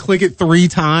this. I got to click it 3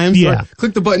 times. Yeah.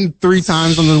 Click the button 3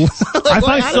 times on the,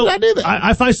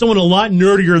 I find someone a lot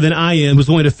nerdier than I am who's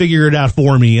going to figure it out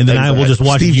for me, and then I will just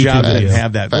watch Steve YouTube Jobs video. didn't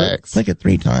have that. Facts. Click it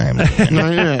 3 times.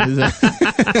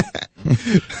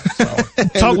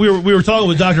 We were talking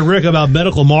with Dr. Rick about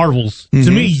medical marvels.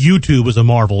 To me, YouTube is a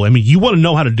marvel. I mean, you want to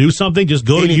know how to do something, just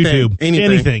go to YouTube.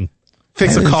 Anything.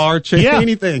 Fix a car, change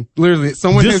anything. Literally,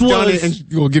 someone has done it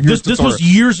and will give you a tutorial. This was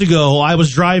years ago. I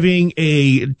was driving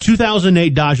a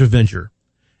 2008 Dodge Avenger,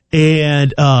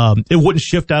 and it wouldn't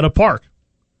shift out of park.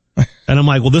 And I'm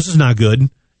like, well, this is not good.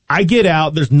 I get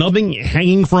out. There's nothing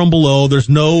hanging from below. There's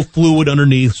no fluid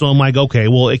underneath. So I'm like, okay,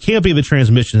 well, it can't be the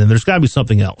transmission. Then there's got to be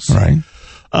something else. Right.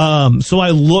 So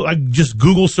I just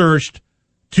Google searched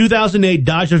 2008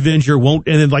 Dodge Avenger and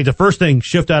then the first thing,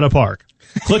 shift out of park.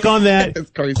 Click on that.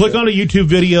 Click on a YouTube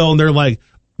video, and they're like,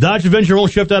 Dodge Avenger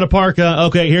won't shift out of park.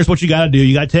 Okay, here's what you got to do.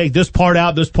 You got to take this part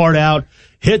out,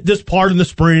 hit this part in the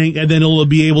spring, and then it'll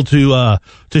be able to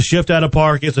shift out of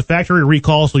park. It's a factory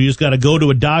recall, so you just got to go to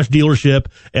a Dodge dealership,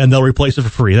 and they'll replace it for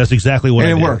free. That's exactly what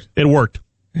I did. Worked. It worked.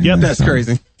 Yep. That's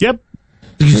crazy. Yep.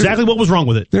 Exactly what was wrong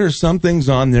with it. There are some things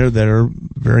on there that are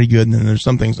very good, and then there's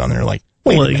some things on there like,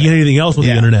 well, you get anything else with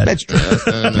the internet. That's true.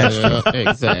 That's true.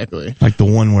 Exactly. Like the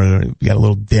one where you got a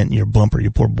little dent in your bumper, you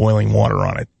pour boiling water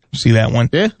on it. You see that one?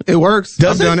 Yeah, it works.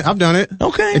 I've done it.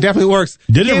 Okay. It definitely works.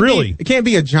 Did it really? It can't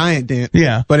be a giant dent.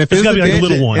 Yeah. But if it's got to be like a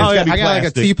little one. Oh, yeah. I I got like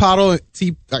a tea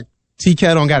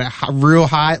kettle and got it real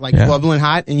hot, bubbling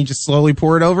hot, and you just slowly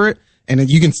pour it over it. And then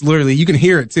you can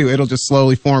hear it too. It'll just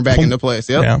slowly form back into place.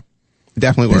 Yep. Yeah. It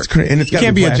definitely works. And it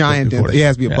can't be a giant dent. It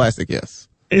has to be a plastic, yes.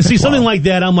 And see, something like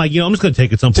that, I'm like, I'm just going to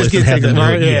take it someplace and have them do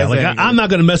it. Yeah, exactly. I'm not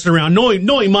going to mess around.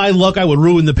 Knowing my luck, I would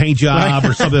ruin the paint job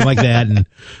or something like that, and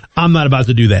I'm not about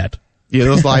to do that. Yeah,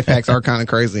 those life hacks are kind of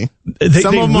crazy.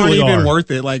 Some of them aren't even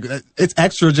worth it. Like, it's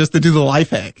extra just to do the life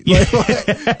hack.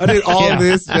 I did all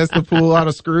this just to pull out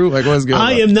a screw. Like, what's good?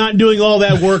 I am not doing all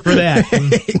that work for that.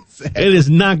 Exactly. It is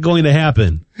not going to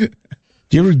happen. Do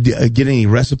you ever get any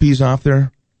recipes off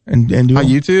there and do on them?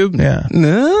 YouTube? Yeah.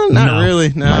 No, not really.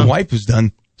 No. My wife has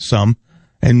done some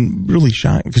and really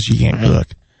shocked because she can't cook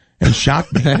and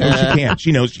shocked me. No, she can't.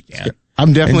 She knows she can't.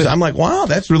 I'm like, wow,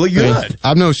 that's really good.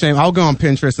 I'm no shame. I'll go on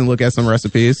Pinterest and look at some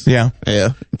recipes. Yeah.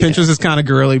 Pinterest is kind of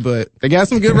girly, but they got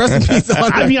some good recipes on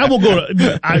there. I mean, I will go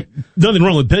to, nothing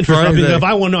wrong with Pinterest. Right, I mean, if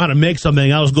I want to know how to make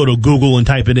something, I'll just go to Google and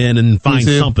type it in and find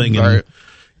something. And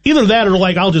either that or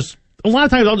I'll a lot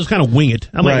of times I'll just kind of wing it.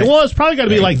 I'm Right. like, well, it's probably got to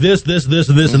be like this, and this.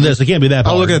 It can't be that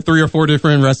hard. I'll look at 3 or 4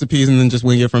 different recipes and then just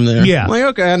wing it from there. Yeah. I'm like,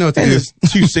 okay, I know what to And do. there's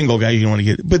 2 single guys you don't want to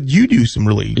get, but you do some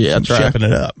really some try. chefing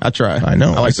it up. I try. I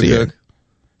know. I like to see cook. it.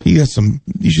 He got some.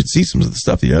 You should see some of the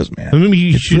stuff he does, man. Maybe you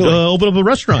It's should really- open up a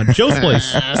restaurant, Joe's Place.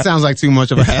 Sounds like too much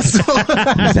of a hassle.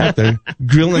 He's out there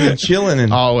grilling and chilling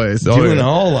and Always. doing a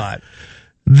whole lot.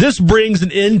 This brings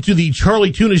an end to the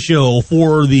Charlie Tuna Show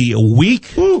for the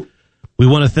week. Woo. We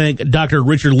want to thank Dr.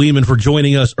 Richard Lehman for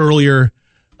joining us earlier.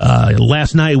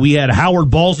 Last night we had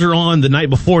Howard Balzer on. The night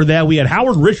before that we had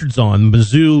Howard Richards on.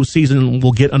 Mizzou season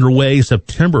will get underway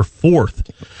September 4th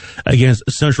against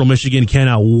Central Michigan.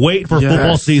 Cannot wait for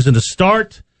football season to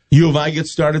start. U of I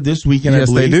gets started this weekend, I Yes,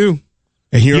 believe. they do.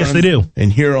 And here Yes, on, they do.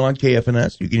 And here on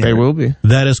KFNS, you can They hear it. will be.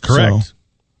 That is correct. So,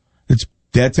 it's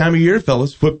that time of year,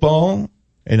 fellas. Football,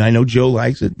 and I know Joe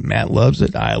likes it. Matt loves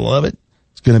it. I love it.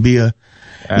 It's going to be a,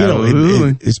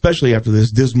 especially after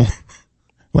this dismal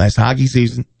last hockey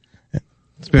season.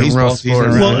 It's been baseball rough season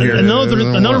sports. around Well, here.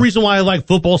 another reason why I like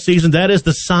football season, that is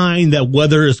the sign that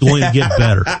weather is going to get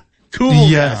better. Cool.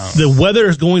 Yes. The weather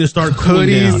is going to start cooling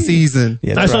Hoodie down. season.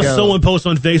 Yeah, I saw right. someone post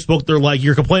on Facebook, they're like,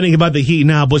 you're complaining about the heat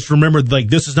now, but just remember, like,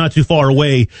 this is not too far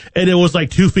away. And it was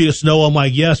like 2 feet of snow. I'm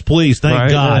like, yes, please, thank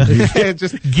Right, God. yeah.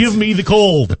 Just Give me the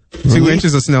cold. 2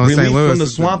 inches of snow in Relief St. Louis. from the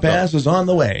swamp ass is on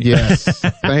the way. Yes.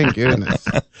 Thank goodness.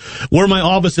 Where my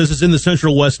office is in the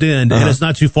Central West End, and it's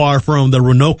not too far from the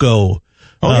Renoco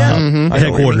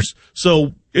headquarters.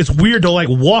 So it's weird to like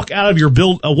walk out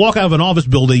of an office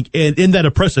building and in that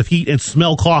oppressive heat and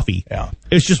smell coffee. Yeah.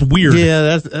 It's just weird.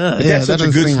 That's that's such a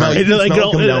doesn't good seem smell.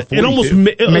 right. It almost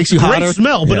Makes you great hotter?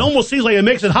 smell, but Yeah. it almost seems like it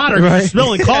makes it hotter Right.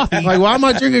 smelling coffee. Like, why am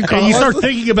I drinking coffee? And you start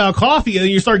thinking about coffee, and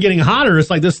then you start getting hotter. It's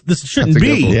like this shouldn't That's a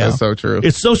good be. one. That's so true.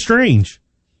 It's so strange.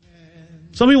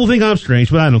 Some people think I'm strange,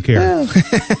 but I don't care.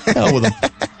 Hell with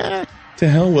them. To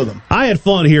hell with them. I had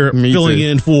fun here Me filling too.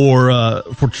 in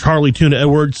for Charlie Tuna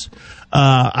Edwards.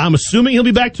 I'm assuming he'll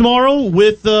be back tomorrow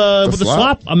with the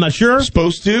slop. I'm not sure.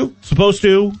 Supposed to.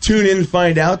 Tune in and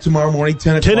find out tomorrow morning,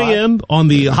 10 o'clock. 10 a.m. on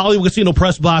the Hollywood Casino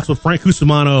Press Box with Frank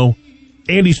Cusimano,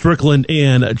 Andy Strickland,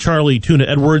 and Charlie Tuna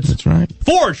Edwards. That's right.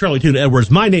 For Charlie Tuna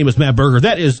Edwards, my name is Matt Berger.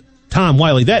 That is Tom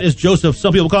Wiley. That is Joseph.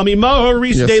 Some people call me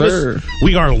Maurice Yes, Davis. sir.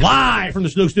 We are live from the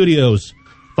Snook Studios,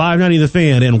 590 The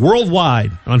Fan, and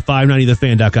worldwide on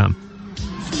 590thefan.com.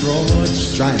 Broad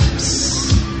stripes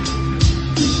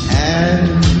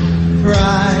and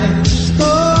bright